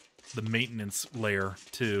maintenance layer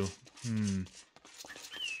too.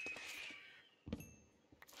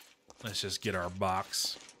 Let's just get our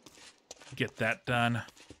box. Get that done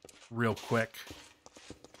real quick.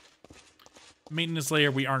 Maintenance layer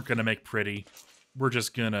we aren't going to make pretty. We're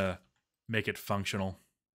just going to make it functional.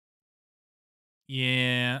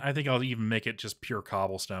 Yeah, I think I'll even make it just pure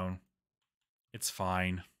cobblestone. It's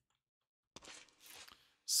fine.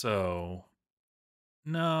 So,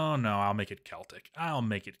 no, I'll make it Celtic. I'll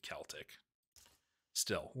make it Celtic.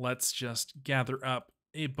 Still, let's just gather up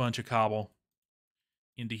a bunch of cobble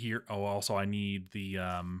into here. Oh, also I need the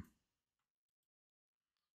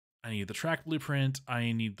track blueprint,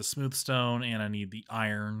 I need the smooth stone, and I need the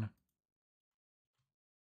iron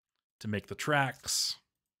to make the tracks.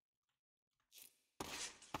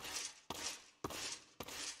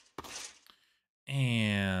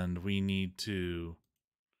 And we need to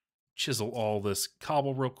chisel all this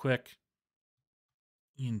cobble real quick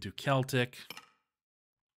into Celtic.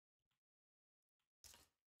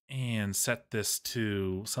 And set this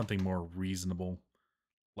to something more reasonable,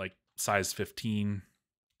 like size 15.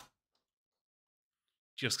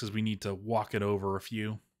 Just because we need to walk it over a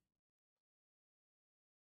few.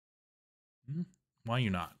 Why you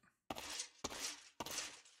not?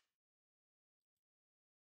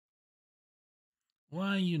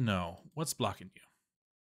 Why you know? What's blocking you?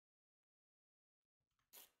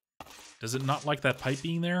 Does it not like that pipe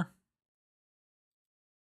being there?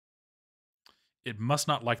 It must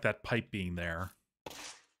not like that pipe being there.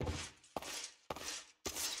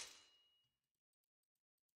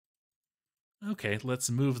 Okay, let's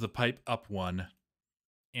move the pipe up one.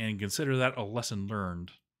 and consider that a lesson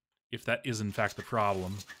learned, if that is in fact the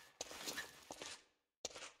problem.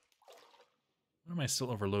 What am I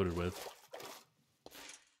still overloaded with?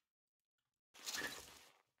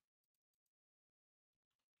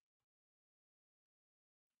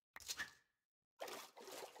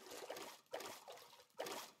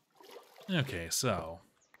 Okay, so...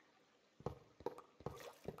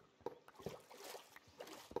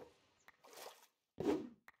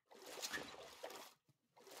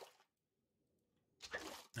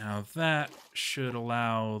 now that should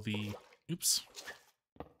allow the... oops.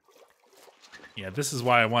 Yeah, this is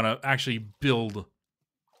why I want to actually build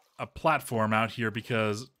a platform out here,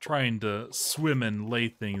 because trying to swim and lay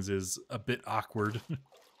things is a bit awkward.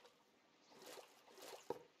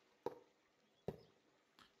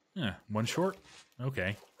 Yeah, one short?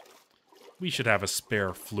 Okay. We should have a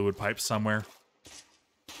spare fluid pipe somewhere.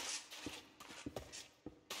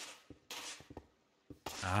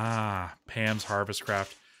 Ah, Pam's Harvest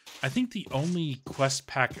Craft. I think the only quest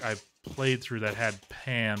pack I played through that had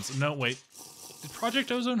Pam's... no, wait. Did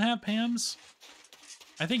Project Ozone have Pam's?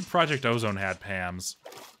 I think Project Ozone had Pam's.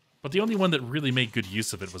 But the only one that really made good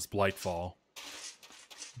use of it was Blightfall.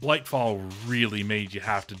 Blightfall really made you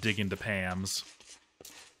have to dig into Pam's.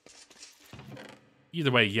 Either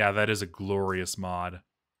way, yeah, that is a glorious mod.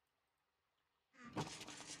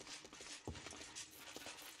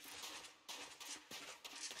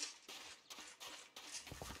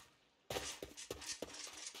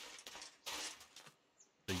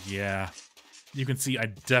 But yeah, you can see I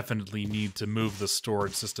definitely need to move the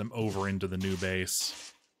storage system over into the new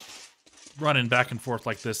base. Running back and forth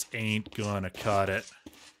like this ain't gonna cut it.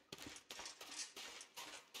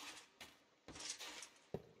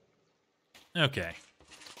 Okay,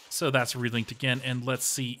 so that's relinked again, and let's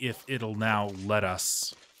see if it'll now let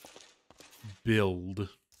us build.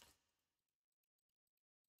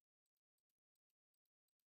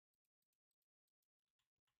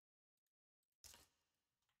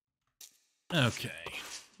 Okay.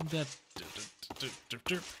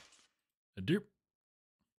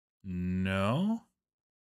 No.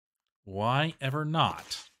 Why ever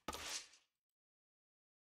not?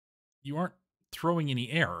 You aren't throwing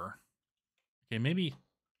any error. Okay, maybe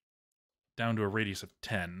down to a radius of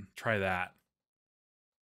 10. Try that.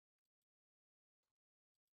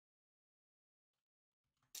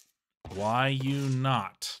 Why you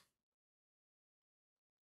not?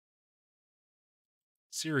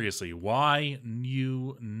 Seriously, why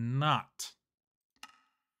you not?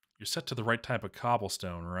 You're set to the right type of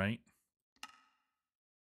cobblestone, right?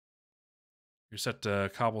 You're set to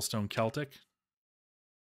cobblestone Celtic?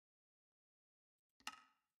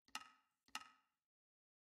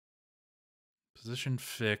 Position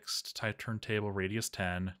fixed, type turntable, radius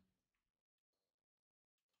 10.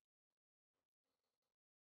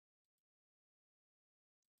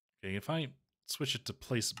 Okay, if I switch it to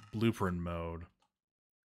place blueprint mode,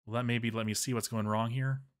 will that maybe let me see what's going wrong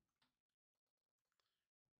here?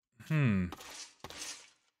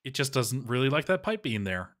 It just doesn't really like that pipe being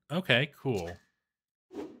there. Okay, cool.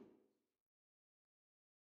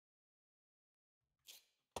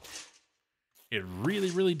 It really,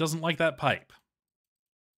 really doesn't like that pipe.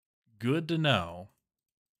 Good to know.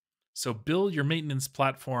 So build your maintenance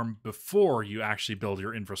platform before you actually build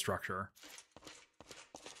your infrastructure.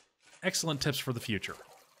 Excellent tips for the future.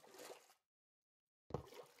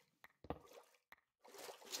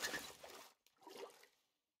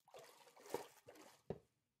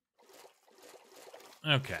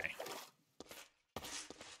 Okay.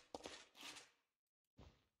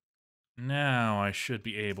 Now I should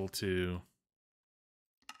be able to...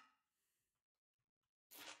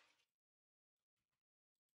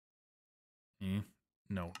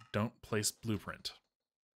 No, don't place blueprint.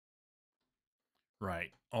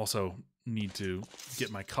 Right. Also need to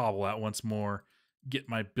get my cobble out once more, get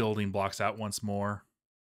my building blocks out once more.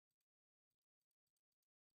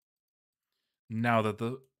 Now that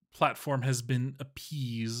the platform has been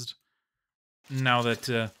appeased, now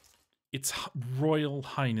that its Royal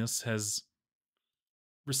Highness has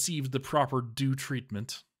received the proper due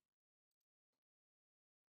treatment.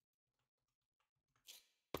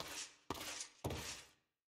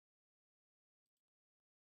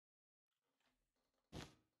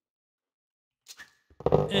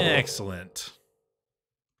 Excellent.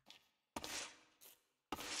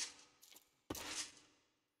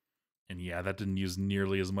 And yeah, that didn't use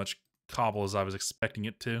nearly as much cobble as I was expecting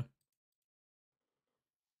it to.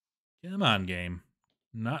 Come on, game.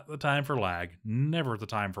 Not the time for lag. Never the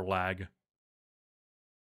time for lag.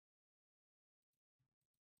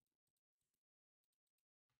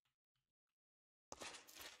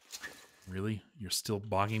 Really? You're still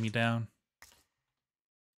bogging me down?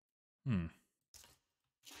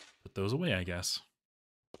 Put those away, I guess.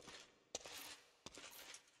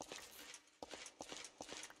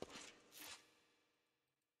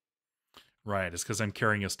 Right, it's because I'm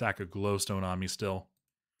carrying a stack of glowstone on me still.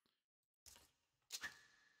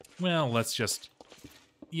 Well, let's just...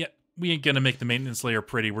 Yeah, we ain't gonna make the maintenance layer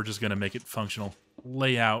pretty, we're just gonna make it functional.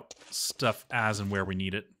 Lay out stuff as and where we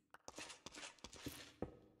need it.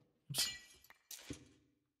 Oops.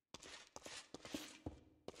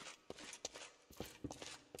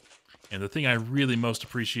 And the thing I really most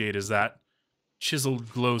appreciate is that chiseled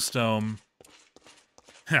glowstone.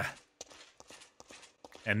 Heh.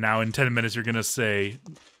 And now in 10 minutes you're gonna say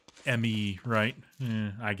ME, right?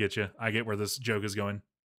 I get you. I get where this joke is going.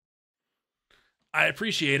 I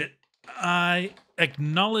appreciate it. I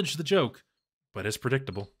acknowledge the joke, but it's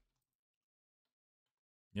predictable.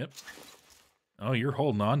 Yep. Oh, you're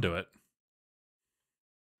holding on to it.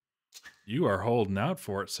 You are holding out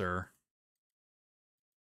for it, sir.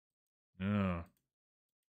 Oh.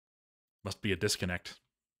 Must be a disconnect.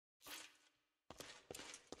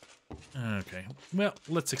 Okay. Well,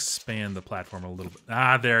 let's expand the platform a little bit.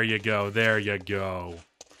 Ah, there you go. There you go.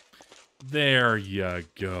 There you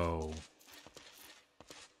go.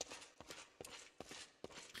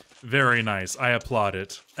 Very nice. I applaud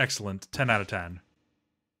it. Excellent. 10 out of 10.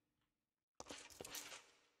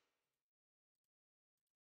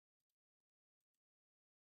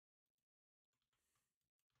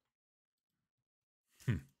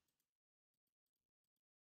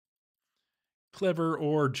 Clever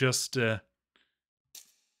or just of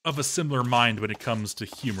a similar mind when it comes to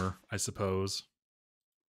humor, I suppose.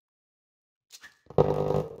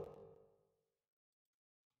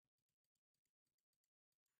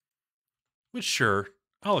 Which, sure,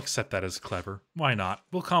 I'll accept that as clever. Why not?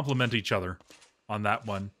 We'll compliment each other on that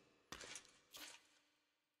one.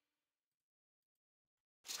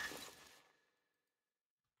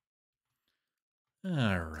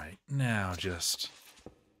 Alright, now just...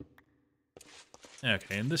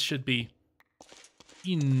 Okay, and this should be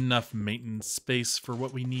enough maintenance space for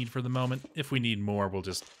what we need for the moment. If we need more, we'll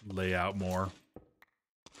just lay out more.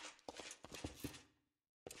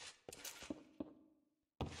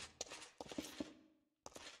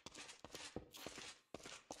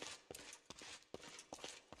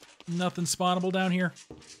 Nothing spawnable down here?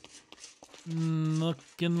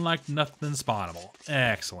 Looking like nothing spawnable.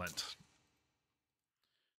 Excellent.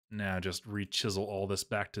 Now just re-chisel all this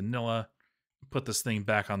back to Nilla. Put this thing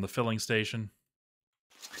back on the filling station.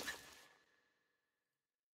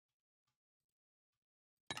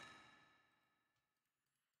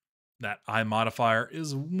 That eye modifier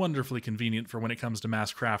is wonderfully convenient for when it comes to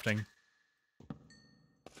mass crafting.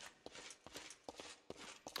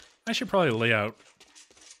 I should probably lay out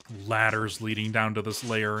ladders leading down to this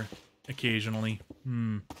layer occasionally.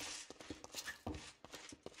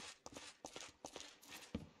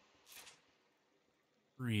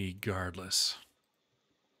 Regardless.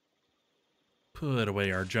 Put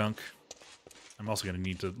away our junk. I'm also going to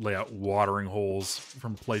need to lay out watering holes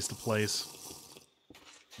from place to place.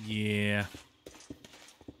 Yeah.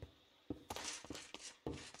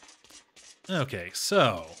 Okay,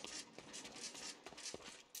 so...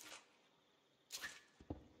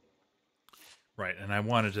 Right, and I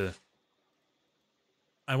wanted to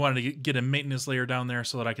get a maintenance layer down there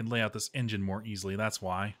so that I can lay out this engine more easily. That's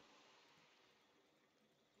why.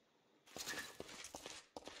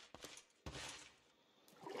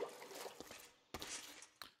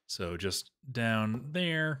 So just down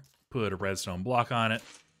there, put a redstone block on it.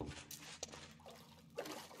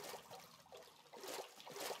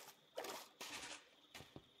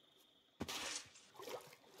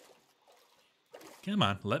 Come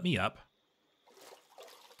on, let me up.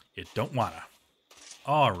 It don't wanna.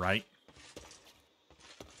 All right.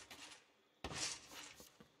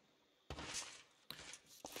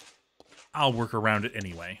 I'll work around it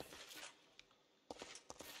anyway.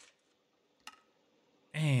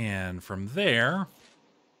 And from there...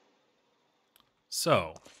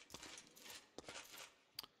 So...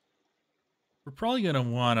 We're probably going to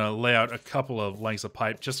want to lay out a couple of lengths of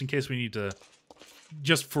pipe just in case we need to...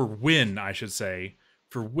 Just for when, I should say.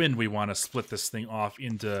 For when we want to split this thing off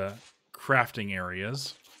into crafting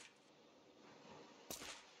areas.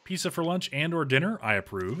 Pizza for lunch and or dinner, I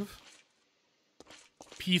approve.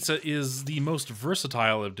 Pizza is the most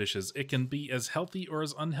versatile of dishes. It can be as healthy or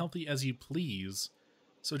as unhealthy as you please.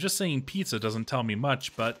 So just saying pizza doesn't tell me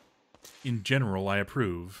much, but in general, I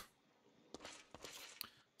approve.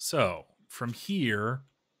 So, from here,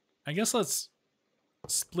 I guess let's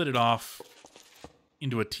split it off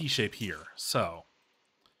into a T-shape here. So,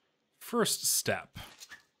 first step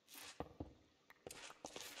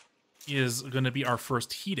is going to be our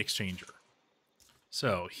first heat exchanger.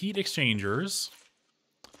 So, heat exchangers.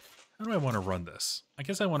 How do I want to run this? I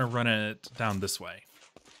guess I want to run it down this way.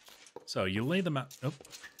 So, you lay them out. Oh,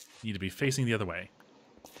 need to be facing the other way.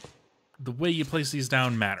 The way you place these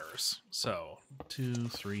down matters. So, 2,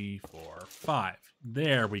 3, 4, 5.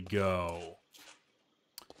 There we go.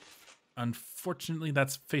 Unfortunately,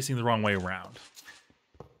 that's facing the wrong way around.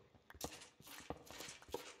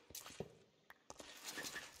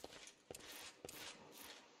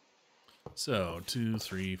 So, 2,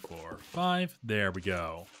 3, 4, 5. There we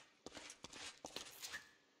go.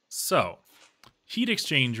 So, heat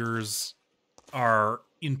exchangers are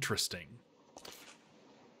interesting.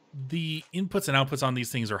 The inputs and outputs on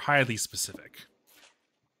these things are highly specific.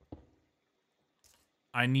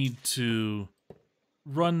 I need to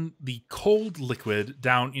run the cold liquid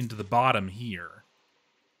down into the bottom here.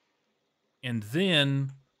 And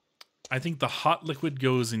then I think the hot liquid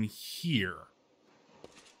goes in here.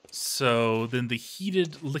 So then the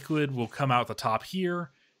heated liquid will come out the top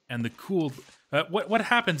here, and the cooled... what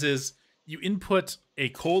happens is you input a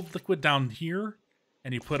cold liquid down here,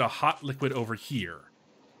 and you put a hot liquid over here.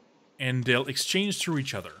 And they'll exchange through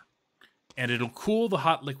each other. And it'll cool the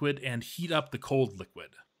hot liquid and heat up the cold liquid.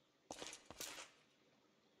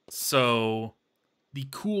 So the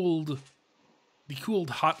cooled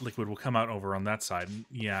hot liquid will come out over on that side. And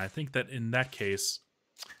yeah, I think that in that case,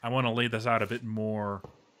 I want to lay this out a bit more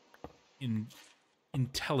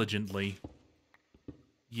intelligently.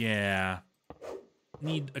 Yeah.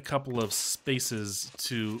 Need a couple of spaces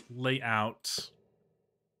to lay out.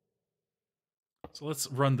 So let's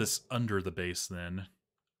run this under the base then.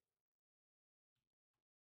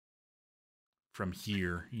 From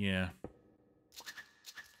here, yeah.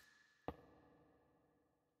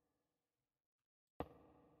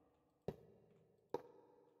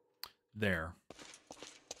 There.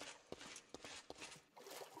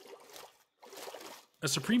 A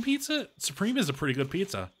Supreme pizza? Supreme is a pretty good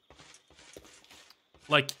pizza.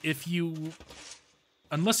 Like, if you...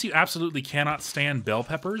 Unless you absolutely cannot stand bell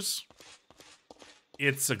peppers,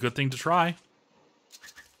 it's a good thing to try.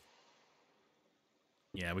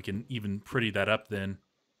 Yeah, we can even pretty that up then.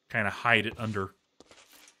 Kind of hide it under.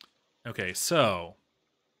 Okay, so...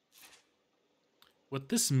 What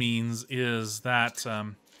this means is that...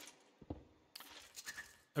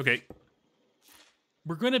 okay.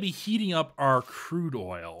 We're going to be heating up our crude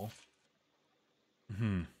oil.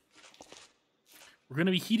 We're going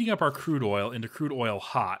to be heating up our crude oil into crude oil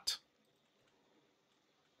hot.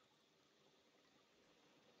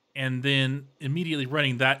 And then immediately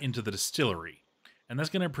running that into the distillery. And that's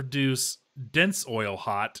going to produce dense oil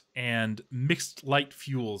hot and mixed light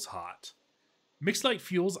fuels hot. Mixed light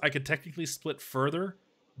fuels I could technically split further,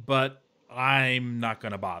 but I'm not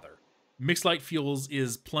going to bother. Mixed light fuels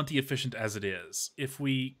is plenty efficient as it is. If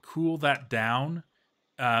we cool that down,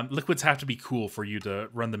 liquids have to be cool for you to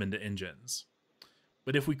run them into engines.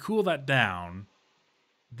 But if we cool that down,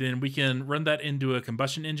 then we can run that into a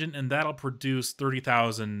combustion engine, and that'll produce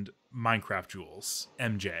 30,000 Minecraft joules,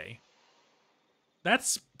 MJ.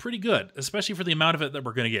 That's pretty good, especially for the amount of it that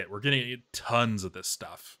we're going to get. We're going to get tons of this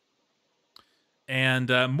stuff. And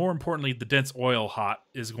more importantly, the dense oil hot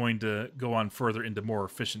is going to go on further into more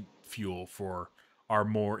efficient fuel for our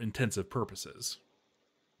more intensive purposes.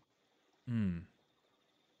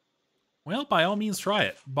 Well, by all means, try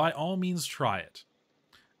it. By all means, try it.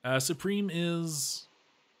 Supreme is...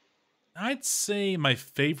 I'd say my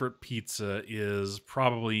favorite pizza is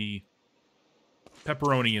probably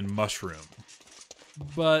pepperoni and mushroom.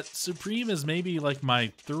 But Supreme is maybe like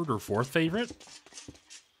my third or fourth favorite.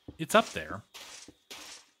 It's up there.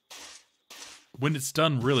 When it's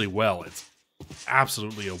done really well, it's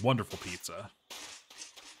absolutely a wonderful pizza.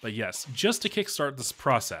 But yes, just to kickstart this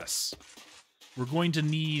process, we're going to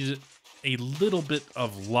need a little bit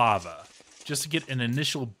of lava just to get an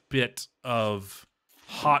initial bit of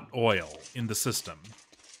hot oil in the system.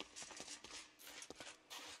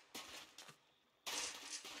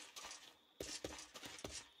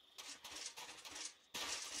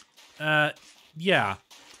 Yeah.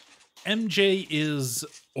 MJ is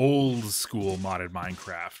old school modded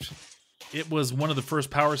Minecraft. It was one of the first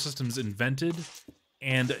power systems invented,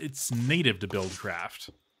 and it's native to Buildcraft.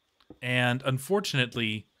 And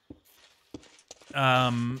unfortunately,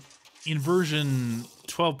 in version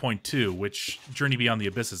 12.2, which Journey Beyond the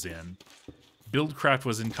Abyss is in, Buildcraft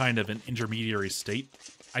was in kind of an intermediary state.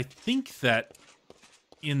 I think that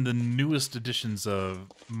in the newest editions of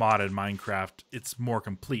modded Minecraft, it's more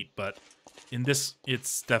complete, but in this,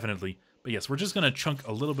 it's definitely But yes, we're just going to chunk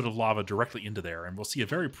a little bit of lava directly into there, and we'll see a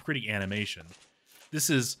very pretty animation. This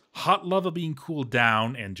is hot lava being cooled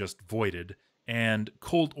down and just voided, and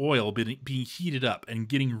cold oil being heated up and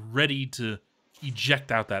getting ready to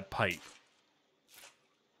eject out that pipe.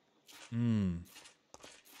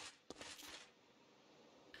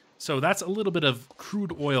 So that's a little bit of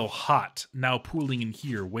crude oil hot now pooling in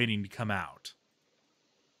here, waiting to come out.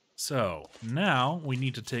 So now we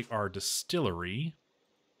need to take our distillery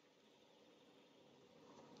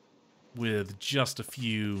with just a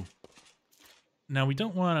few. Now we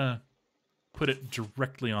don't want to put it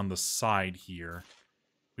directly on the side here.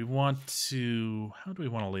 We want to, how do we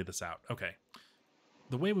want to lay this out? Okay.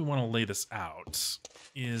 The way we want to lay this out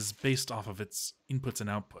is based off of its inputs and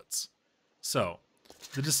outputs. So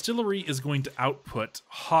the distillery is going to output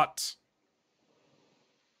hot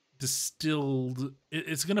distilled,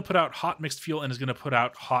 it's going to put out hot mixed fuel, and it's going to put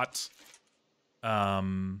out hot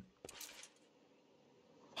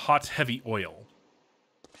hot heavy oil.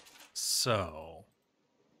 So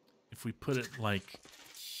if we put it like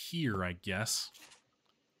here, I guess,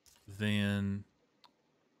 then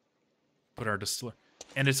put our distiller,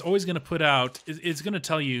 and it's always going to put out, it's going to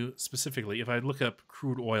tell you specifically, if I look up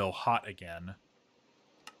crude oil hot again,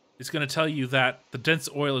 it's going to tell you that the dense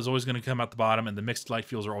oil is always going to come out the bottom and the mixed light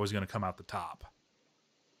fuels are always going to come out the top.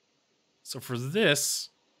 So for this,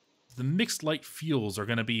 the mixed light fuels are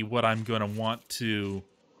going to be what I'm going to want to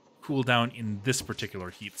cool down in this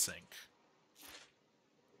particular heatsink.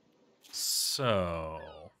 So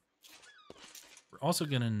we're also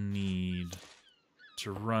going to need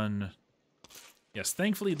to run... Yes,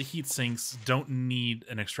 thankfully the heat sinks don't need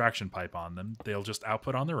an extraction pipe on them. They'll just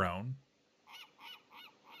output on their own.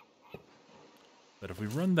 But if we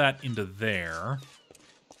run that into there,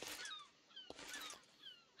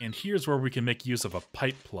 and here's where we can make use of a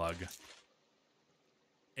pipe plug.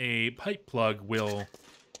 A pipe plug will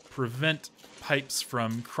prevent pipes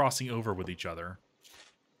from crossing over with each other.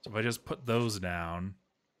 So if I just put those down,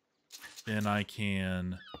 then I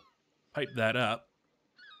can pipe that up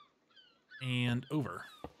and over.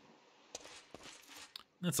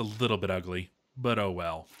 That's a little bit ugly, but oh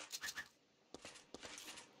well.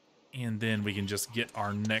 And then we can just get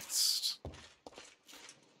our next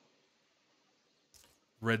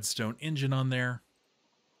redstone engine on there.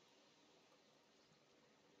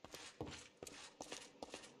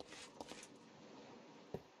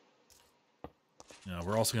 Now,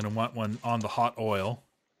 we're also going to want one on the hot oil.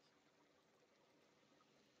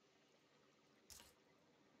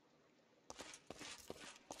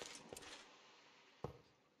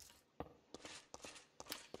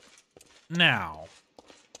 Now,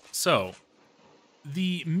 so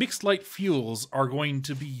the mixed light fuels are going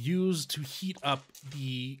to be used to heat up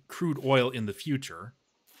the crude oil in the future.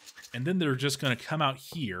 And then they're just going to come out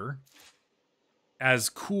here as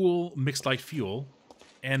cool mixed light fuel.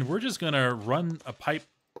 And we're just going to run a pipe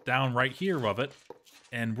down right here of it.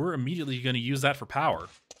 And we're immediately going to use that for power.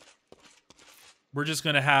 We're just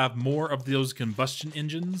going to have more of those combustion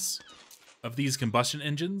engines,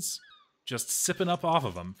 just sipping up off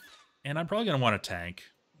of them. And I'm probably going to want a tank.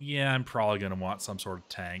 Yeah, I'm probably going to want some sort of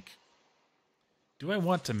tank. Do I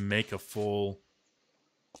want to make a full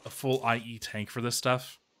IE tank for this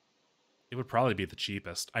stuff? It would probably be the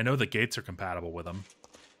cheapest. I know the gates are compatible with them.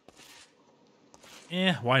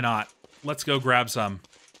 Why not? Let's go grab some.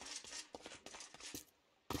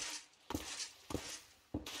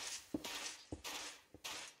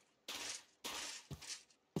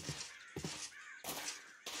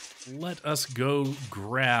 Let us go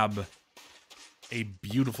grab a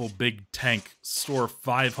beautiful big tank. Store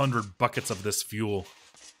 500 buckets of this fuel.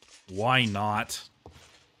 Why not?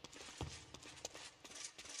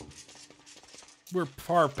 We're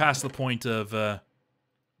far past the point of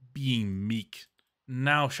being meek.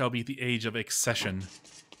 Now shall be the age of accession.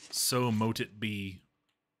 So mote it be.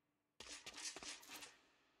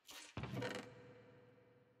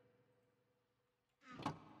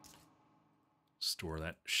 Store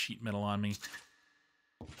that sheet metal on me.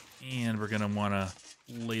 And we're going to want to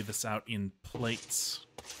lay this out in plates.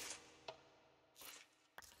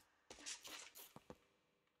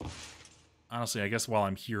 Honestly, I guess while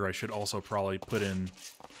I'm here, I should also probably put in,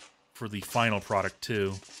 for the final product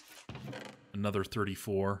too, another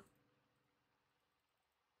 34.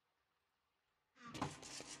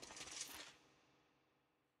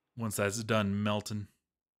 Once that's done melting.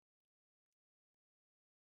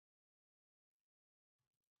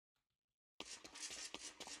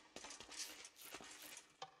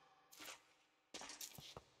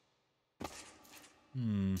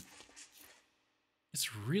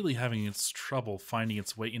 It's really having its trouble finding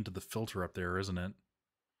its way into the filter up there, isn't it?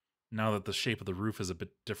 Now that the shape of the roof is a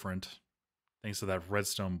bit different, thanks to that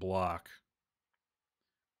redstone block.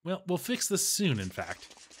 Well, we'll fix this soon, in fact.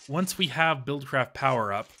 Once we have Buildcraft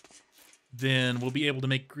power up, then we'll be able to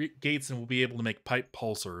make gates and we'll be able to make pipe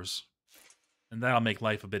pulsers. And that'll make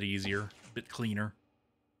life a bit easier, a bit cleaner.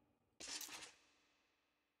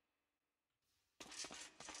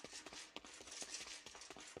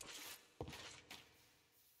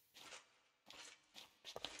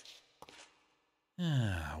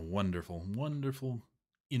 Ah, wonderful, wonderful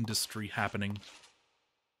industry happening.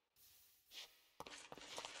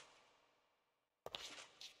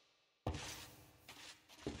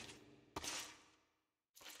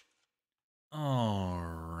 All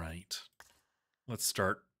right. Let's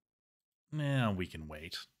start. Nah, we can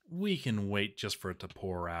wait. We can wait just for it to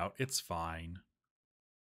pour out. It's fine.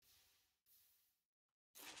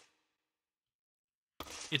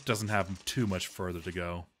 It doesn't have too much further to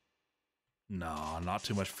go. No, not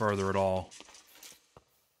too much further at all.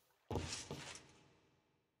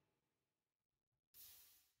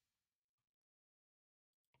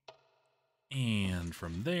 And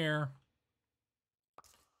from there,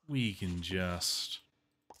 we can just...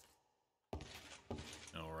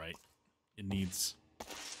 Alright. It needs...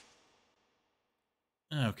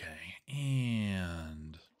 Okay,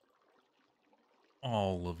 and...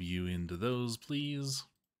 all of you into those, please.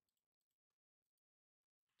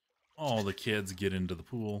 All the kids get into the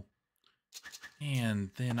pool. And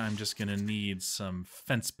then I'm just going to need some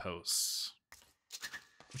fence posts.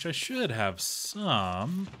 Which I should have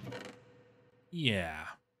some. Yeah.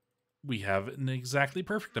 We have an exactly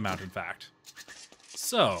perfect amount, in fact.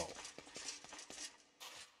 So.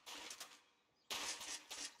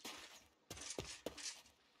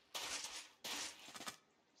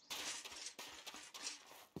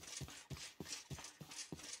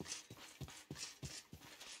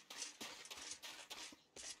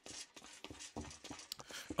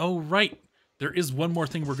 Oh, right. There is one more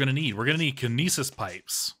thing we're going to need. We're going to need kinesis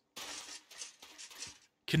pipes.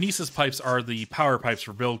 Kinesis pipes are the power pipes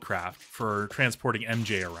for Buildcraft for transporting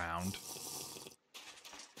MJ around.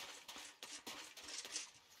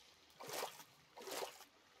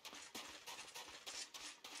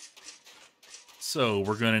 So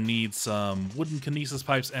we're going to need some wooden kinesis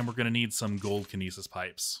pipes and we're going to need some gold kinesis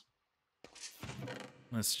pipes.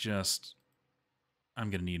 Let's just... I'm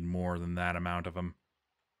going to need more than that amount of them.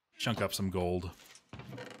 Chunk up some gold.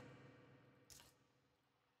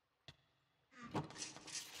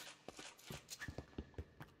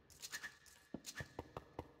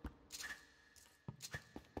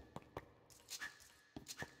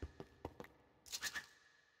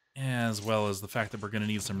 As well as the fact that we're going to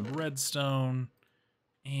need some redstone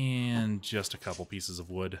and just a couple pieces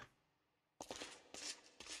of wood.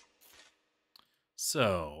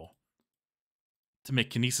 So, to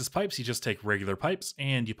make kinesis pipes, you just take regular pipes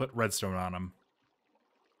and you put redstone on them.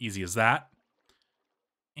 Easy as that.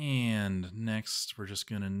 And next, we're just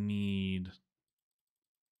going to need...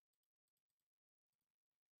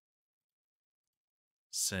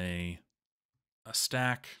 say, a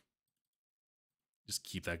stack. Just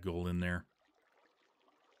keep that gold in there.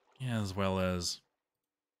 As well as...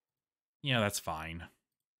 yeah, that's fine.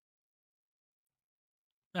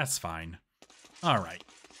 That's fine. Alright.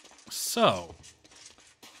 So...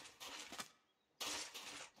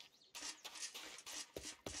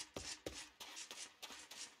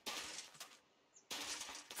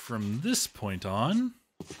 from this point on,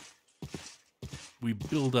 we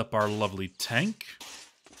build up our lovely tank.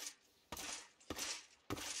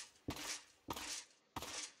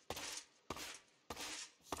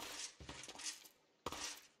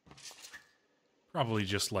 Probably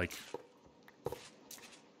just like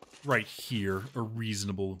right here, a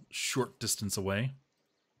reasonable short distance away.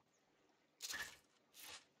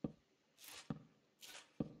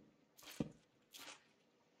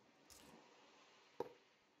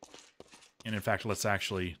 And in fact, let's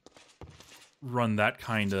actually run that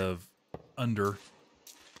kind of under.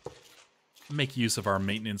 Make use of our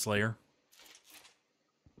maintenance layer.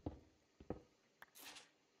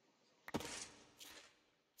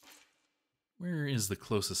 Where is the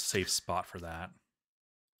closest safe spot for that?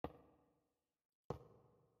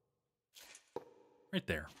 Right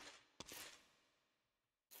there.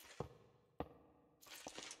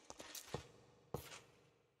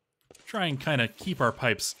 Try and kind of keep our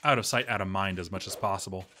pipes out of sight, out of mind as much as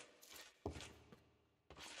possible.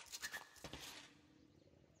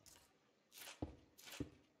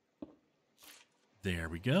 There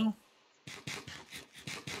we go.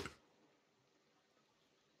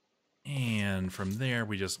 And from there,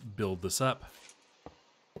 we just build this up.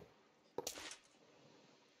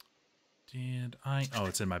 Did I? Oh,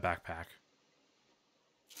 it's in my backpack.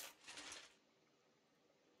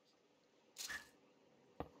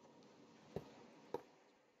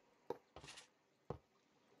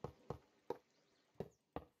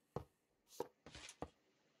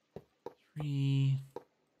 Three,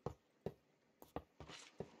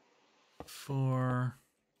 4,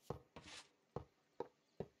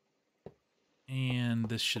 and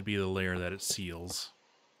this should be the layer that it seals.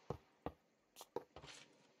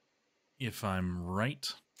 If I'm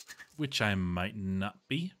right, which I might not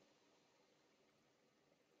be.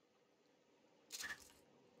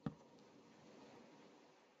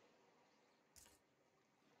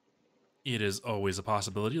 It is always a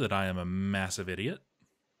possibility that I am a massive idiot.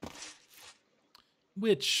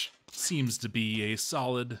 Which seems to be a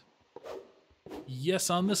solid yes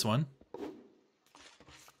on this one.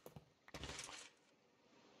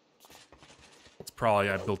 It's probably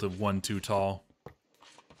I built it one too tall.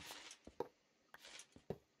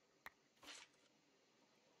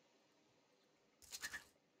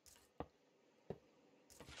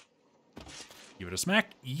 Give it a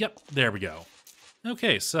smack. Yep, there we go.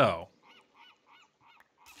 Okay, so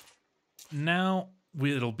now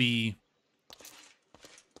it'll be...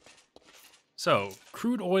 So,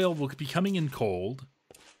 crude oil will be coming in cold,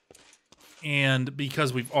 and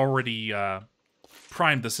because we've already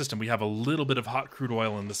primed the system, we have a little bit of hot crude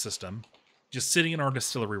oil in the system, just sitting in our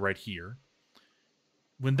distillery right here.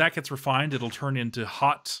 When that gets refined, it'll turn into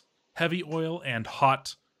hot heavy oil and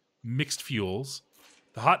hot mixed fuels.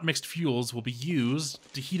 The hot mixed fuels will be used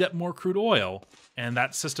to heat up more crude oil, and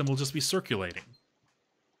that system will just be circulating.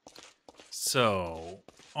 So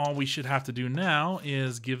all we should have to do now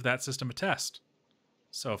is give that system a test.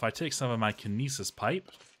 So if I take some of my kinesis pipe,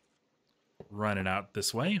 run it out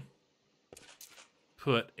this way,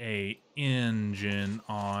 put a engine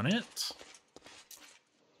on it,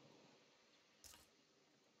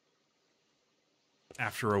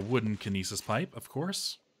 after a wooden kinesis pipe, of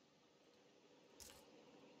course.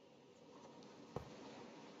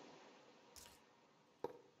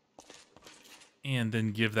 And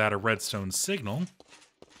then give that a redstone signal.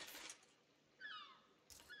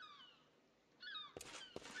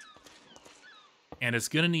 And it's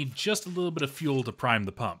going to need just a little bit of fuel to prime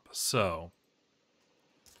the pump. So,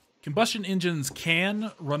 combustion engines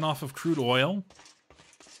can run off of crude oil.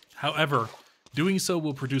 However, doing so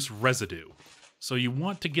will produce residue. So you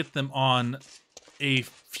want to get them on a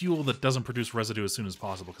fuel that doesn't produce residue as soon as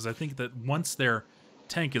possible. Because I think that once their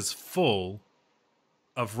tank is full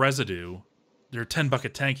of residue, their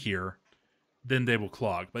 10-bucket tank here, then they will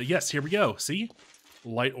clog. But yes, here we go. See?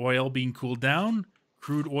 Light oil being cooled down,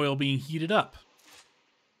 crude oil being heated up,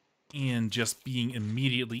 and just being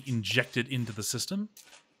immediately injected into the system.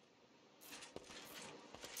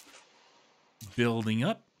 Building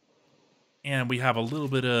up. And we have a little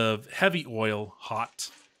bit of heavy oil hot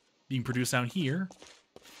being produced down here,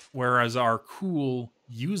 whereas our cool,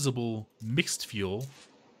 usable mixed fuel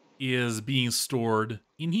is being stored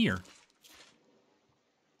in here.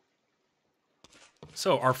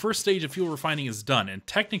 So our first stage of fuel refining is done, and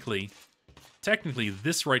technically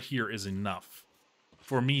this right here is enough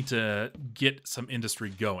for me to get some industry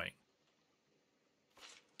going.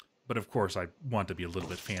 But of course, I want to be a little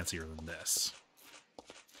bit fancier than this.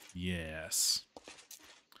 Yes.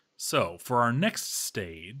 So for our next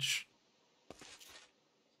stage,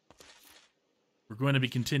 we're going to be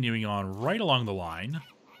continuing on right along the line,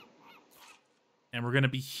 and we're going to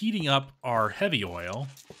be heating up our heavy oil,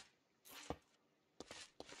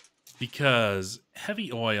 because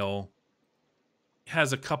heavy oil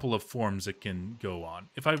has a couple of forms it can go on.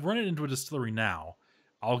 If I run it into a distillery now,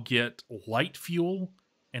 I'll get light fuel,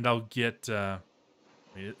 and I'll get...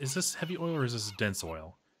 is this heavy oil or is this dense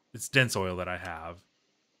oil? It's dense oil that I have.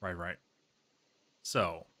 Right.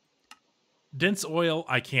 So, dense oil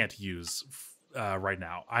I can't use right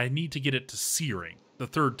now. I need to get it to searing, the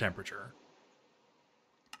third temperature.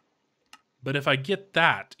 But if I get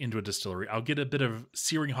that into a distillery, I'll get a bit of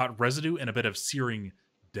searing hot residue and a bit of searing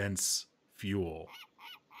dense fuel.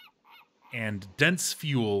 And dense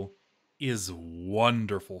fuel is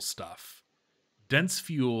wonderful stuff. Dense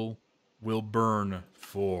fuel will burn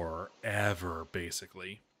forever,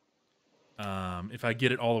 basically. If I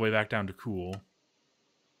get it all the way back down to cool.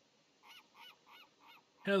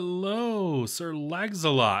 Hello, Sir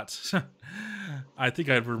Lagzalot. I think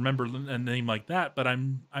I remember a name like that, but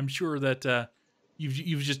I'm sure that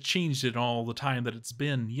you've just changed it all the time that it's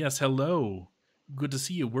been. Yes, hello. Good to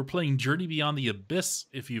see you. We're playing Journey Beyond the Abyss,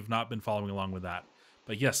 if you've not been following along with that.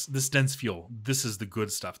 But yes, this dense fuel, this is the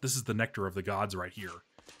good stuff. This is the nectar of the gods right here.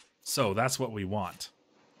 So that's what we want.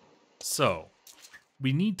 So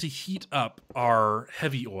we need to heat up our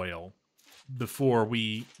heavy oil before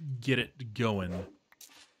we get it going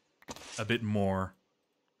a bit more.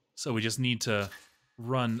 So we just need to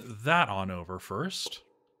run that on over first.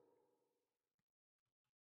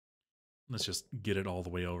 Let's just get it all the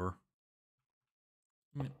way over.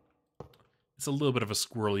 It's a little bit of a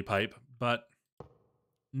squirrely pipe, but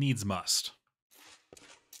needs must.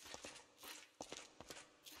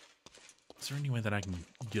 Is there any way that I can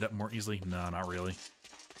get up more easily? No, not really.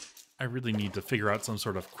 I really need to figure out some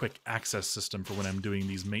sort of quick access system for when I'm doing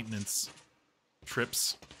these maintenance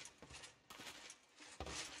trips.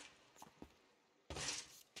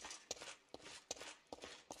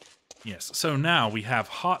 Yes, so now we have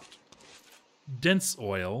hot, dense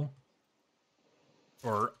oil,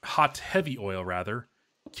 or hot, heavy oil, rather,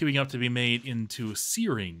 queuing up to be made into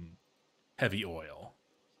searing heavy oil.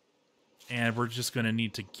 And we're just going to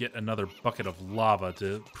need to get another bucket of lava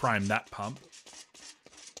to prime that pump.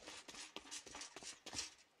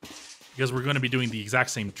 Because we're going to be doing the exact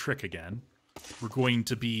same trick again. We're going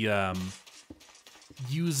to be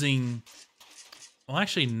using... Well,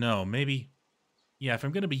 actually, no. Maybe... Yeah, if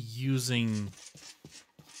I'm going to be using...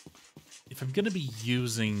 If I'm going to be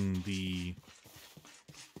using the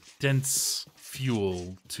dense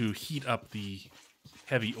fuel to heat up the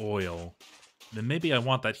heavy oil, then maybe I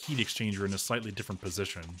want that heat exchanger in a slightly different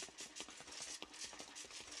position.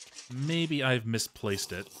 Maybe I've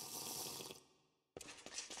misplaced it.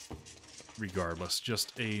 Regardless,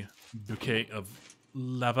 just a bouquet of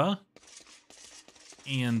lava.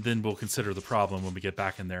 And then we'll consider the problem when we get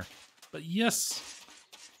back in there. But yes.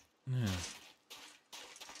 Yeah.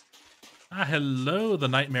 Ah, hello, the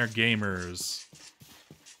Nightmare Gamers.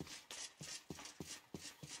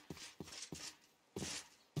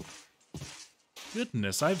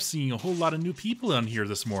 Goodness, I've seen a whole lot of new people on here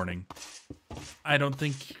this morning. I don't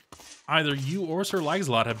think either you or Sir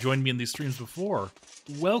Laxlot have joined me in these streams before.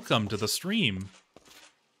 Welcome to the stream.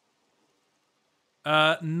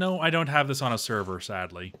 No, I don't have this on a server,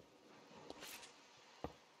 sadly.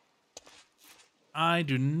 I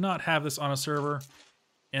do not have this on a server.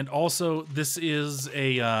 And also, this is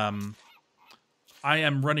a, I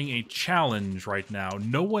am running a challenge right now.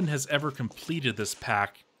 No one has ever completed this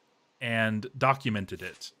pack and documented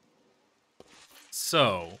it.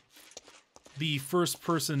 So, the first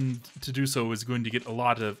person to do so is going to get a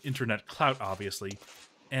lot of internet clout, obviously.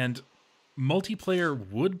 And multiplayer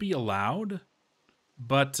would be allowed,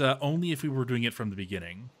 but only if we were doing it from the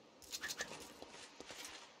beginning.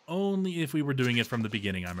 Only if we were doing it from the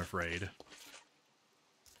beginning, I'm afraid.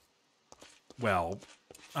 Well,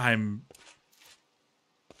 I'm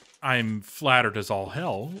flattered as all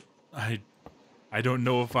hell. I don't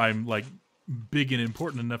know if I'm, like, big and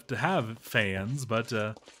important enough to have fans, but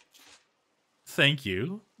thank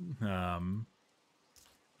you. And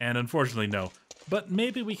unfortunately, no. But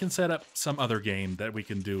maybe we can set up some other game that we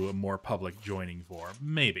can do a more public joining for.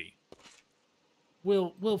 Maybe.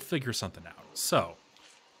 We'll figure something out.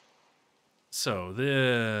 So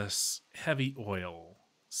this heavy oil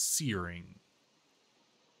searing,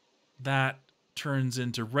 that turns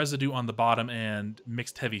into residue on the bottom and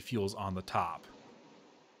mixed heavy fuels on the top.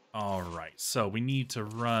 All right, so we need to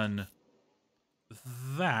run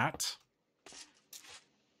that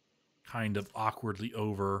kind of awkwardly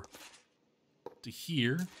over to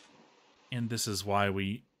here. And this is why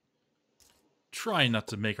we try not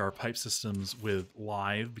to make our pipe systems with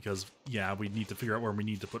live, because, yeah, we need to figure out where we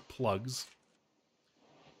need to put plugs.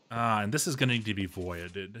 And this is going to need to be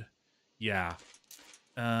voided. Yeah.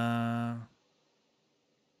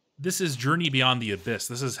 This is Journey Beyond the Abyss.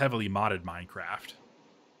 This is heavily modded Minecraft.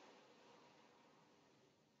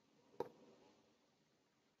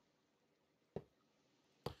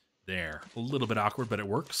 There. A little bit awkward, but it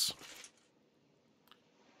works.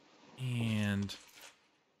 And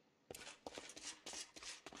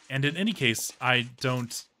in any case, I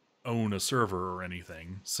don't own a server or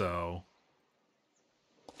anything, so...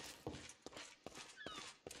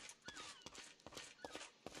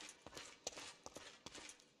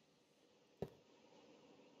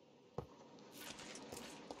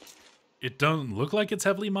 It doesn't look like it's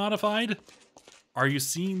heavily modified. Are you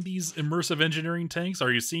seeing these immersive engineering tanks?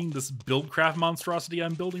 Are you seeing this Buildcraft monstrosity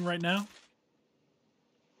I'm building right now?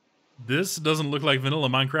 This doesn't look like vanilla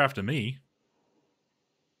Minecraft to me.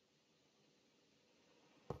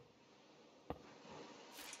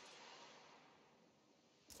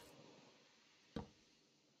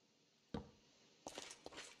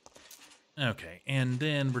 Okay, and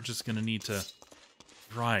then we're just gonna need to...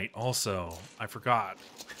 Right, also, I forgot.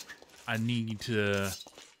 I need to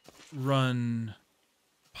run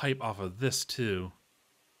pipe off of this too.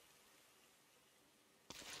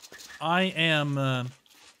 I'm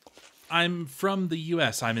from the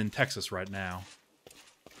U.S. I'm in Texas right now.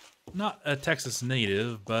 Not a Texas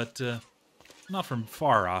native, but not from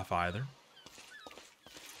far off either.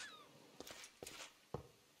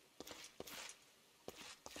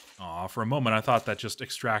 Aw, for a moment I thought that just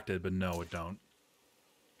extracted, but no, it don't.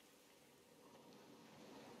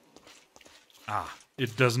 Ah,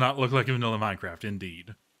 it does not look like vanilla Minecraft,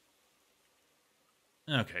 indeed.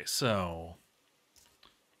 Okay, so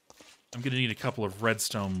I'm going to need a couple of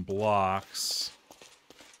redstone blocks.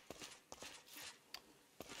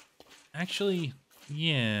 Actually,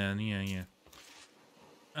 yeah.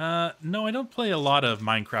 No, I don't play a lot of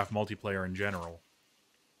Minecraft multiplayer in general.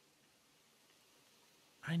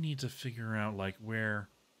 I need to figure out, like, where...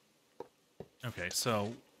 Okay,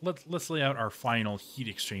 so let's lay out our final heat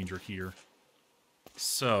exchanger here.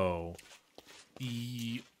 So,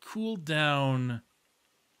 the cooldown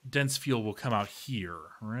dense fuel will come out here,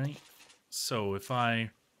 right? So if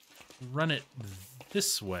I run it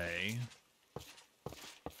this way...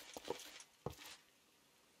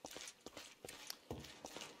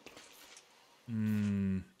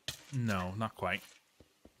 no, not quite.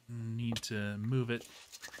 Need to move it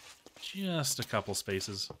just a couple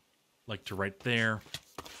spaces, like to right there.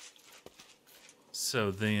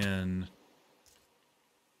 So then...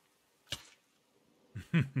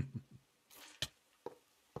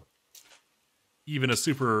 even a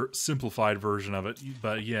super simplified version of it,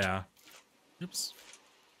 but yeah. Oops.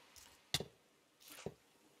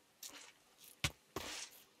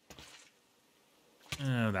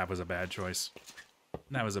 Oh, that was a bad choice.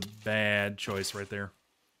 That was a bad choice right there.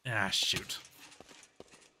 Ah, shoot.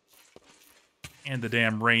 And the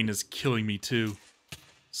damn rain is killing me too.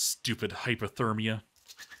 Stupid hypothermia.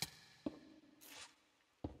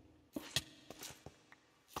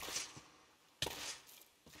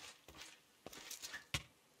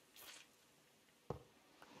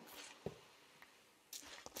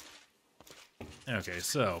 Okay,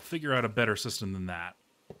 so figure out a better system than that.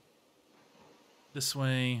 This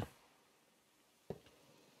way.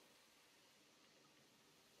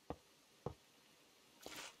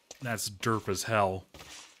 That's derp as hell.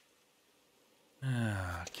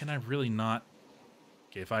 Can I really not?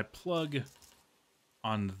 Okay, if I plug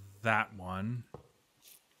on that one.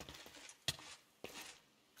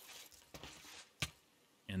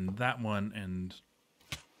 And that one, and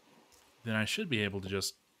then I should be able to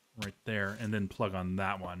just right there and then plug on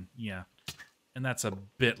that one. Yeah. And that's a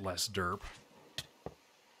bit less derp.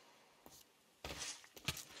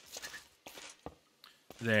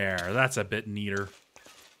 There, that's a bit neater.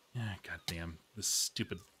 Ah, goddamn, this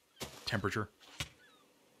stupid temperature.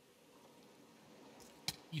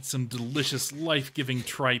 Eat some delicious, life-giving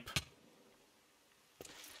tripe.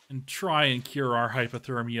 And try and cure our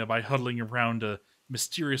hypothermia by huddling around a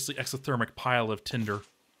mysteriously exothermic pile of tinder.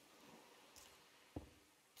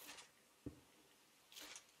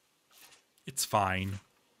 It's fine.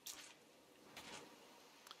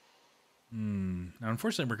 Now,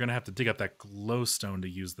 unfortunately, we're going to have to dig up that glowstone to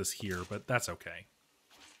use this here, but that's okay.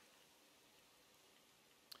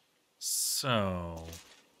 So,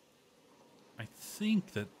 I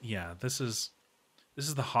think that, yeah, this is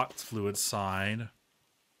the hot fluid side.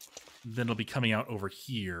 Then it'll be coming out over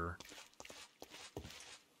here.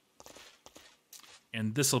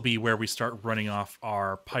 And this will be where we start running off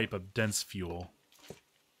our pipe of dense fuel.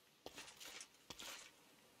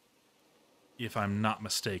 If I'm not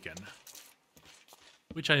mistaken.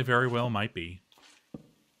 Which I very well might be.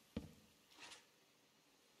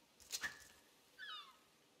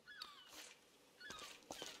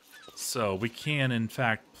 So we can, in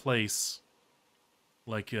fact, place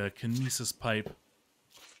like a kinesis pipe.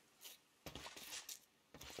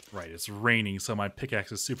 Right, it's raining, so my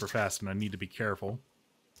pickaxe is super fast and I need to be careful.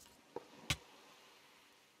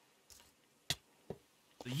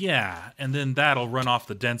 Yeah, and then that'll run off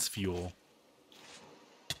the dense fuel.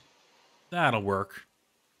 That'll work.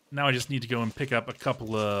 Now I just need to go and pick up a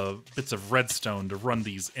couple of bits of redstone to run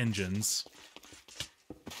these engines.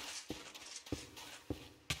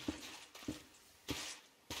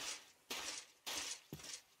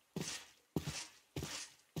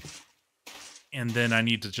 And then I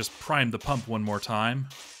need to just prime the pump one more time.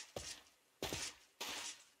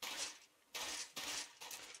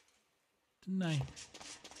 Didn't I?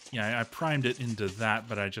 Yeah, I primed it into that,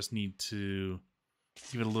 but I just need to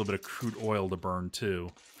give it a little bit of crude oil to burn too.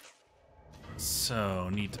 So,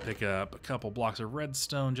 need to pick up a couple blocks of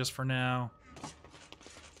redstone just for now.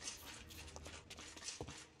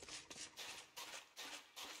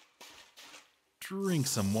 Drink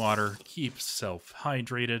some water, keep self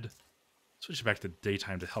hydrated. Switch it back to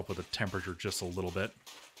daytime to help with the temperature just a little bit.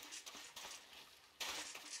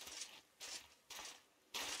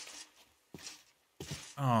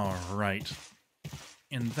 All right.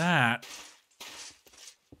 And that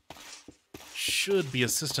should be a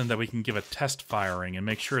system that we can give a test firing and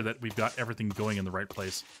make sure that we've got everything going in the right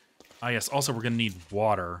place. Ah, yes. Also, we're going to need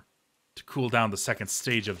water to cool down the second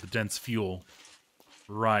stage of the dense fuel.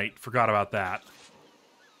 Right. Forgot about that.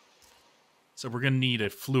 So we're going to need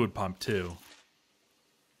a fluid pump, too.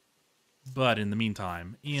 But in the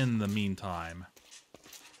meantime...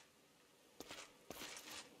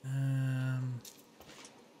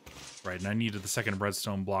 Right, and I needed the second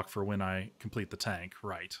redstone block for when I complete the tank.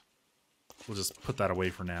 Right. We'll just put that away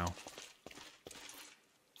for now.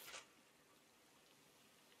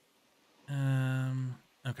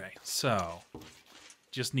 Okay, so...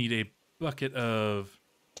 Just need a bucket of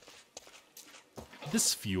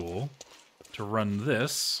this fuel to run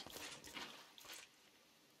this.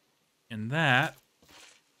 And that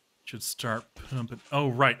should start pumping... Oh,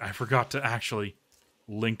 right, I forgot to actually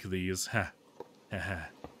link these.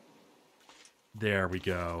 There we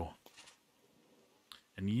go.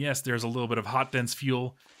 And yes, there's a little bit of hot, dense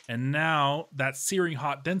fuel. And now that searing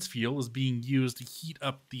hot, dense fuel is being used to heat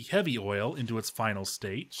up the heavy oil into its final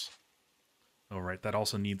stage. All right, that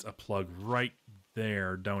also needs a plug right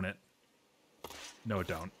there, don't it? No, it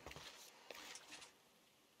don't.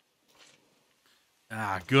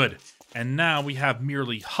 Ah, good. And now we have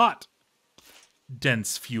merely hot,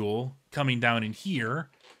 dense fuel coming down in here.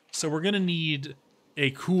 So we're going to need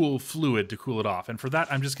a cool fluid to cool it off. And for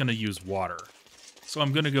that, I'm just going to use water. So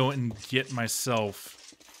I'm going to go and get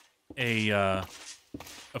myself a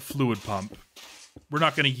fluid pump. We're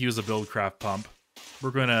not going to use a Buildcraft pump.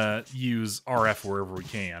 We're going to use RF wherever we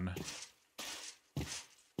can.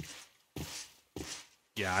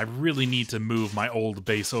 Yeah, I really need to move my old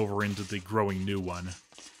base over into the growing new one.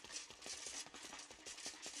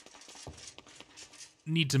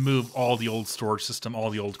 Need to move all the old storage system, all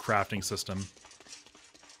the old crafting system.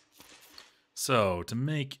 So, to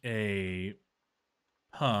make a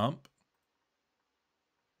pump,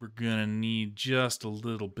 we're gonna need just a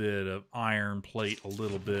little bit of iron plate, a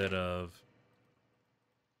little bit of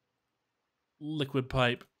liquid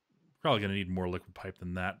pipe. Probably gonna need more liquid pipe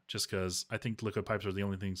than that, just because I think liquid pipes are the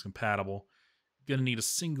only things compatible. Gonna need a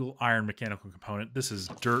single iron mechanical component. This is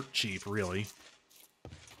dirt cheap, really.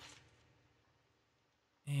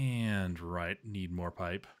 And, right, need more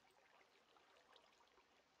pipe.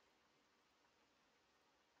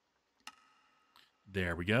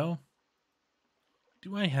 There we go.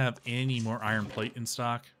 Do I have any more iron plate in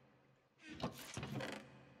stock?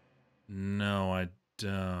 No, I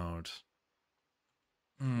don't.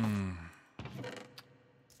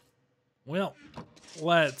 Well,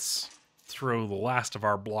 let's throw the last of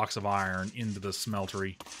our blocks of iron into the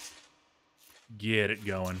smeltery. Get it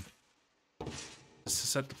going. This is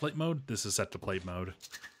set to plate mode? This is set to plate mode.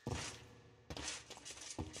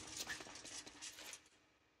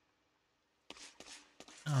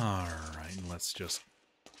 Alright, let's just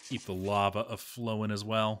keep the lava a-flowing as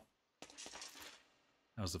well.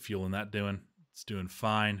 How's the fuel in that doing? It's doing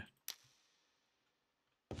fine.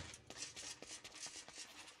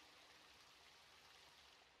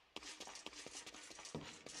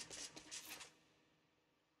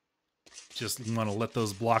 Just want to let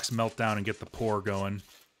those blocks melt down and get the pour going.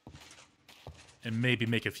 And maybe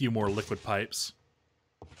make a few more liquid pipes.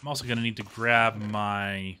 I'm also going to need to grab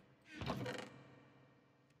my...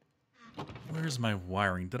 Where's my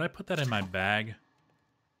wiring? Did I put that in my bag?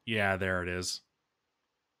 Yeah, there it is.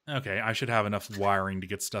 Okay, I should have enough wiring to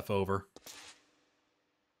get stuff over.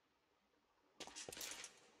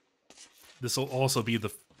 This will also be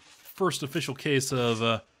the first official case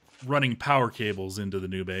of running power cables into the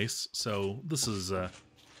new base, so this is a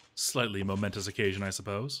slightly momentous occasion, I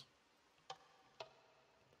suppose.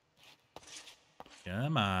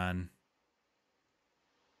 Come on.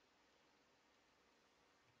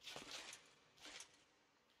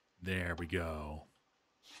 There we go.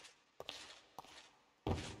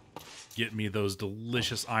 Get me those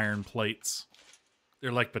delicious iron plates.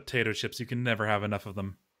 They're like potato chips. You can never have enough of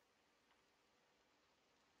them.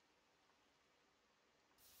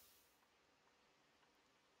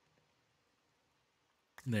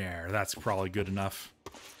 There, that's probably good enough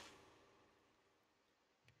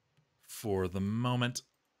for the moment.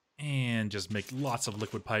 And just make lots of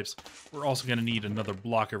liquid pipes. We're also going to need another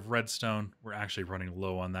block of redstone. We're actually running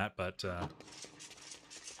low on that, but...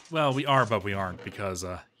 well, we are, but we aren't, because,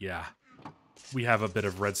 yeah. We have a bit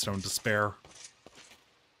of redstone to spare.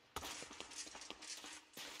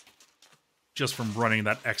 Just from running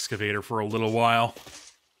that excavator for a little while.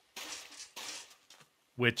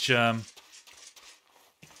 Which,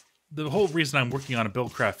 the whole reason I'm working on a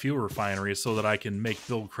Buildcraft fuel refinery is so that I can make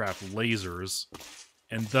Buildcraft lasers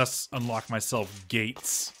and thus unlock myself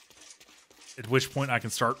gates, at which point I can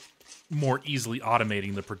start more easily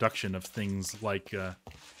automating the production of things like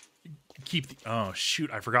oh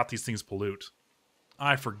shoot, I forgot these things pollute.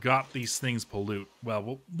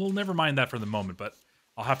 Well, we'll never mind that for the moment, but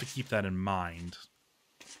I'll have to keep that in mind.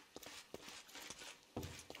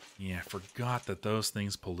 Yeah, forgot that those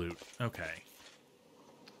things pollute. Okay.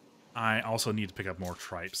 I also need to pick up more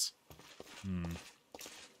tripes.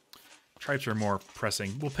 Tripes are more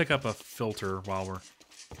pressing. We'll pick up a filter while we're...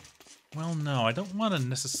 Well, no, I don't want to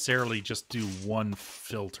necessarily just do one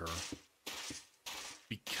filter.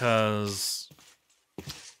 Because...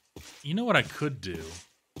 You know what I could do?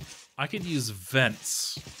 I could use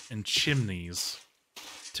vents and chimneys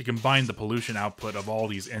to combine the pollution output of all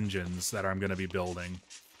these engines that I'm going to be building.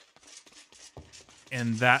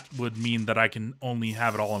 And that would mean that I can only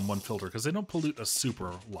have it all in one filter, because they don't pollute a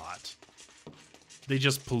super lot. They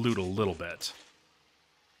just pollute a little bit.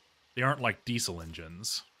 They aren't like diesel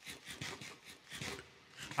engines.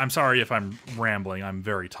 I'm sorry if I'm rambling. I'm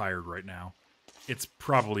very tired right now. It's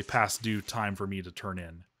probably past due time for me to turn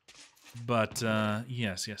in. But,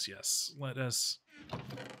 yes. Let us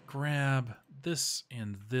grab this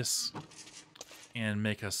and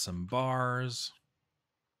make us some bars.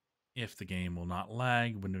 If the game will not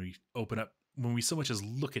lag when we open up, when we so much as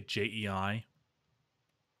look at JEI.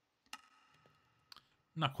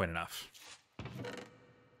 Not quite enough.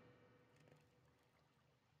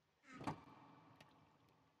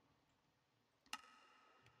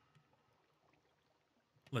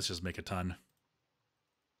 Let's just make a ton.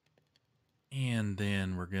 And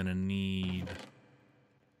then we're gonna need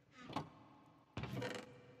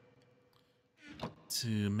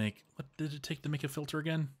to make, what did it take to make a filter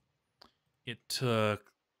again? It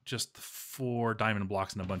took just 4 diamond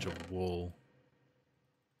blocks and a bunch of wool.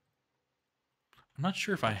 I'm not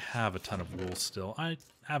sure if I have a ton of wool still. I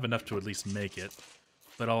have enough to at least make it,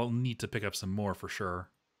 but I'll need to pick up some more for sure.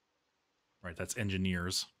 Right, that's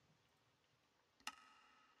engineers.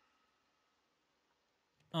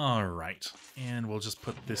 All right, and we'll just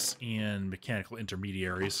put this in mechanical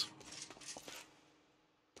intermediaries.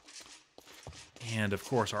 And of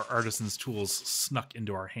course, our artisan's tools snuck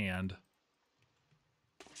into our hand.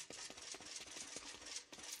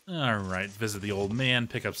 All right, visit the old man,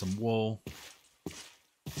 pick up some wool.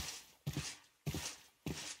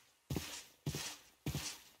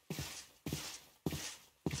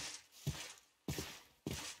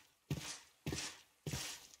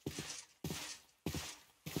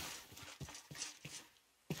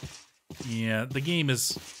 Yeah, the game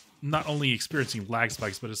is not only experiencing lag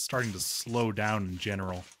spikes, but it's starting to slow down in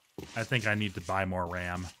general. I think I need to buy more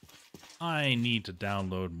RAM. I need to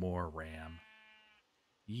download more RAM.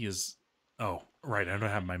 He is... Oh, right, I don't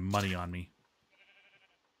have my money on me.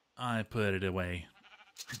 I put it away.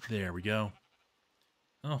 There we go.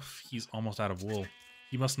 Oh, he's almost out of wool.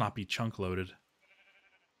 He must not be chunk loaded.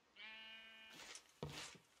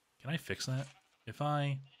 Can I fix that? If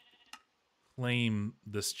I claim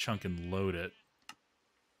this chunk and load it,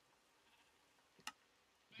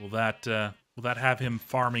 will that have him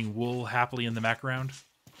farming wool happily in the background?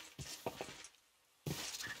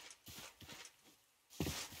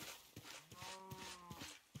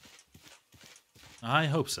 I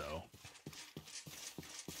hope so.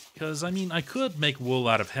 Because, I mean, I could make wool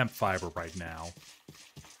out of hemp fiber right now.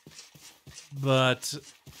 But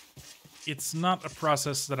it's not a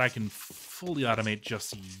process that I can fully automate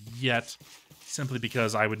just yet, simply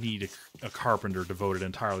because I would need a carpenter devoted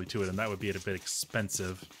entirely to it, and that would be a bit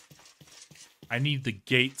expensive. I need the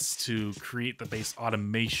gates to create the base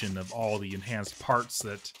automation of all the enhanced parts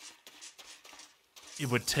that it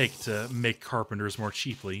would take to make carpenters more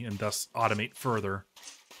cheaply, and thus automate further.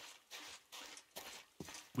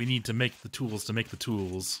 We need to make the tools to make the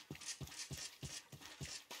tools.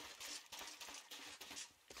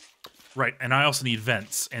 Right, and I also need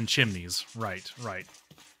vents and chimneys. Right.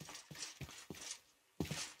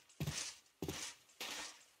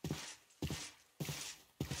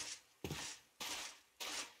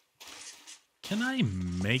 Can I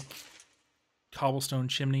make cobblestone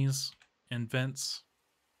chimneys and vents?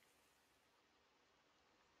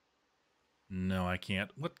 No, I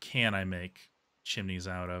can't. What can I make chimneys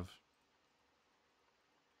out of?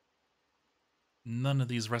 None of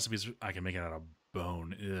these recipes... I can make it out of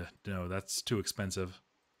bone. Ugh, no, that's too expensive.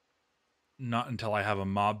 Not until I have a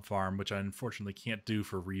mob farm, which I unfortunately can't do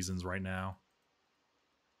for reasons right now.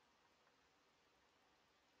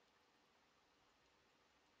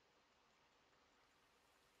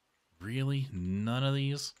 Really? None of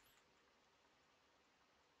these?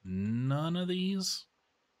 None of these?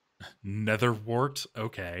 Netherwort?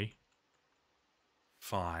 Okay.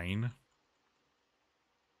 Fine.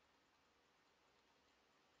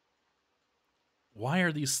 Why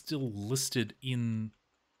are these still listed in...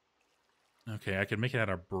 Okay, I could make it out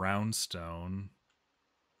of brownstone.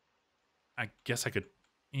 I guess I could...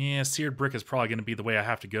 Yeah, seared brick is probably going to be the way I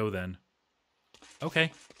have to go then.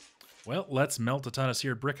 Okay. Well, let's melt a ton of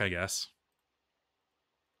seared brick, I guess.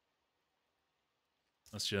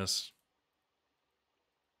 Let's just...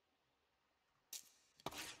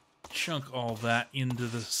 chunk all that into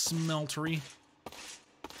the smeltery.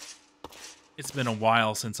 It's been a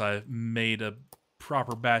while since I've made a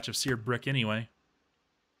proper batch of seared brick anyway.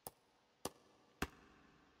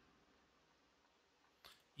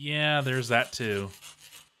 Yeah, there's that too.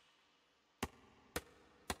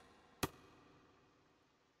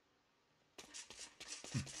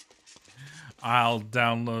 I'll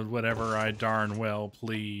download whatever I darn well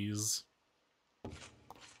please.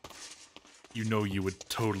 You know you would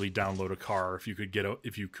totally download a car if you could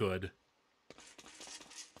if you could.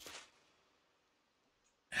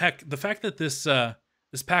 Heck, the fact that this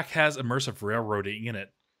pack has immersive railroading in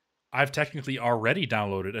it, I've technically already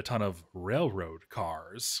downloaded a ton of railroad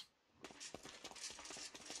cars.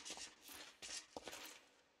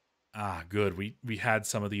 Ah, good. We had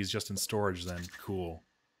some of these just in storage then. Cool.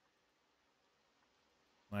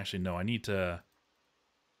 Actually, no, I need to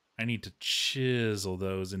chisel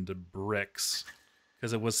those into bricks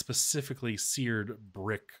because it was specifically seared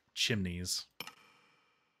brick chimneys.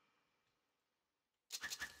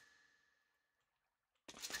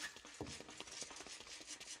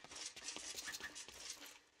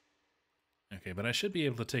 Okay, but I should be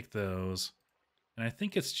able to take those. And I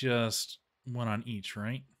think it's just one on each,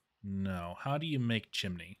 right? No. How do you make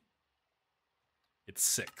chimney? It's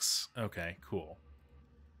 6. Okay, cool.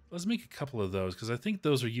 Let's make a couple of those, because I think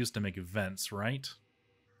those are used to make vents, right?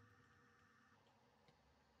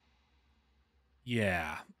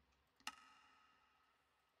 Yeah.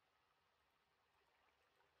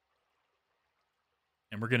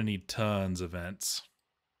 And we're going to need tons of vents.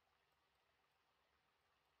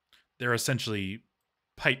 They're essentially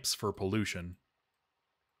pipes for pollution.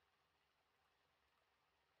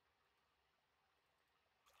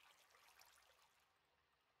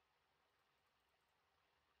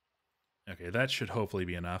 Okay, that should hopefully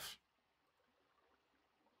be enough.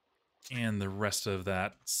 And the rest of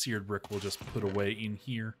that seared brick we'll just put away in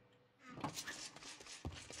here.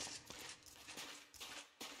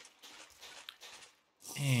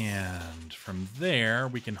 And from there,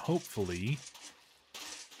 we can hopefully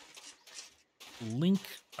link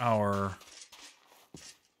our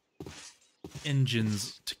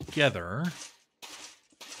engines together.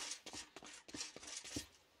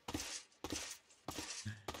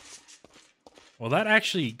 Well, that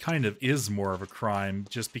actually kind of is more of a crime,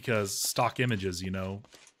 just because stock images, you know,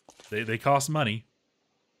 they cost money.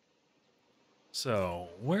 So,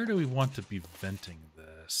 where do we want to be venting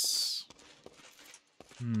this?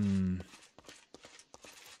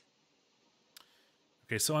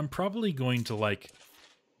 Okay, so I'm probably going to, like,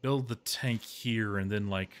 build the tank here and then,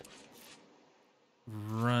 like,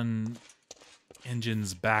 run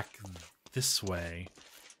engines back this way,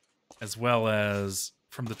 as well as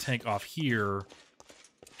from the tank off here,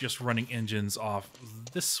 just running engines off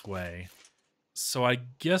this way. So I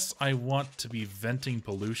guess I want to be venting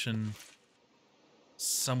pollution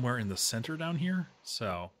somewhere in the center down here.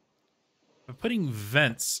 So by putting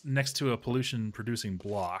vents next to a pollution producing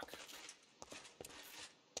block,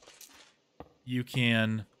 you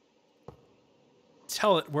can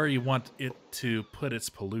tell it where you want it to put its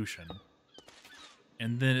pollution.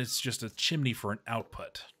 And then it's just a chimney for an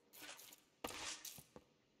output.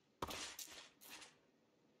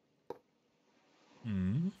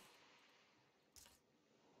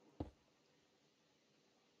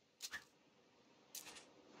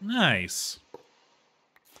 Nice.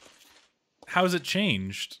 How's it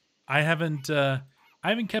changed? I haven't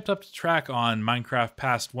kept up to track on Minecraft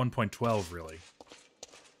past 1.12 really.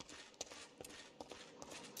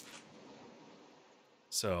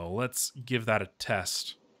 So let's give that a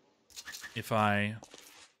test. If I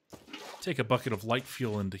take a bucket of light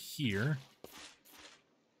fuel into here,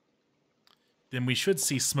 then we should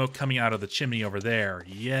see smoke coming out of the chimney over there.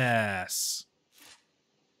 Yes.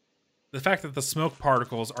 The fact that the smoke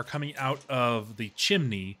particles are coming out of the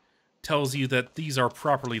chimney tells you that these are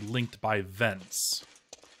properly linked by vents.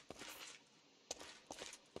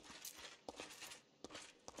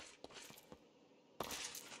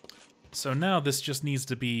 So now this just needs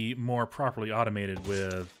to be more properly automated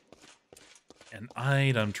with an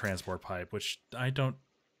item transport pipe, which I don't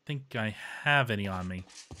think I have any on me.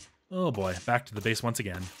 Oh boy, back to the base once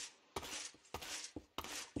again.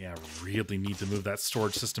 Yeah, really need to move that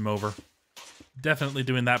storage system over. Definitely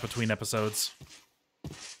doing that between episodes.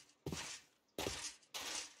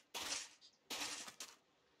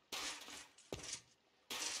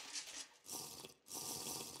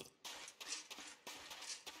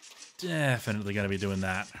 Definitely going to be doing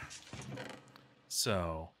that.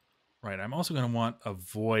 So, right, I'm also going to want a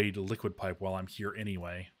void liquid pipe while I'm here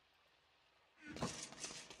anyway.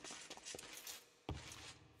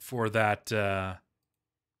 For that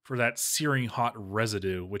searing hot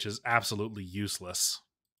residue, which is absolutely useless.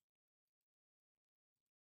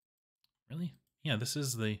 Really? Yeah, this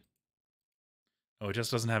is the... Oh, it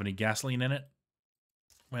just doesn't have any gasoline in it?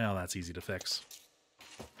 Well, that's easy to fix.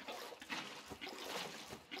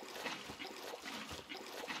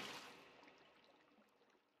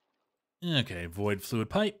 Okay, void fluid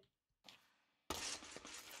pipe.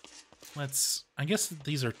 I guess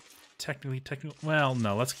these are technically, well,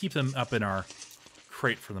 no, let's keep them up in our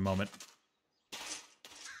crate for the moment.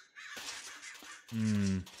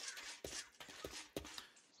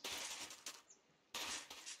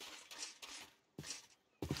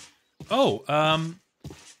 Oh,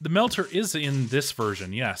 the melter is in this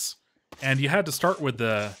version, yes. And you had to start with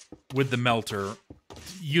the melter,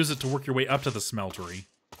 use it to work your way up to the smeltery.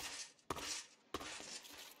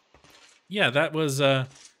 Yeah, that was the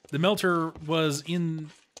melter was in.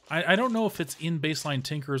 I don't know if it's in Baseline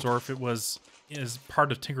Tinkers or if it is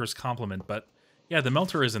part of Tinker's Complement, but yeah, the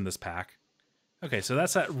melter is in this pack. Okay, so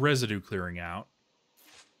that's that residue clearing out.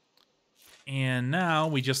 And now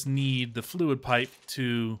we just need the fluid pipe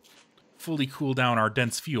to fully cool down our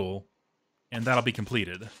dense fuel, and that'll be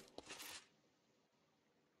completed.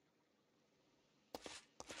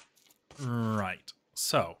 Right.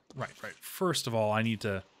 So, right. First of all, I need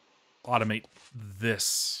to automate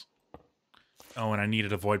this. Oh, and I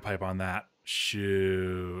needed a void pipe on that.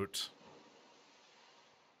 Shoot.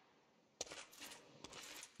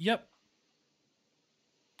 Yep.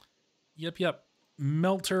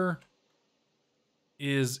 Melter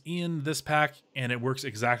is in this pack, and it works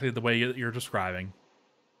exactly the way you're describing.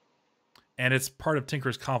 And it's part of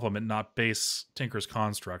Tinker's Complement, not base Tinker's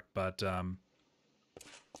Construct, but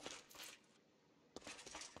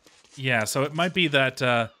yeah, so it might be that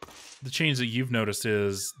the change that you've noticed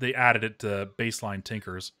is they added it to Baseline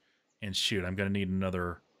Tinkers. And shoot, I'm gonna need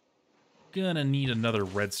another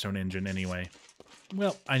redstone engine anyway.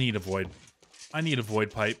 Well, I need a void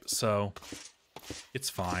pipe, so it's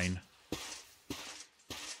fine.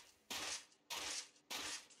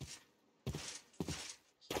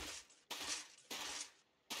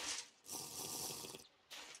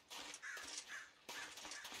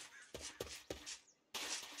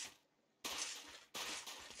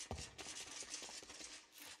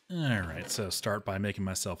 Alright, so start by making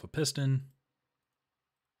myself a piston.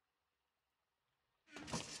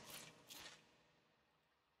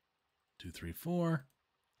 Two, three, four.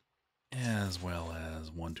 As well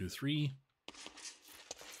as 1, 2, 3.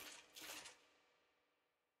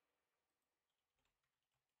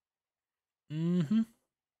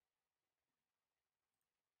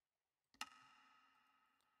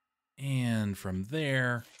 And from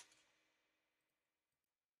there,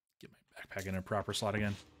 get my backpack in a proper slot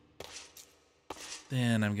again.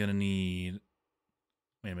 Then I'm going to need...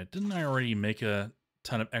 Wait a minute, didn't I already make a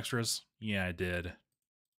ton of extras? Yeah, I did.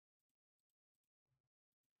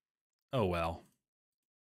 Oh well.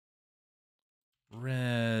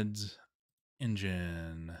 Red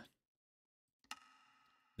engine.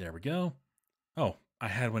 There we go. Oh, I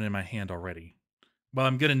had one in my hand already. Well,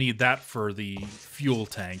 I'm going to need that for the fuel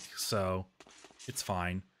tank, so it's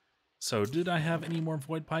fine. So did I have any more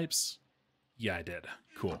void pipes? Yeah, I did.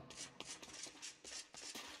 Cool.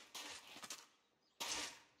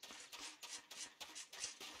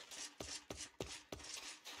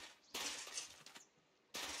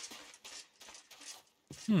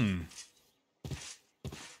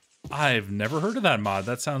 I've never heard of that mod.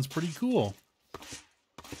 That sounds pretty cool.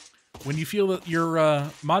 When you feel that your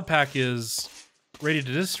mod pack is ready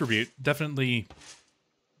to distribute, definitely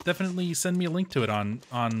send me a link to it on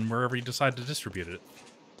wherever you decide to distribute it.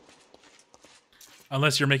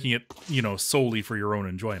 Unless you're making it, you know, solely for your own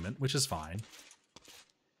enjoyment, which is fine.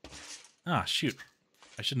 Ah, shoot.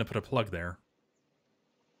 I shouldn't have put a plug there.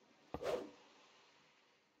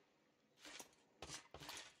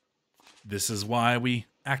 This is why we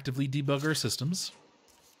actively debug our systems.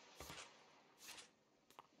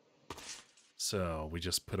 So we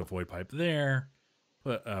just put a void pipe there,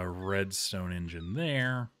 put a redstone engine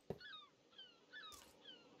there,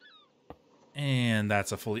 and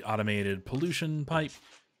that's a fully automated pollution pipe.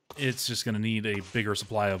 It's just going to need a bigger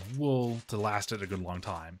supply of wool to last it a good long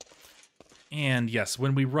time. And yes,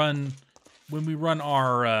 when we run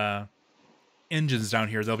our engines down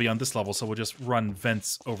here, they'll be on this level, so we'll just run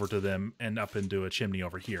vents over to them and up into a chimney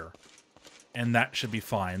over here. And that should be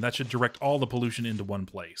fine. That should direct all the pollution into one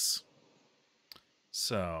place.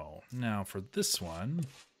 So, now for this one.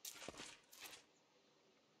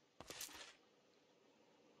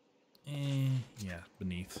 Yeah,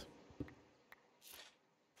 beneath.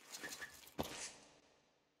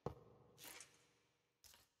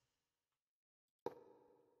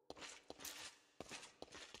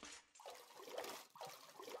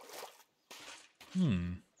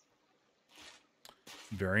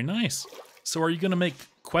 Very nice. So are you going to make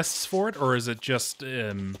quests for it, or is it just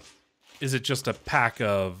a pack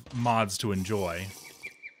of mods to enjoy?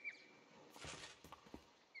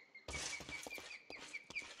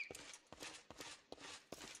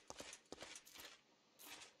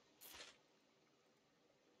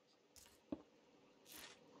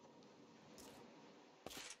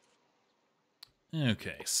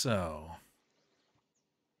 Okay, so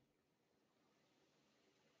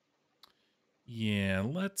yeah,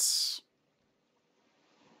 let's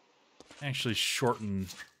actually shorten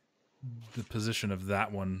the position of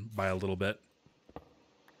that one by a little bit.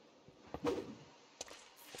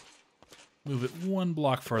 Move it one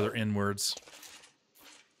block further inwards.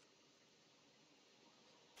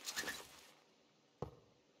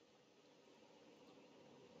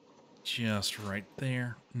 Just right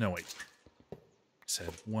there. No, wait. I said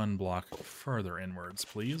one block further inwards,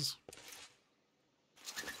 please.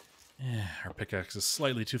 Our pickaxe is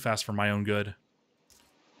slightly too fast for my own good.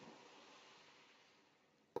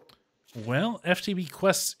 Well, FTB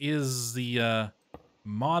Quests is the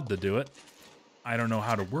mod to do it. I don't know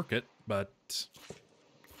how to work it, but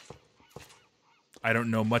I don't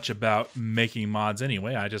know much about making mods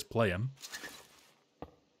anyway. I just play them.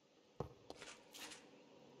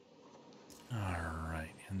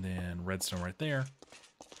 Alright, and then redstone right there.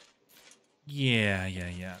 Yeah.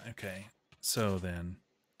 Okay. So then,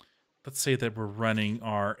 let's say that we're running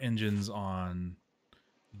our engines on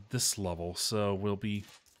this level. So we'll be...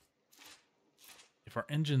 If our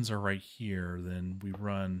engines are right here, then we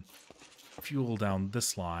run fuel down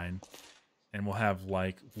this line, and we'll have,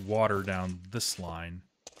 like, water down this line.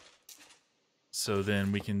 So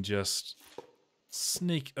then we can just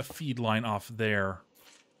snake a feed line off there.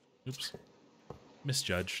 Oops.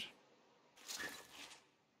 Misjudged.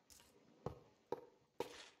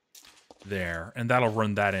 There. And that'll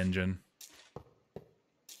run that engine.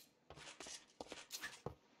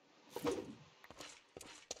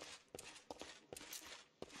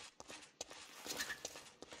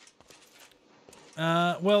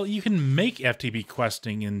 Well, you can make FTB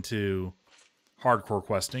questing into hardcore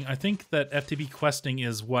questing. I think that FTB questing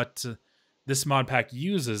is what this mod pack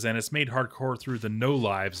uses, and it's made hardcore through the No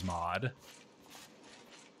Lives mod.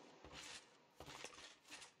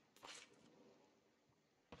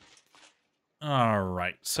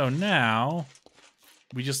 Alright, so now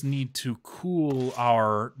we just need to cool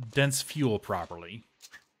our dense fuel properly.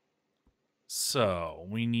 So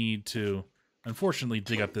we need to, unfortunately,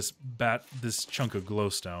 dig up this chunk of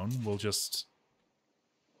glowstone. We'll just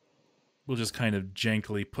kind of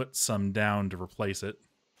jankily put some down to replace it.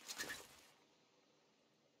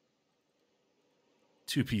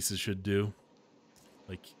 2 pieces should do.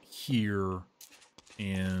 Like here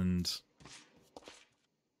and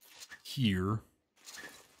here.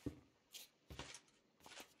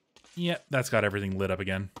 Yep, that's got everything lit up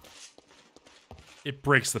again. It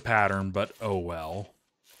breaks the pattern, but oh well.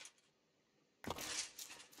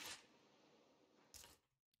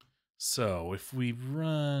 So if we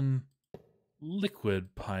run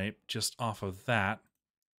liquid pipe just off of that,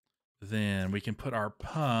 then we can put our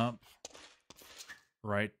pump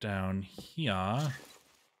right down here.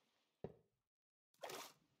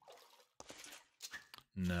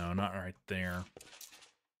 No, not right there.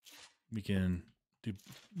 We can do...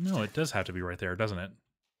 No, it does have to be right there, doesn't it?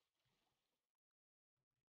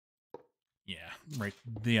 Yeah, right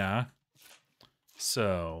there.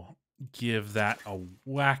 So, give that a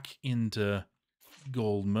whack into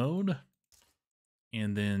gold mode.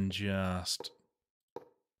 And then just...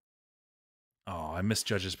 Oh, I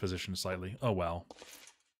misjudged his position slightly. Oh, well.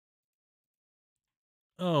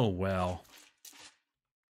 Oh, well.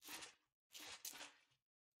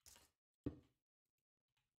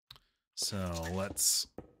 So, let's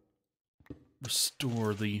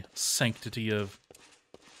restore the sanctity of...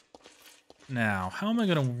 Now, how am I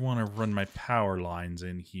going to want to run my power lines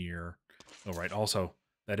in here? Oh, right. Also,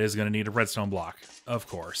 that is going to need a redstone block. Of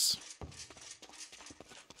course.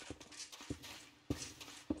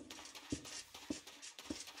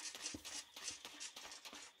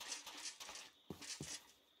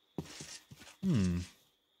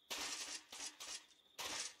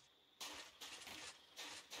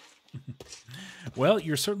 Well,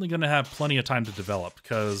 you're certainly going to have plenty of time to develop,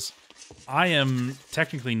 because I am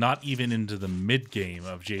technically not even into the mid-game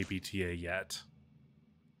of JPTA yet.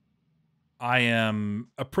 I am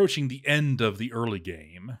approaching the end of the early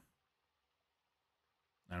game.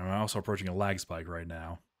 And I'm also approaching a lag spike right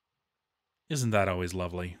now. Isn't that always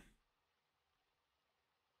lovely?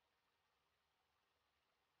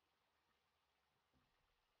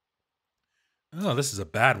 Oh, this is a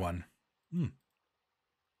bad one.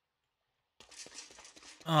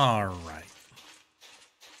 All right.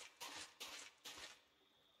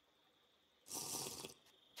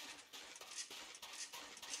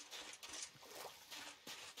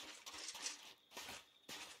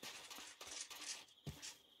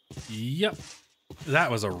 Yep.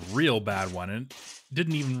 That was a real bad one, and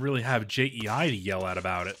didn't even really have JEI to yell at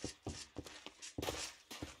about it.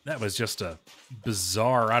 That was just a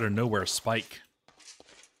bizarre, out of nowhere spike.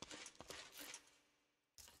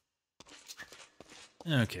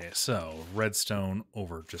 Okay, so redstone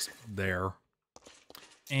over just there.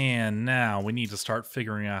 And now we need to start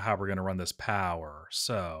figuring out how we're going to run this power.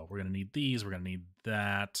 So we're going to need these, we're going to need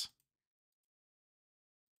that.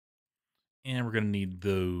 And we're going to need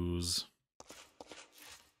those.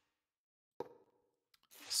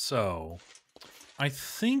 So I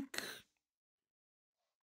think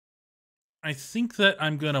that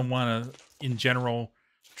I'm going to want to, in general,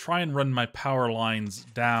 try and run my power lines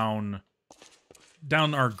down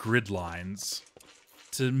our grid lines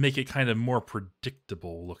to make it kind of more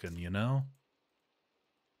predictable looking, you know?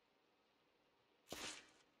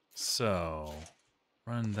 So,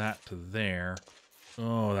 run that to there.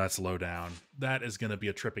 Oh, that's low down. That is going to be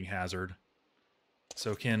a tripping hazard.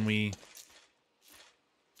 So can we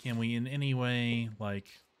in any way, like,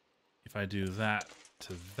 if I do that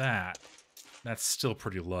to that, that's still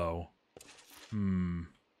pretty low.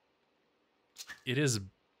 It is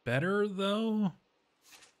better, though?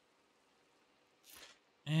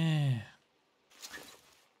 Eh.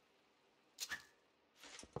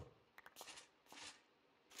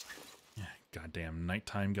 Yeah, goddamn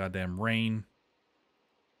nighttime, goddamn rain.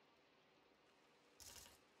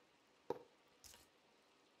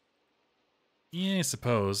 Yeah, I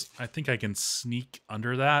suppose. I think I can sneak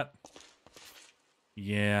under that.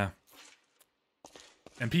 Yeah.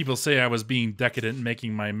 And people say I was being decadent,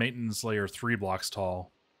 making my maintenance layer 3 blocks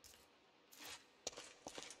tall.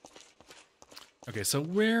 Okay, so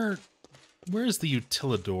where's the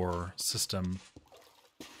utilidor system?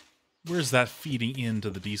 Where's that feeding into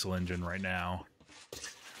the diesel engine right now?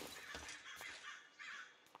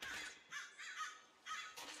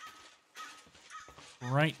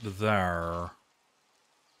 Right there.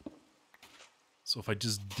 So if I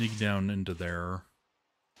just dig down into there...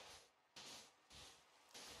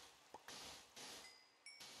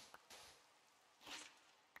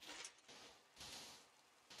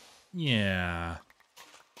 Yeah.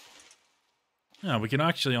 Yeah, we can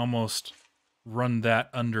actually almost run that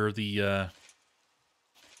under the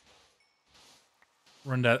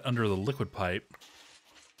liquid pipe.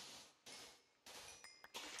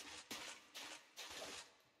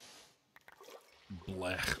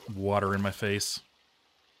 Blech, water in my face.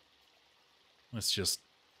 Let's just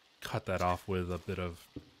cut that off with a bit of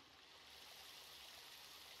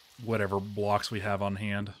whatever blocks we have on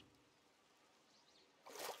hand.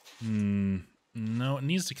 No, it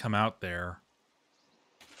needs to come out there.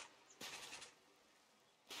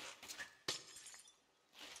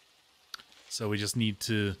 So we just need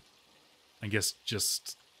to, I guess,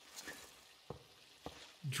 just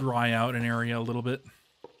dry out an area a little bit.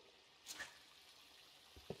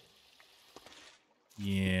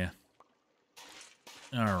 Yeah.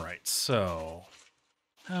 Alright, so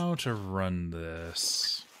how to run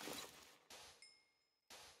this?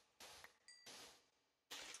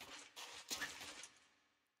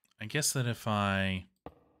 I guess that if I...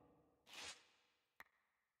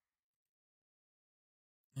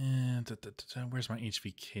 where's my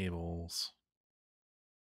HV cables?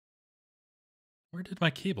 Where did my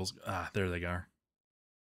cables go? Ah, there they are.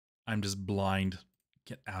 I'm just blind.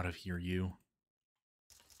 Get out of here, you.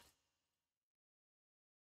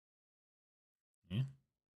 Yeah.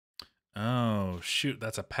 Oh, shoot,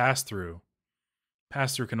 that's a pass-through.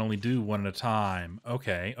 Pass-through can only do one at a time.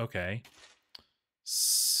 Okay, okay.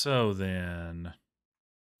 So then...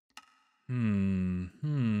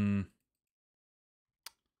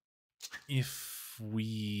 If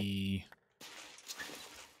we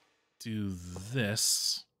do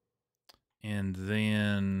this, and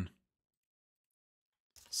then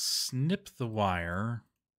snip the wire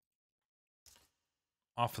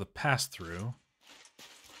off the pass-through.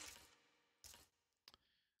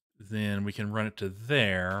 Then we can run it to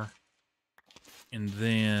there. And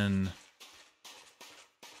then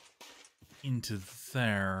into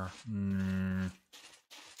there.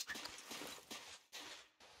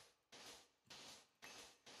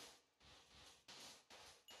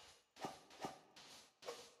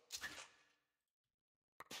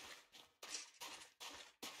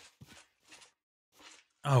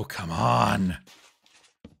 Oh, come on.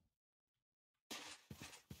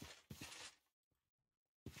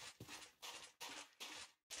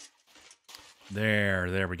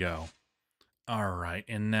 There we go. All right,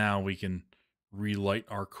 and now we can relight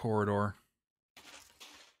our corridor.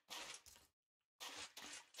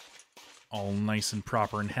 All nice and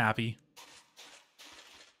proper and happy.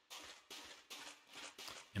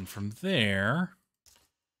 And from there,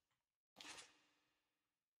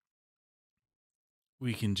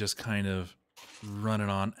 we can just kind of run it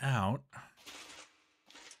on out.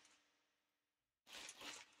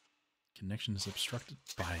 Connection is obstructed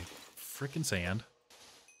by frickin' sand.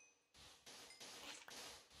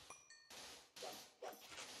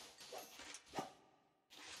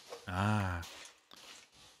 Ah.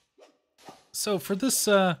 So for this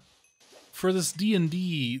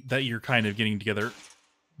D&D that you're kind of getting together,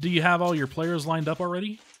 do you have all your players lined up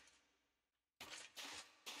already?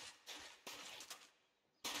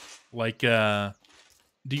 Like, do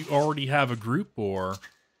you already have a group, or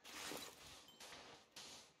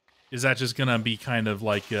is that just gonna be kind of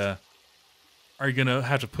like, are you gonna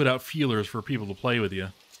have to put out feelers for people to play with you?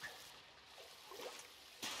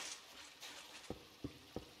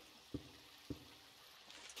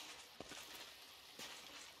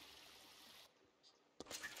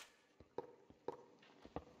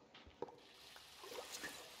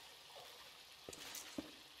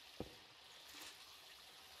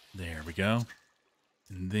 There we go.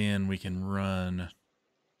 And then we can run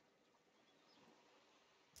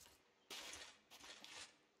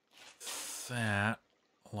that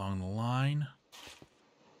along the line.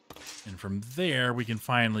 And from there, we can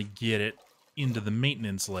finally get it into the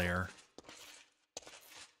maintenance layer.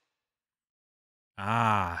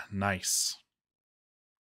 Ah, nice.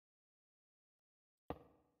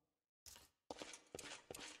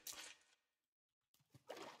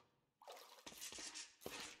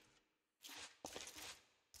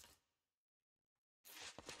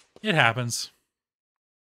 It happens.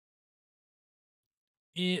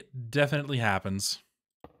 It definitely happens.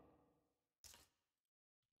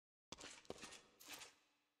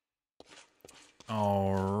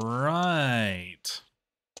 All right.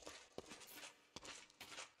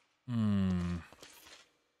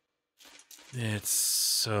 It's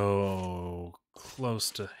so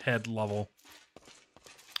close to head level.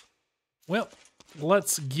 Well,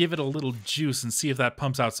 let's give it a little juice and see if that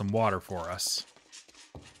pumps out some water for us.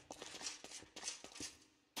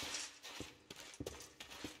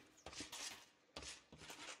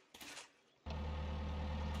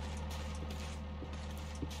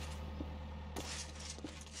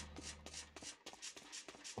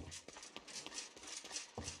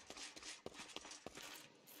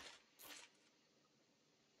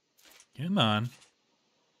 Come on.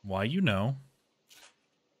 Why, you know.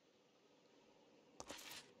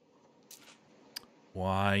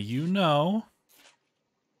 Why, you know.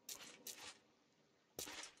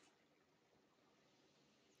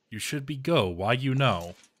 You should be go. Why, you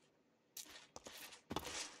know.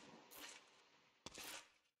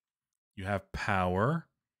 You have power.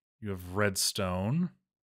 You have redstone.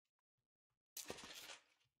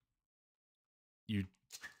 You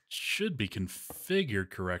should be configured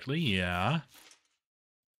correctly, yeah.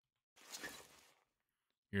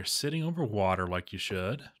 You're sitting over water like you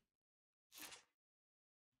should.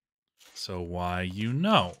 So why, you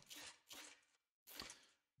know.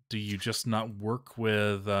 Do you just not work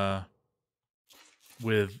with that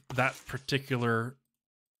particular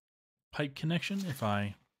pipe connection?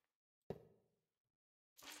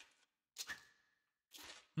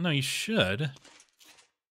 No, you should.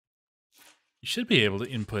 You should be able to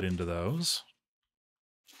input into those.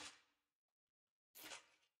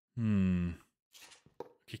 Okay,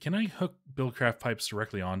 can I hook Buildcraft pipes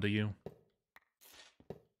directly onto you?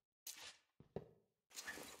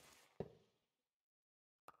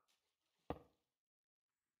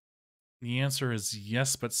 The answer is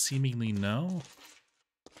yes, but seemingly no.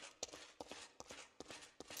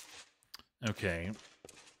 Okay.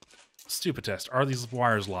 Stupid test. Are these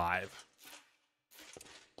wires live?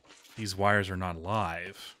 These wires are not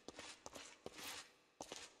live.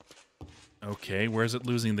 Okay, where's it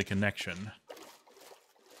losing the connection?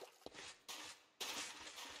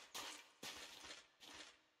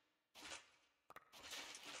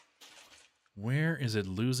 Where is it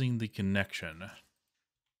losing the connection?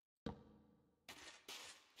 Did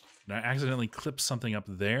I accidentally clip something up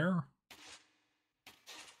there?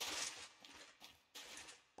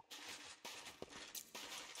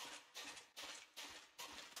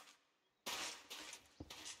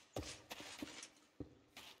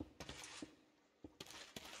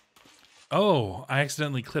 Oh, I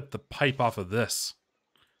accidentally clipped the pipe off of this.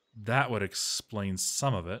 That would explain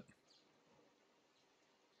some of it.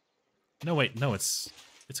 No, wait, no, it's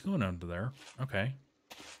going under there. Okay.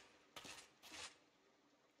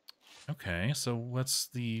 Okay, so what's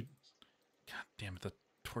the... God damn it, the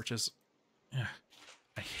torches. Ugh,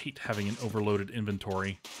 I hate having an overloaded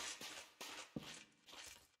inventory.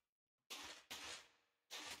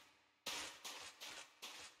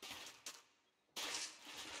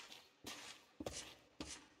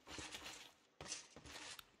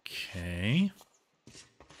 Okay.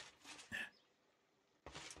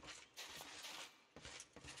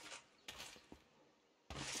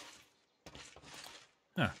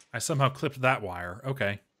 Huh, I somehow clipped that wire.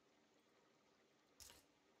 Okay.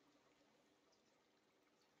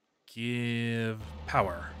 Give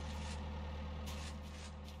power.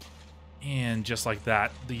 And just like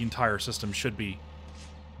that, the entire system should be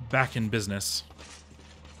back in business.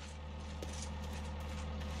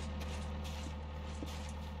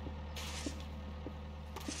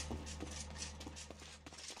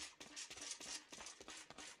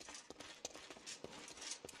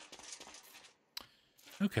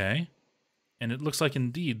 Okay. And it looks like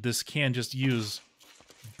indeed this can just use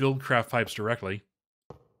Buildcraft pipes directly.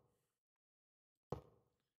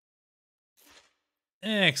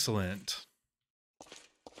 Excellent.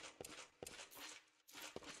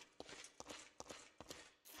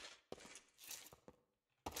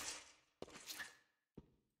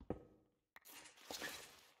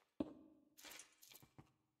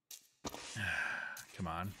 Come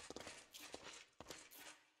on.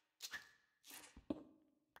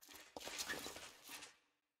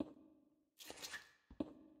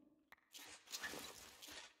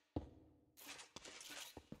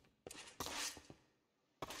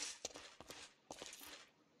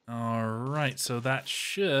 All right, so that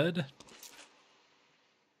should...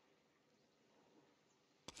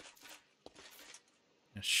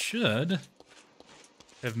 It should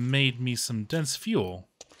have made me some dense fuel.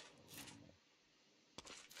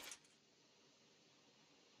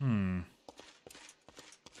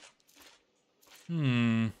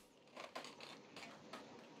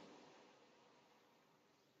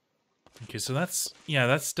 Okay, so that's... Yeah,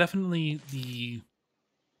 that's definitely the...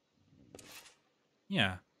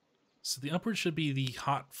 Yeah. So the upward should be the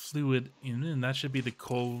hot fluid in, and that should be the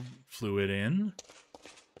cold fluid in.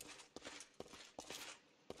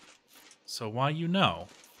 So why you know?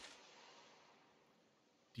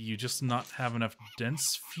 Do you just not have enough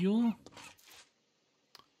dense fuel?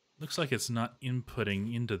 Looks like it's not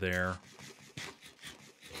inputting into there.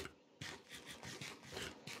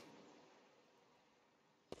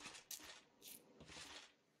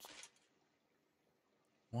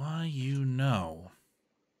 Why you know?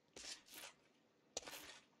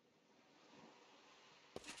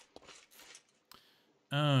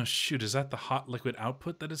 Oh, shoot. Is that the hot liquid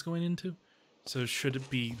output that it's going into? So should it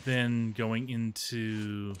be then going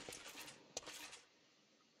into...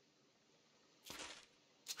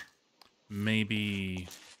 Maybe...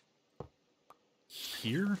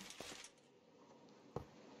 here?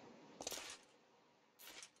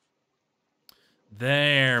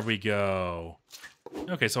 There we go.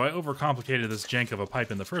 Okay, so I overcomplicated this jank of a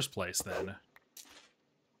pipe in the first place, then.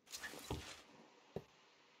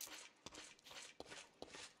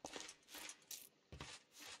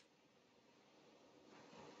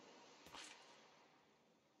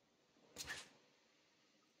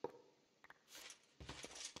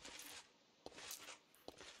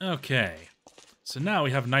 Okay. So now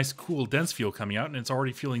we have nice, cool, dense fuel coming out, and it's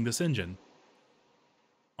already fueling this engine.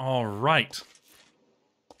 All right.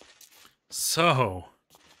 So...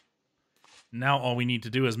 now all we need to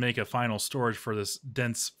do is make a final storage for this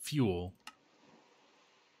dense fuel.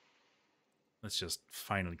 Let's just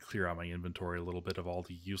finally clear out my inventory a little bit of all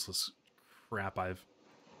the useless crap I've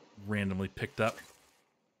randomly picked up.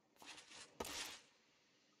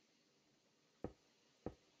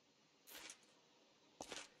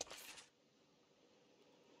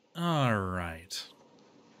 All right.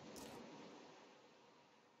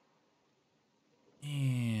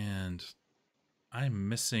 And I'm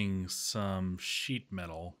missing some sheet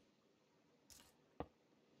metal.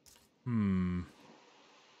 Did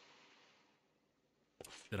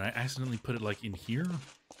I accidentally put it, like, in here?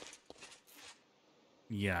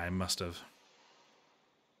 Yeah, I must have.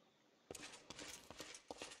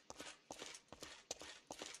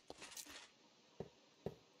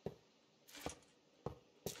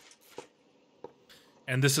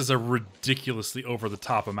 And this is a ridiculously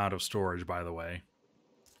over-the-top amount of storage, by the way.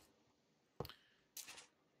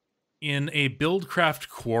 In a Buildcraft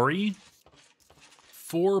quarry,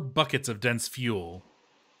 4 buckets of dense fuel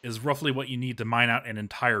is roughly what you need to mine out an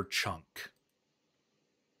entire chunk.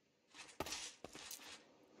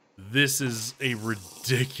 This is a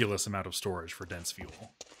ridiculous amount of storage for dense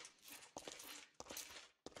fuel.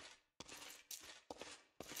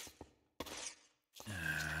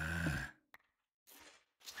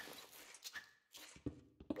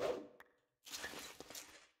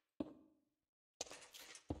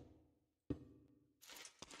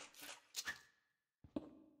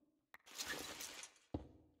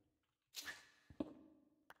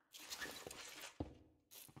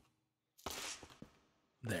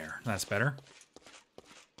 There, that's better.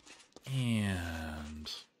 And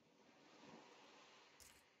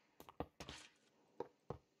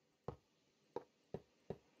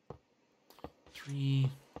 3,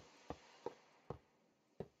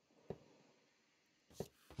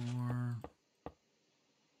 4.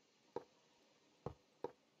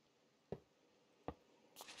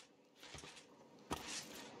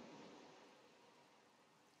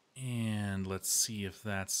 And let's see if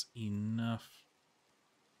that's enough.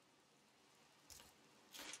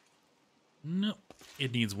 Nope,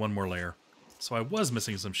 it needs one more layer. So I was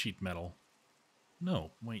missing some sheet metal. No,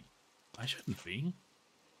 wait, I shouldn't be.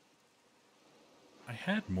 I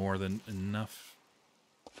had more than enough.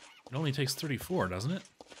 It only takes 34, doesn't it?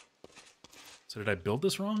 So did I build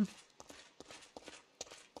this wrong?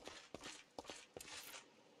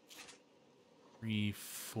 Three,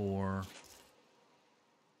 4.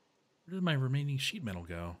 Where did my remaining sheet metal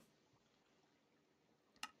go?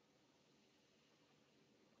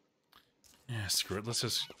 Yeah, screw it. Let's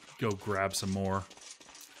just go grab some more.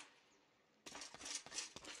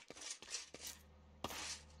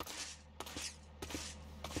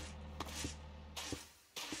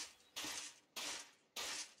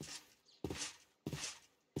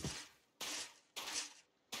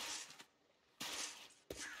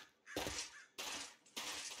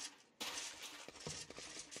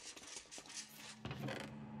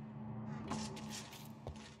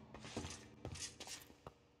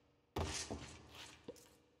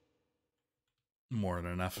 More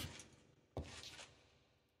than enough.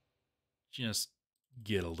 Just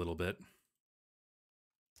get a little bit.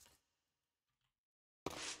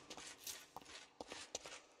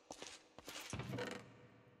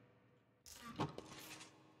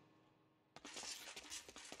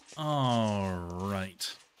 All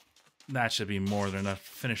right. That should be more than enough to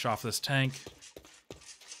finish off this tank.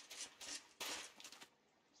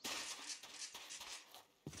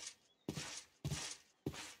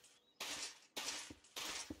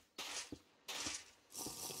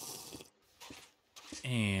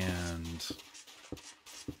 And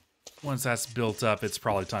once that's built up, it's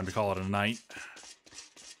probably time to call it a night.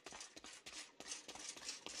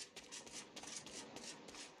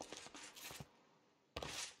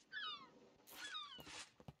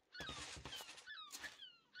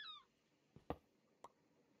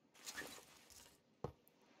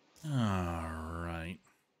 All right.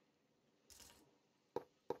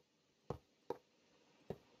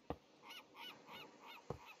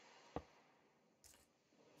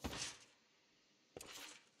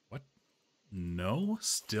 What? No?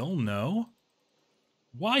 Still no?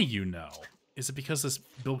 Why you know? Is it because this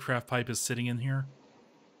Buildcraft pipe is sitting in here?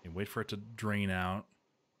 Okay, wait for it to drain out.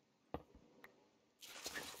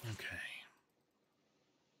 Okay.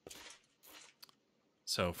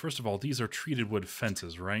 So, first of all, these are treated wood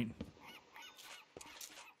fences, right?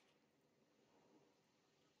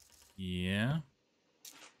 Yeah.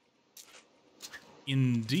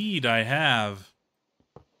 Indeed, I have.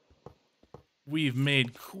 We've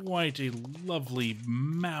made quite a lovely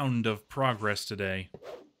mound of progress today.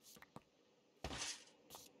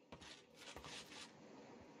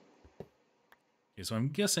 Okay, so I'm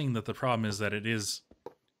guessing that the problem is that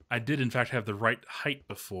I did in fact have the right height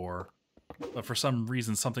before, but for some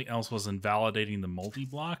reason something else was invalidating the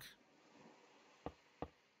multi-block.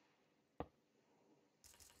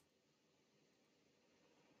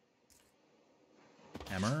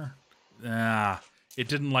 Hammer? Ah, it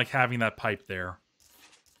didn't like having that pipe there.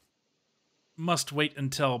 Must wait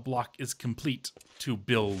until block is complete to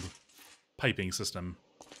build piping system.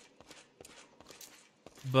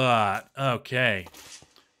 But, okay.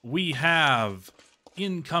 We have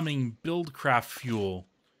incoming Buildcraft fuel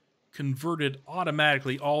converted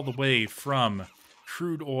automatically all the way from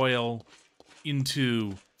crude oil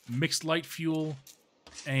into mixed light fuel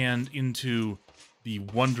and into the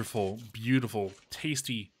wonderful, beautiful,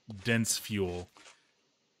 tasty, dense fuel.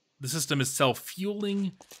 The system is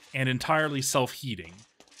self-fueling and entirely self-heating.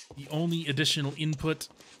 The only additional input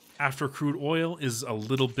after crude oil is a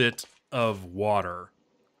little bit of water,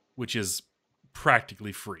 which is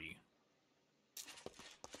practically free.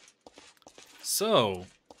 So,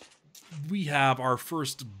 we have our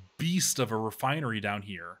first beast of a refinery down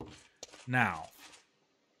here. Now,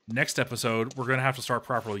 next episode, we're going to have to start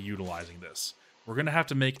properly utilizing this. We're going to have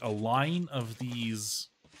to make a line of these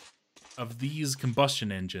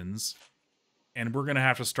combustion engines, and we're going to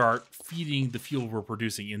have to start feeding the fuel we're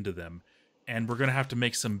producing into them. And we're going to have to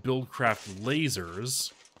make some Buildcraft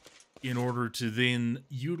lasers in order to then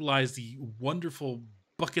utilize the wonderful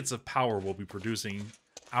buckets of power we'll be producing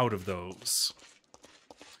out of those.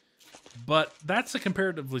 But that's a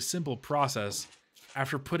comparatively simple process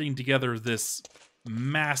after putting together this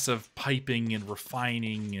massive piping and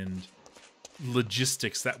refining and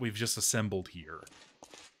logistics that we've just assembled here.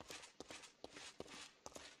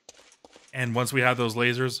 And once we have those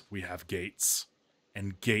lasers, we have gates.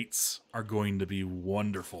 And gates are going to be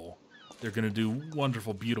wonderful. They're going to do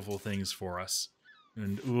wonderful, beautiful things for us.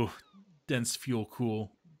 And, ooh, dense fuel,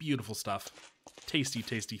 cool, beautiful stuff. Tasty,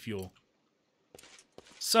 tasty fuel.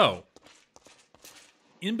 So,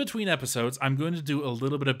 in between episodes, I'm going to do a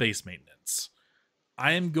little bit of base maintenance.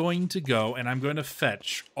 I am going to go and I'm going to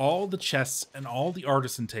fetch all the chests and all the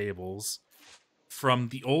artisan tables from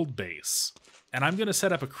the old base. And I'm going to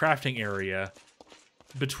set up a crafting area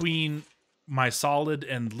between my solid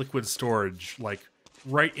and liquid storage, like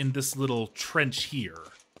right in this little trench here.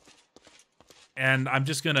 And I'm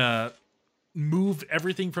just going to move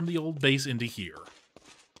everything from the old base into here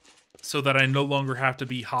so that I no longer have to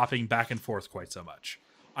be hopping back and forth quite so much.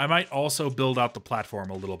 I might also build out the platform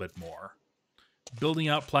a little bit more. Building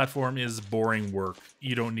out platform is boring work.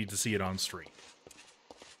 You don't need to see it on stream.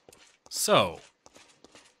 So,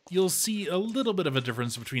 you'll see a little bit of a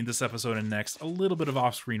difference between this episode and next. A little bit of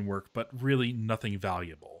off-screen work, but really nothing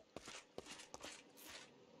valuable.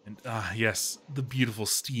 And, yes, the beautiful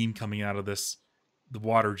steam coming out of this. The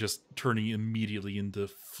water just turning immediately into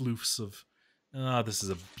floofs of... this is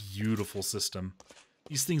a beautiful system.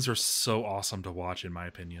 These things are so awesome to watch, in my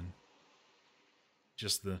opinion.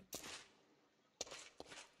 Just the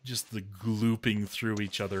glooping through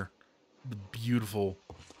each other. The beautiful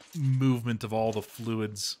movement of all the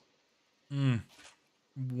fluids.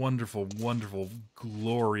 Wonderful, wonderful,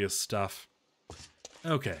 glorious stuff.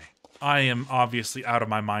 Okay, I am obviously out of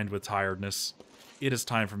my mind with tiredness. It is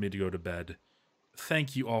time for me to go to bed.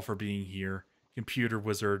 Thank you all for being here, Computer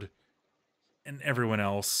Wizard, and everyone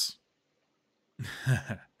else.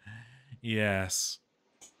 Yes.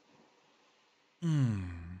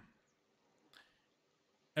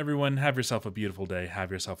 Everyone, have yourself a beautiful day.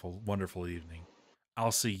 Have yourself a wonderful evening.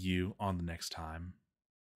 I'll see you on the next time.